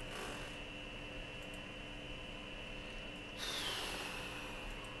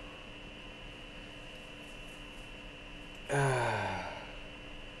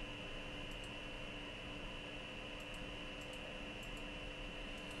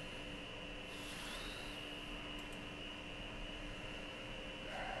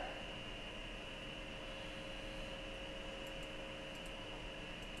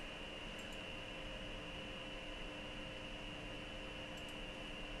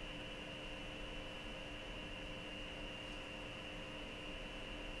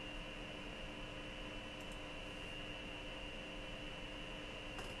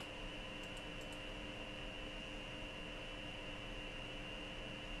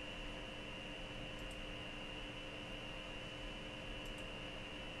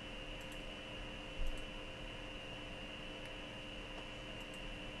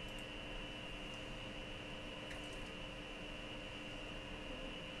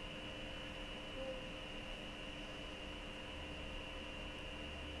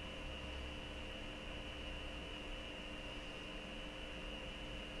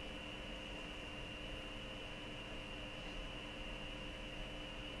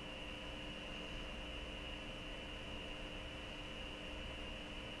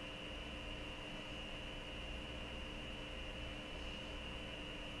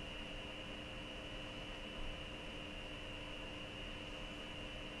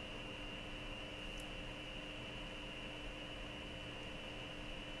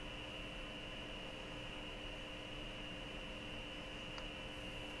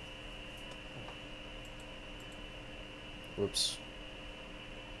 Whoops.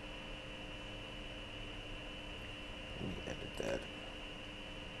 Let me edit that.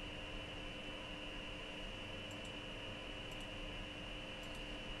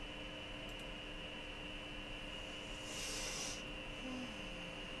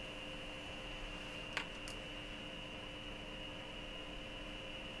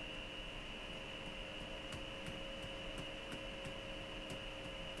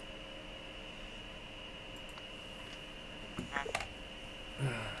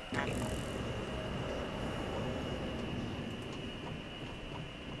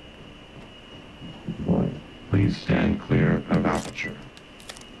 Please stand clear of aperture.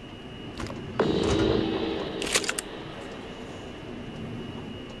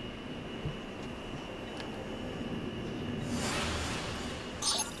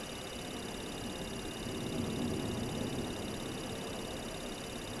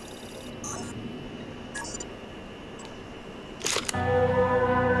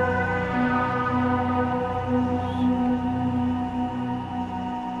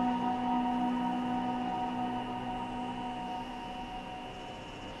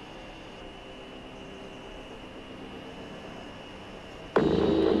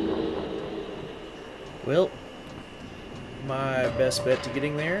 Well, my best bet to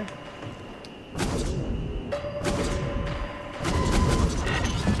getting there.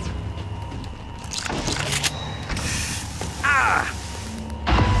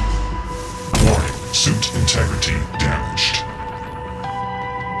 Warning, suit integrity damaged.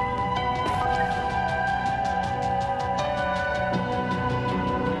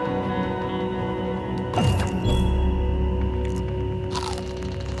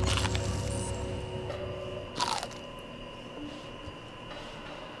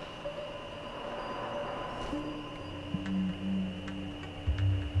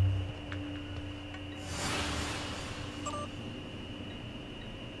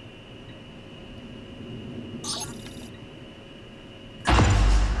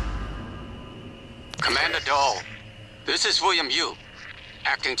 Commander Dahl. This is William Yu,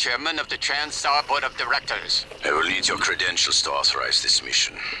 acting chairman of the TranStar Board of Directors. I will need your credentials to authorize this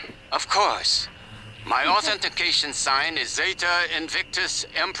mission. Of course. My authentication sign is Zeta Invictus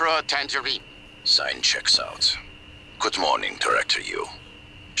Emperor Tangerine. Sign checks out. Good morning, Director Yu.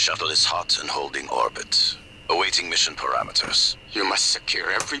 Shuttle is hot and holding orbit. Awaiting mission parameters. You must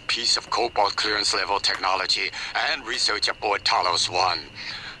secure every piece of Cobalt clearance level technology and research aboard Talos 1.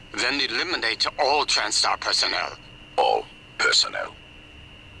 Then eliminate all TranStar personnel. All personnel.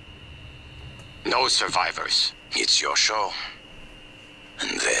 No survivors. It's your show.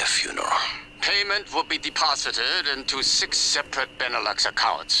 And their funeral. Payment will be deposited into 6 separate Benelux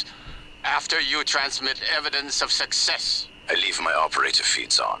accounts. After you transmit evidence of success. I leave my operator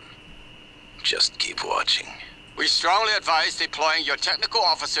feeds on. Just keep watching. We strongly advise deploying your technical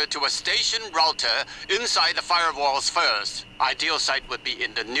officer to a station router inside the firewalls first. Ideal site would be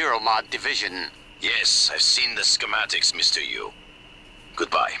in the Neuromod division. Yes, I've seen the schematics, Mr. Yu.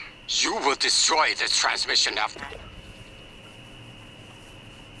 Goodbye. You will destroy this transmission after...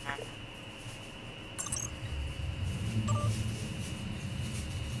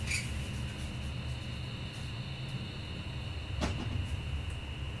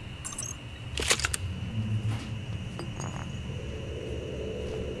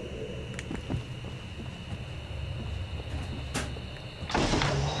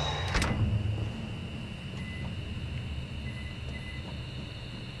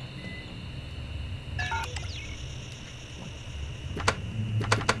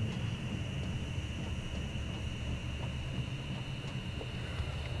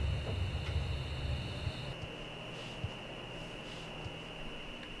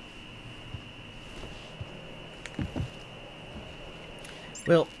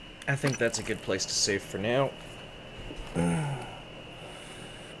 Well, I think that's a good place to save for now.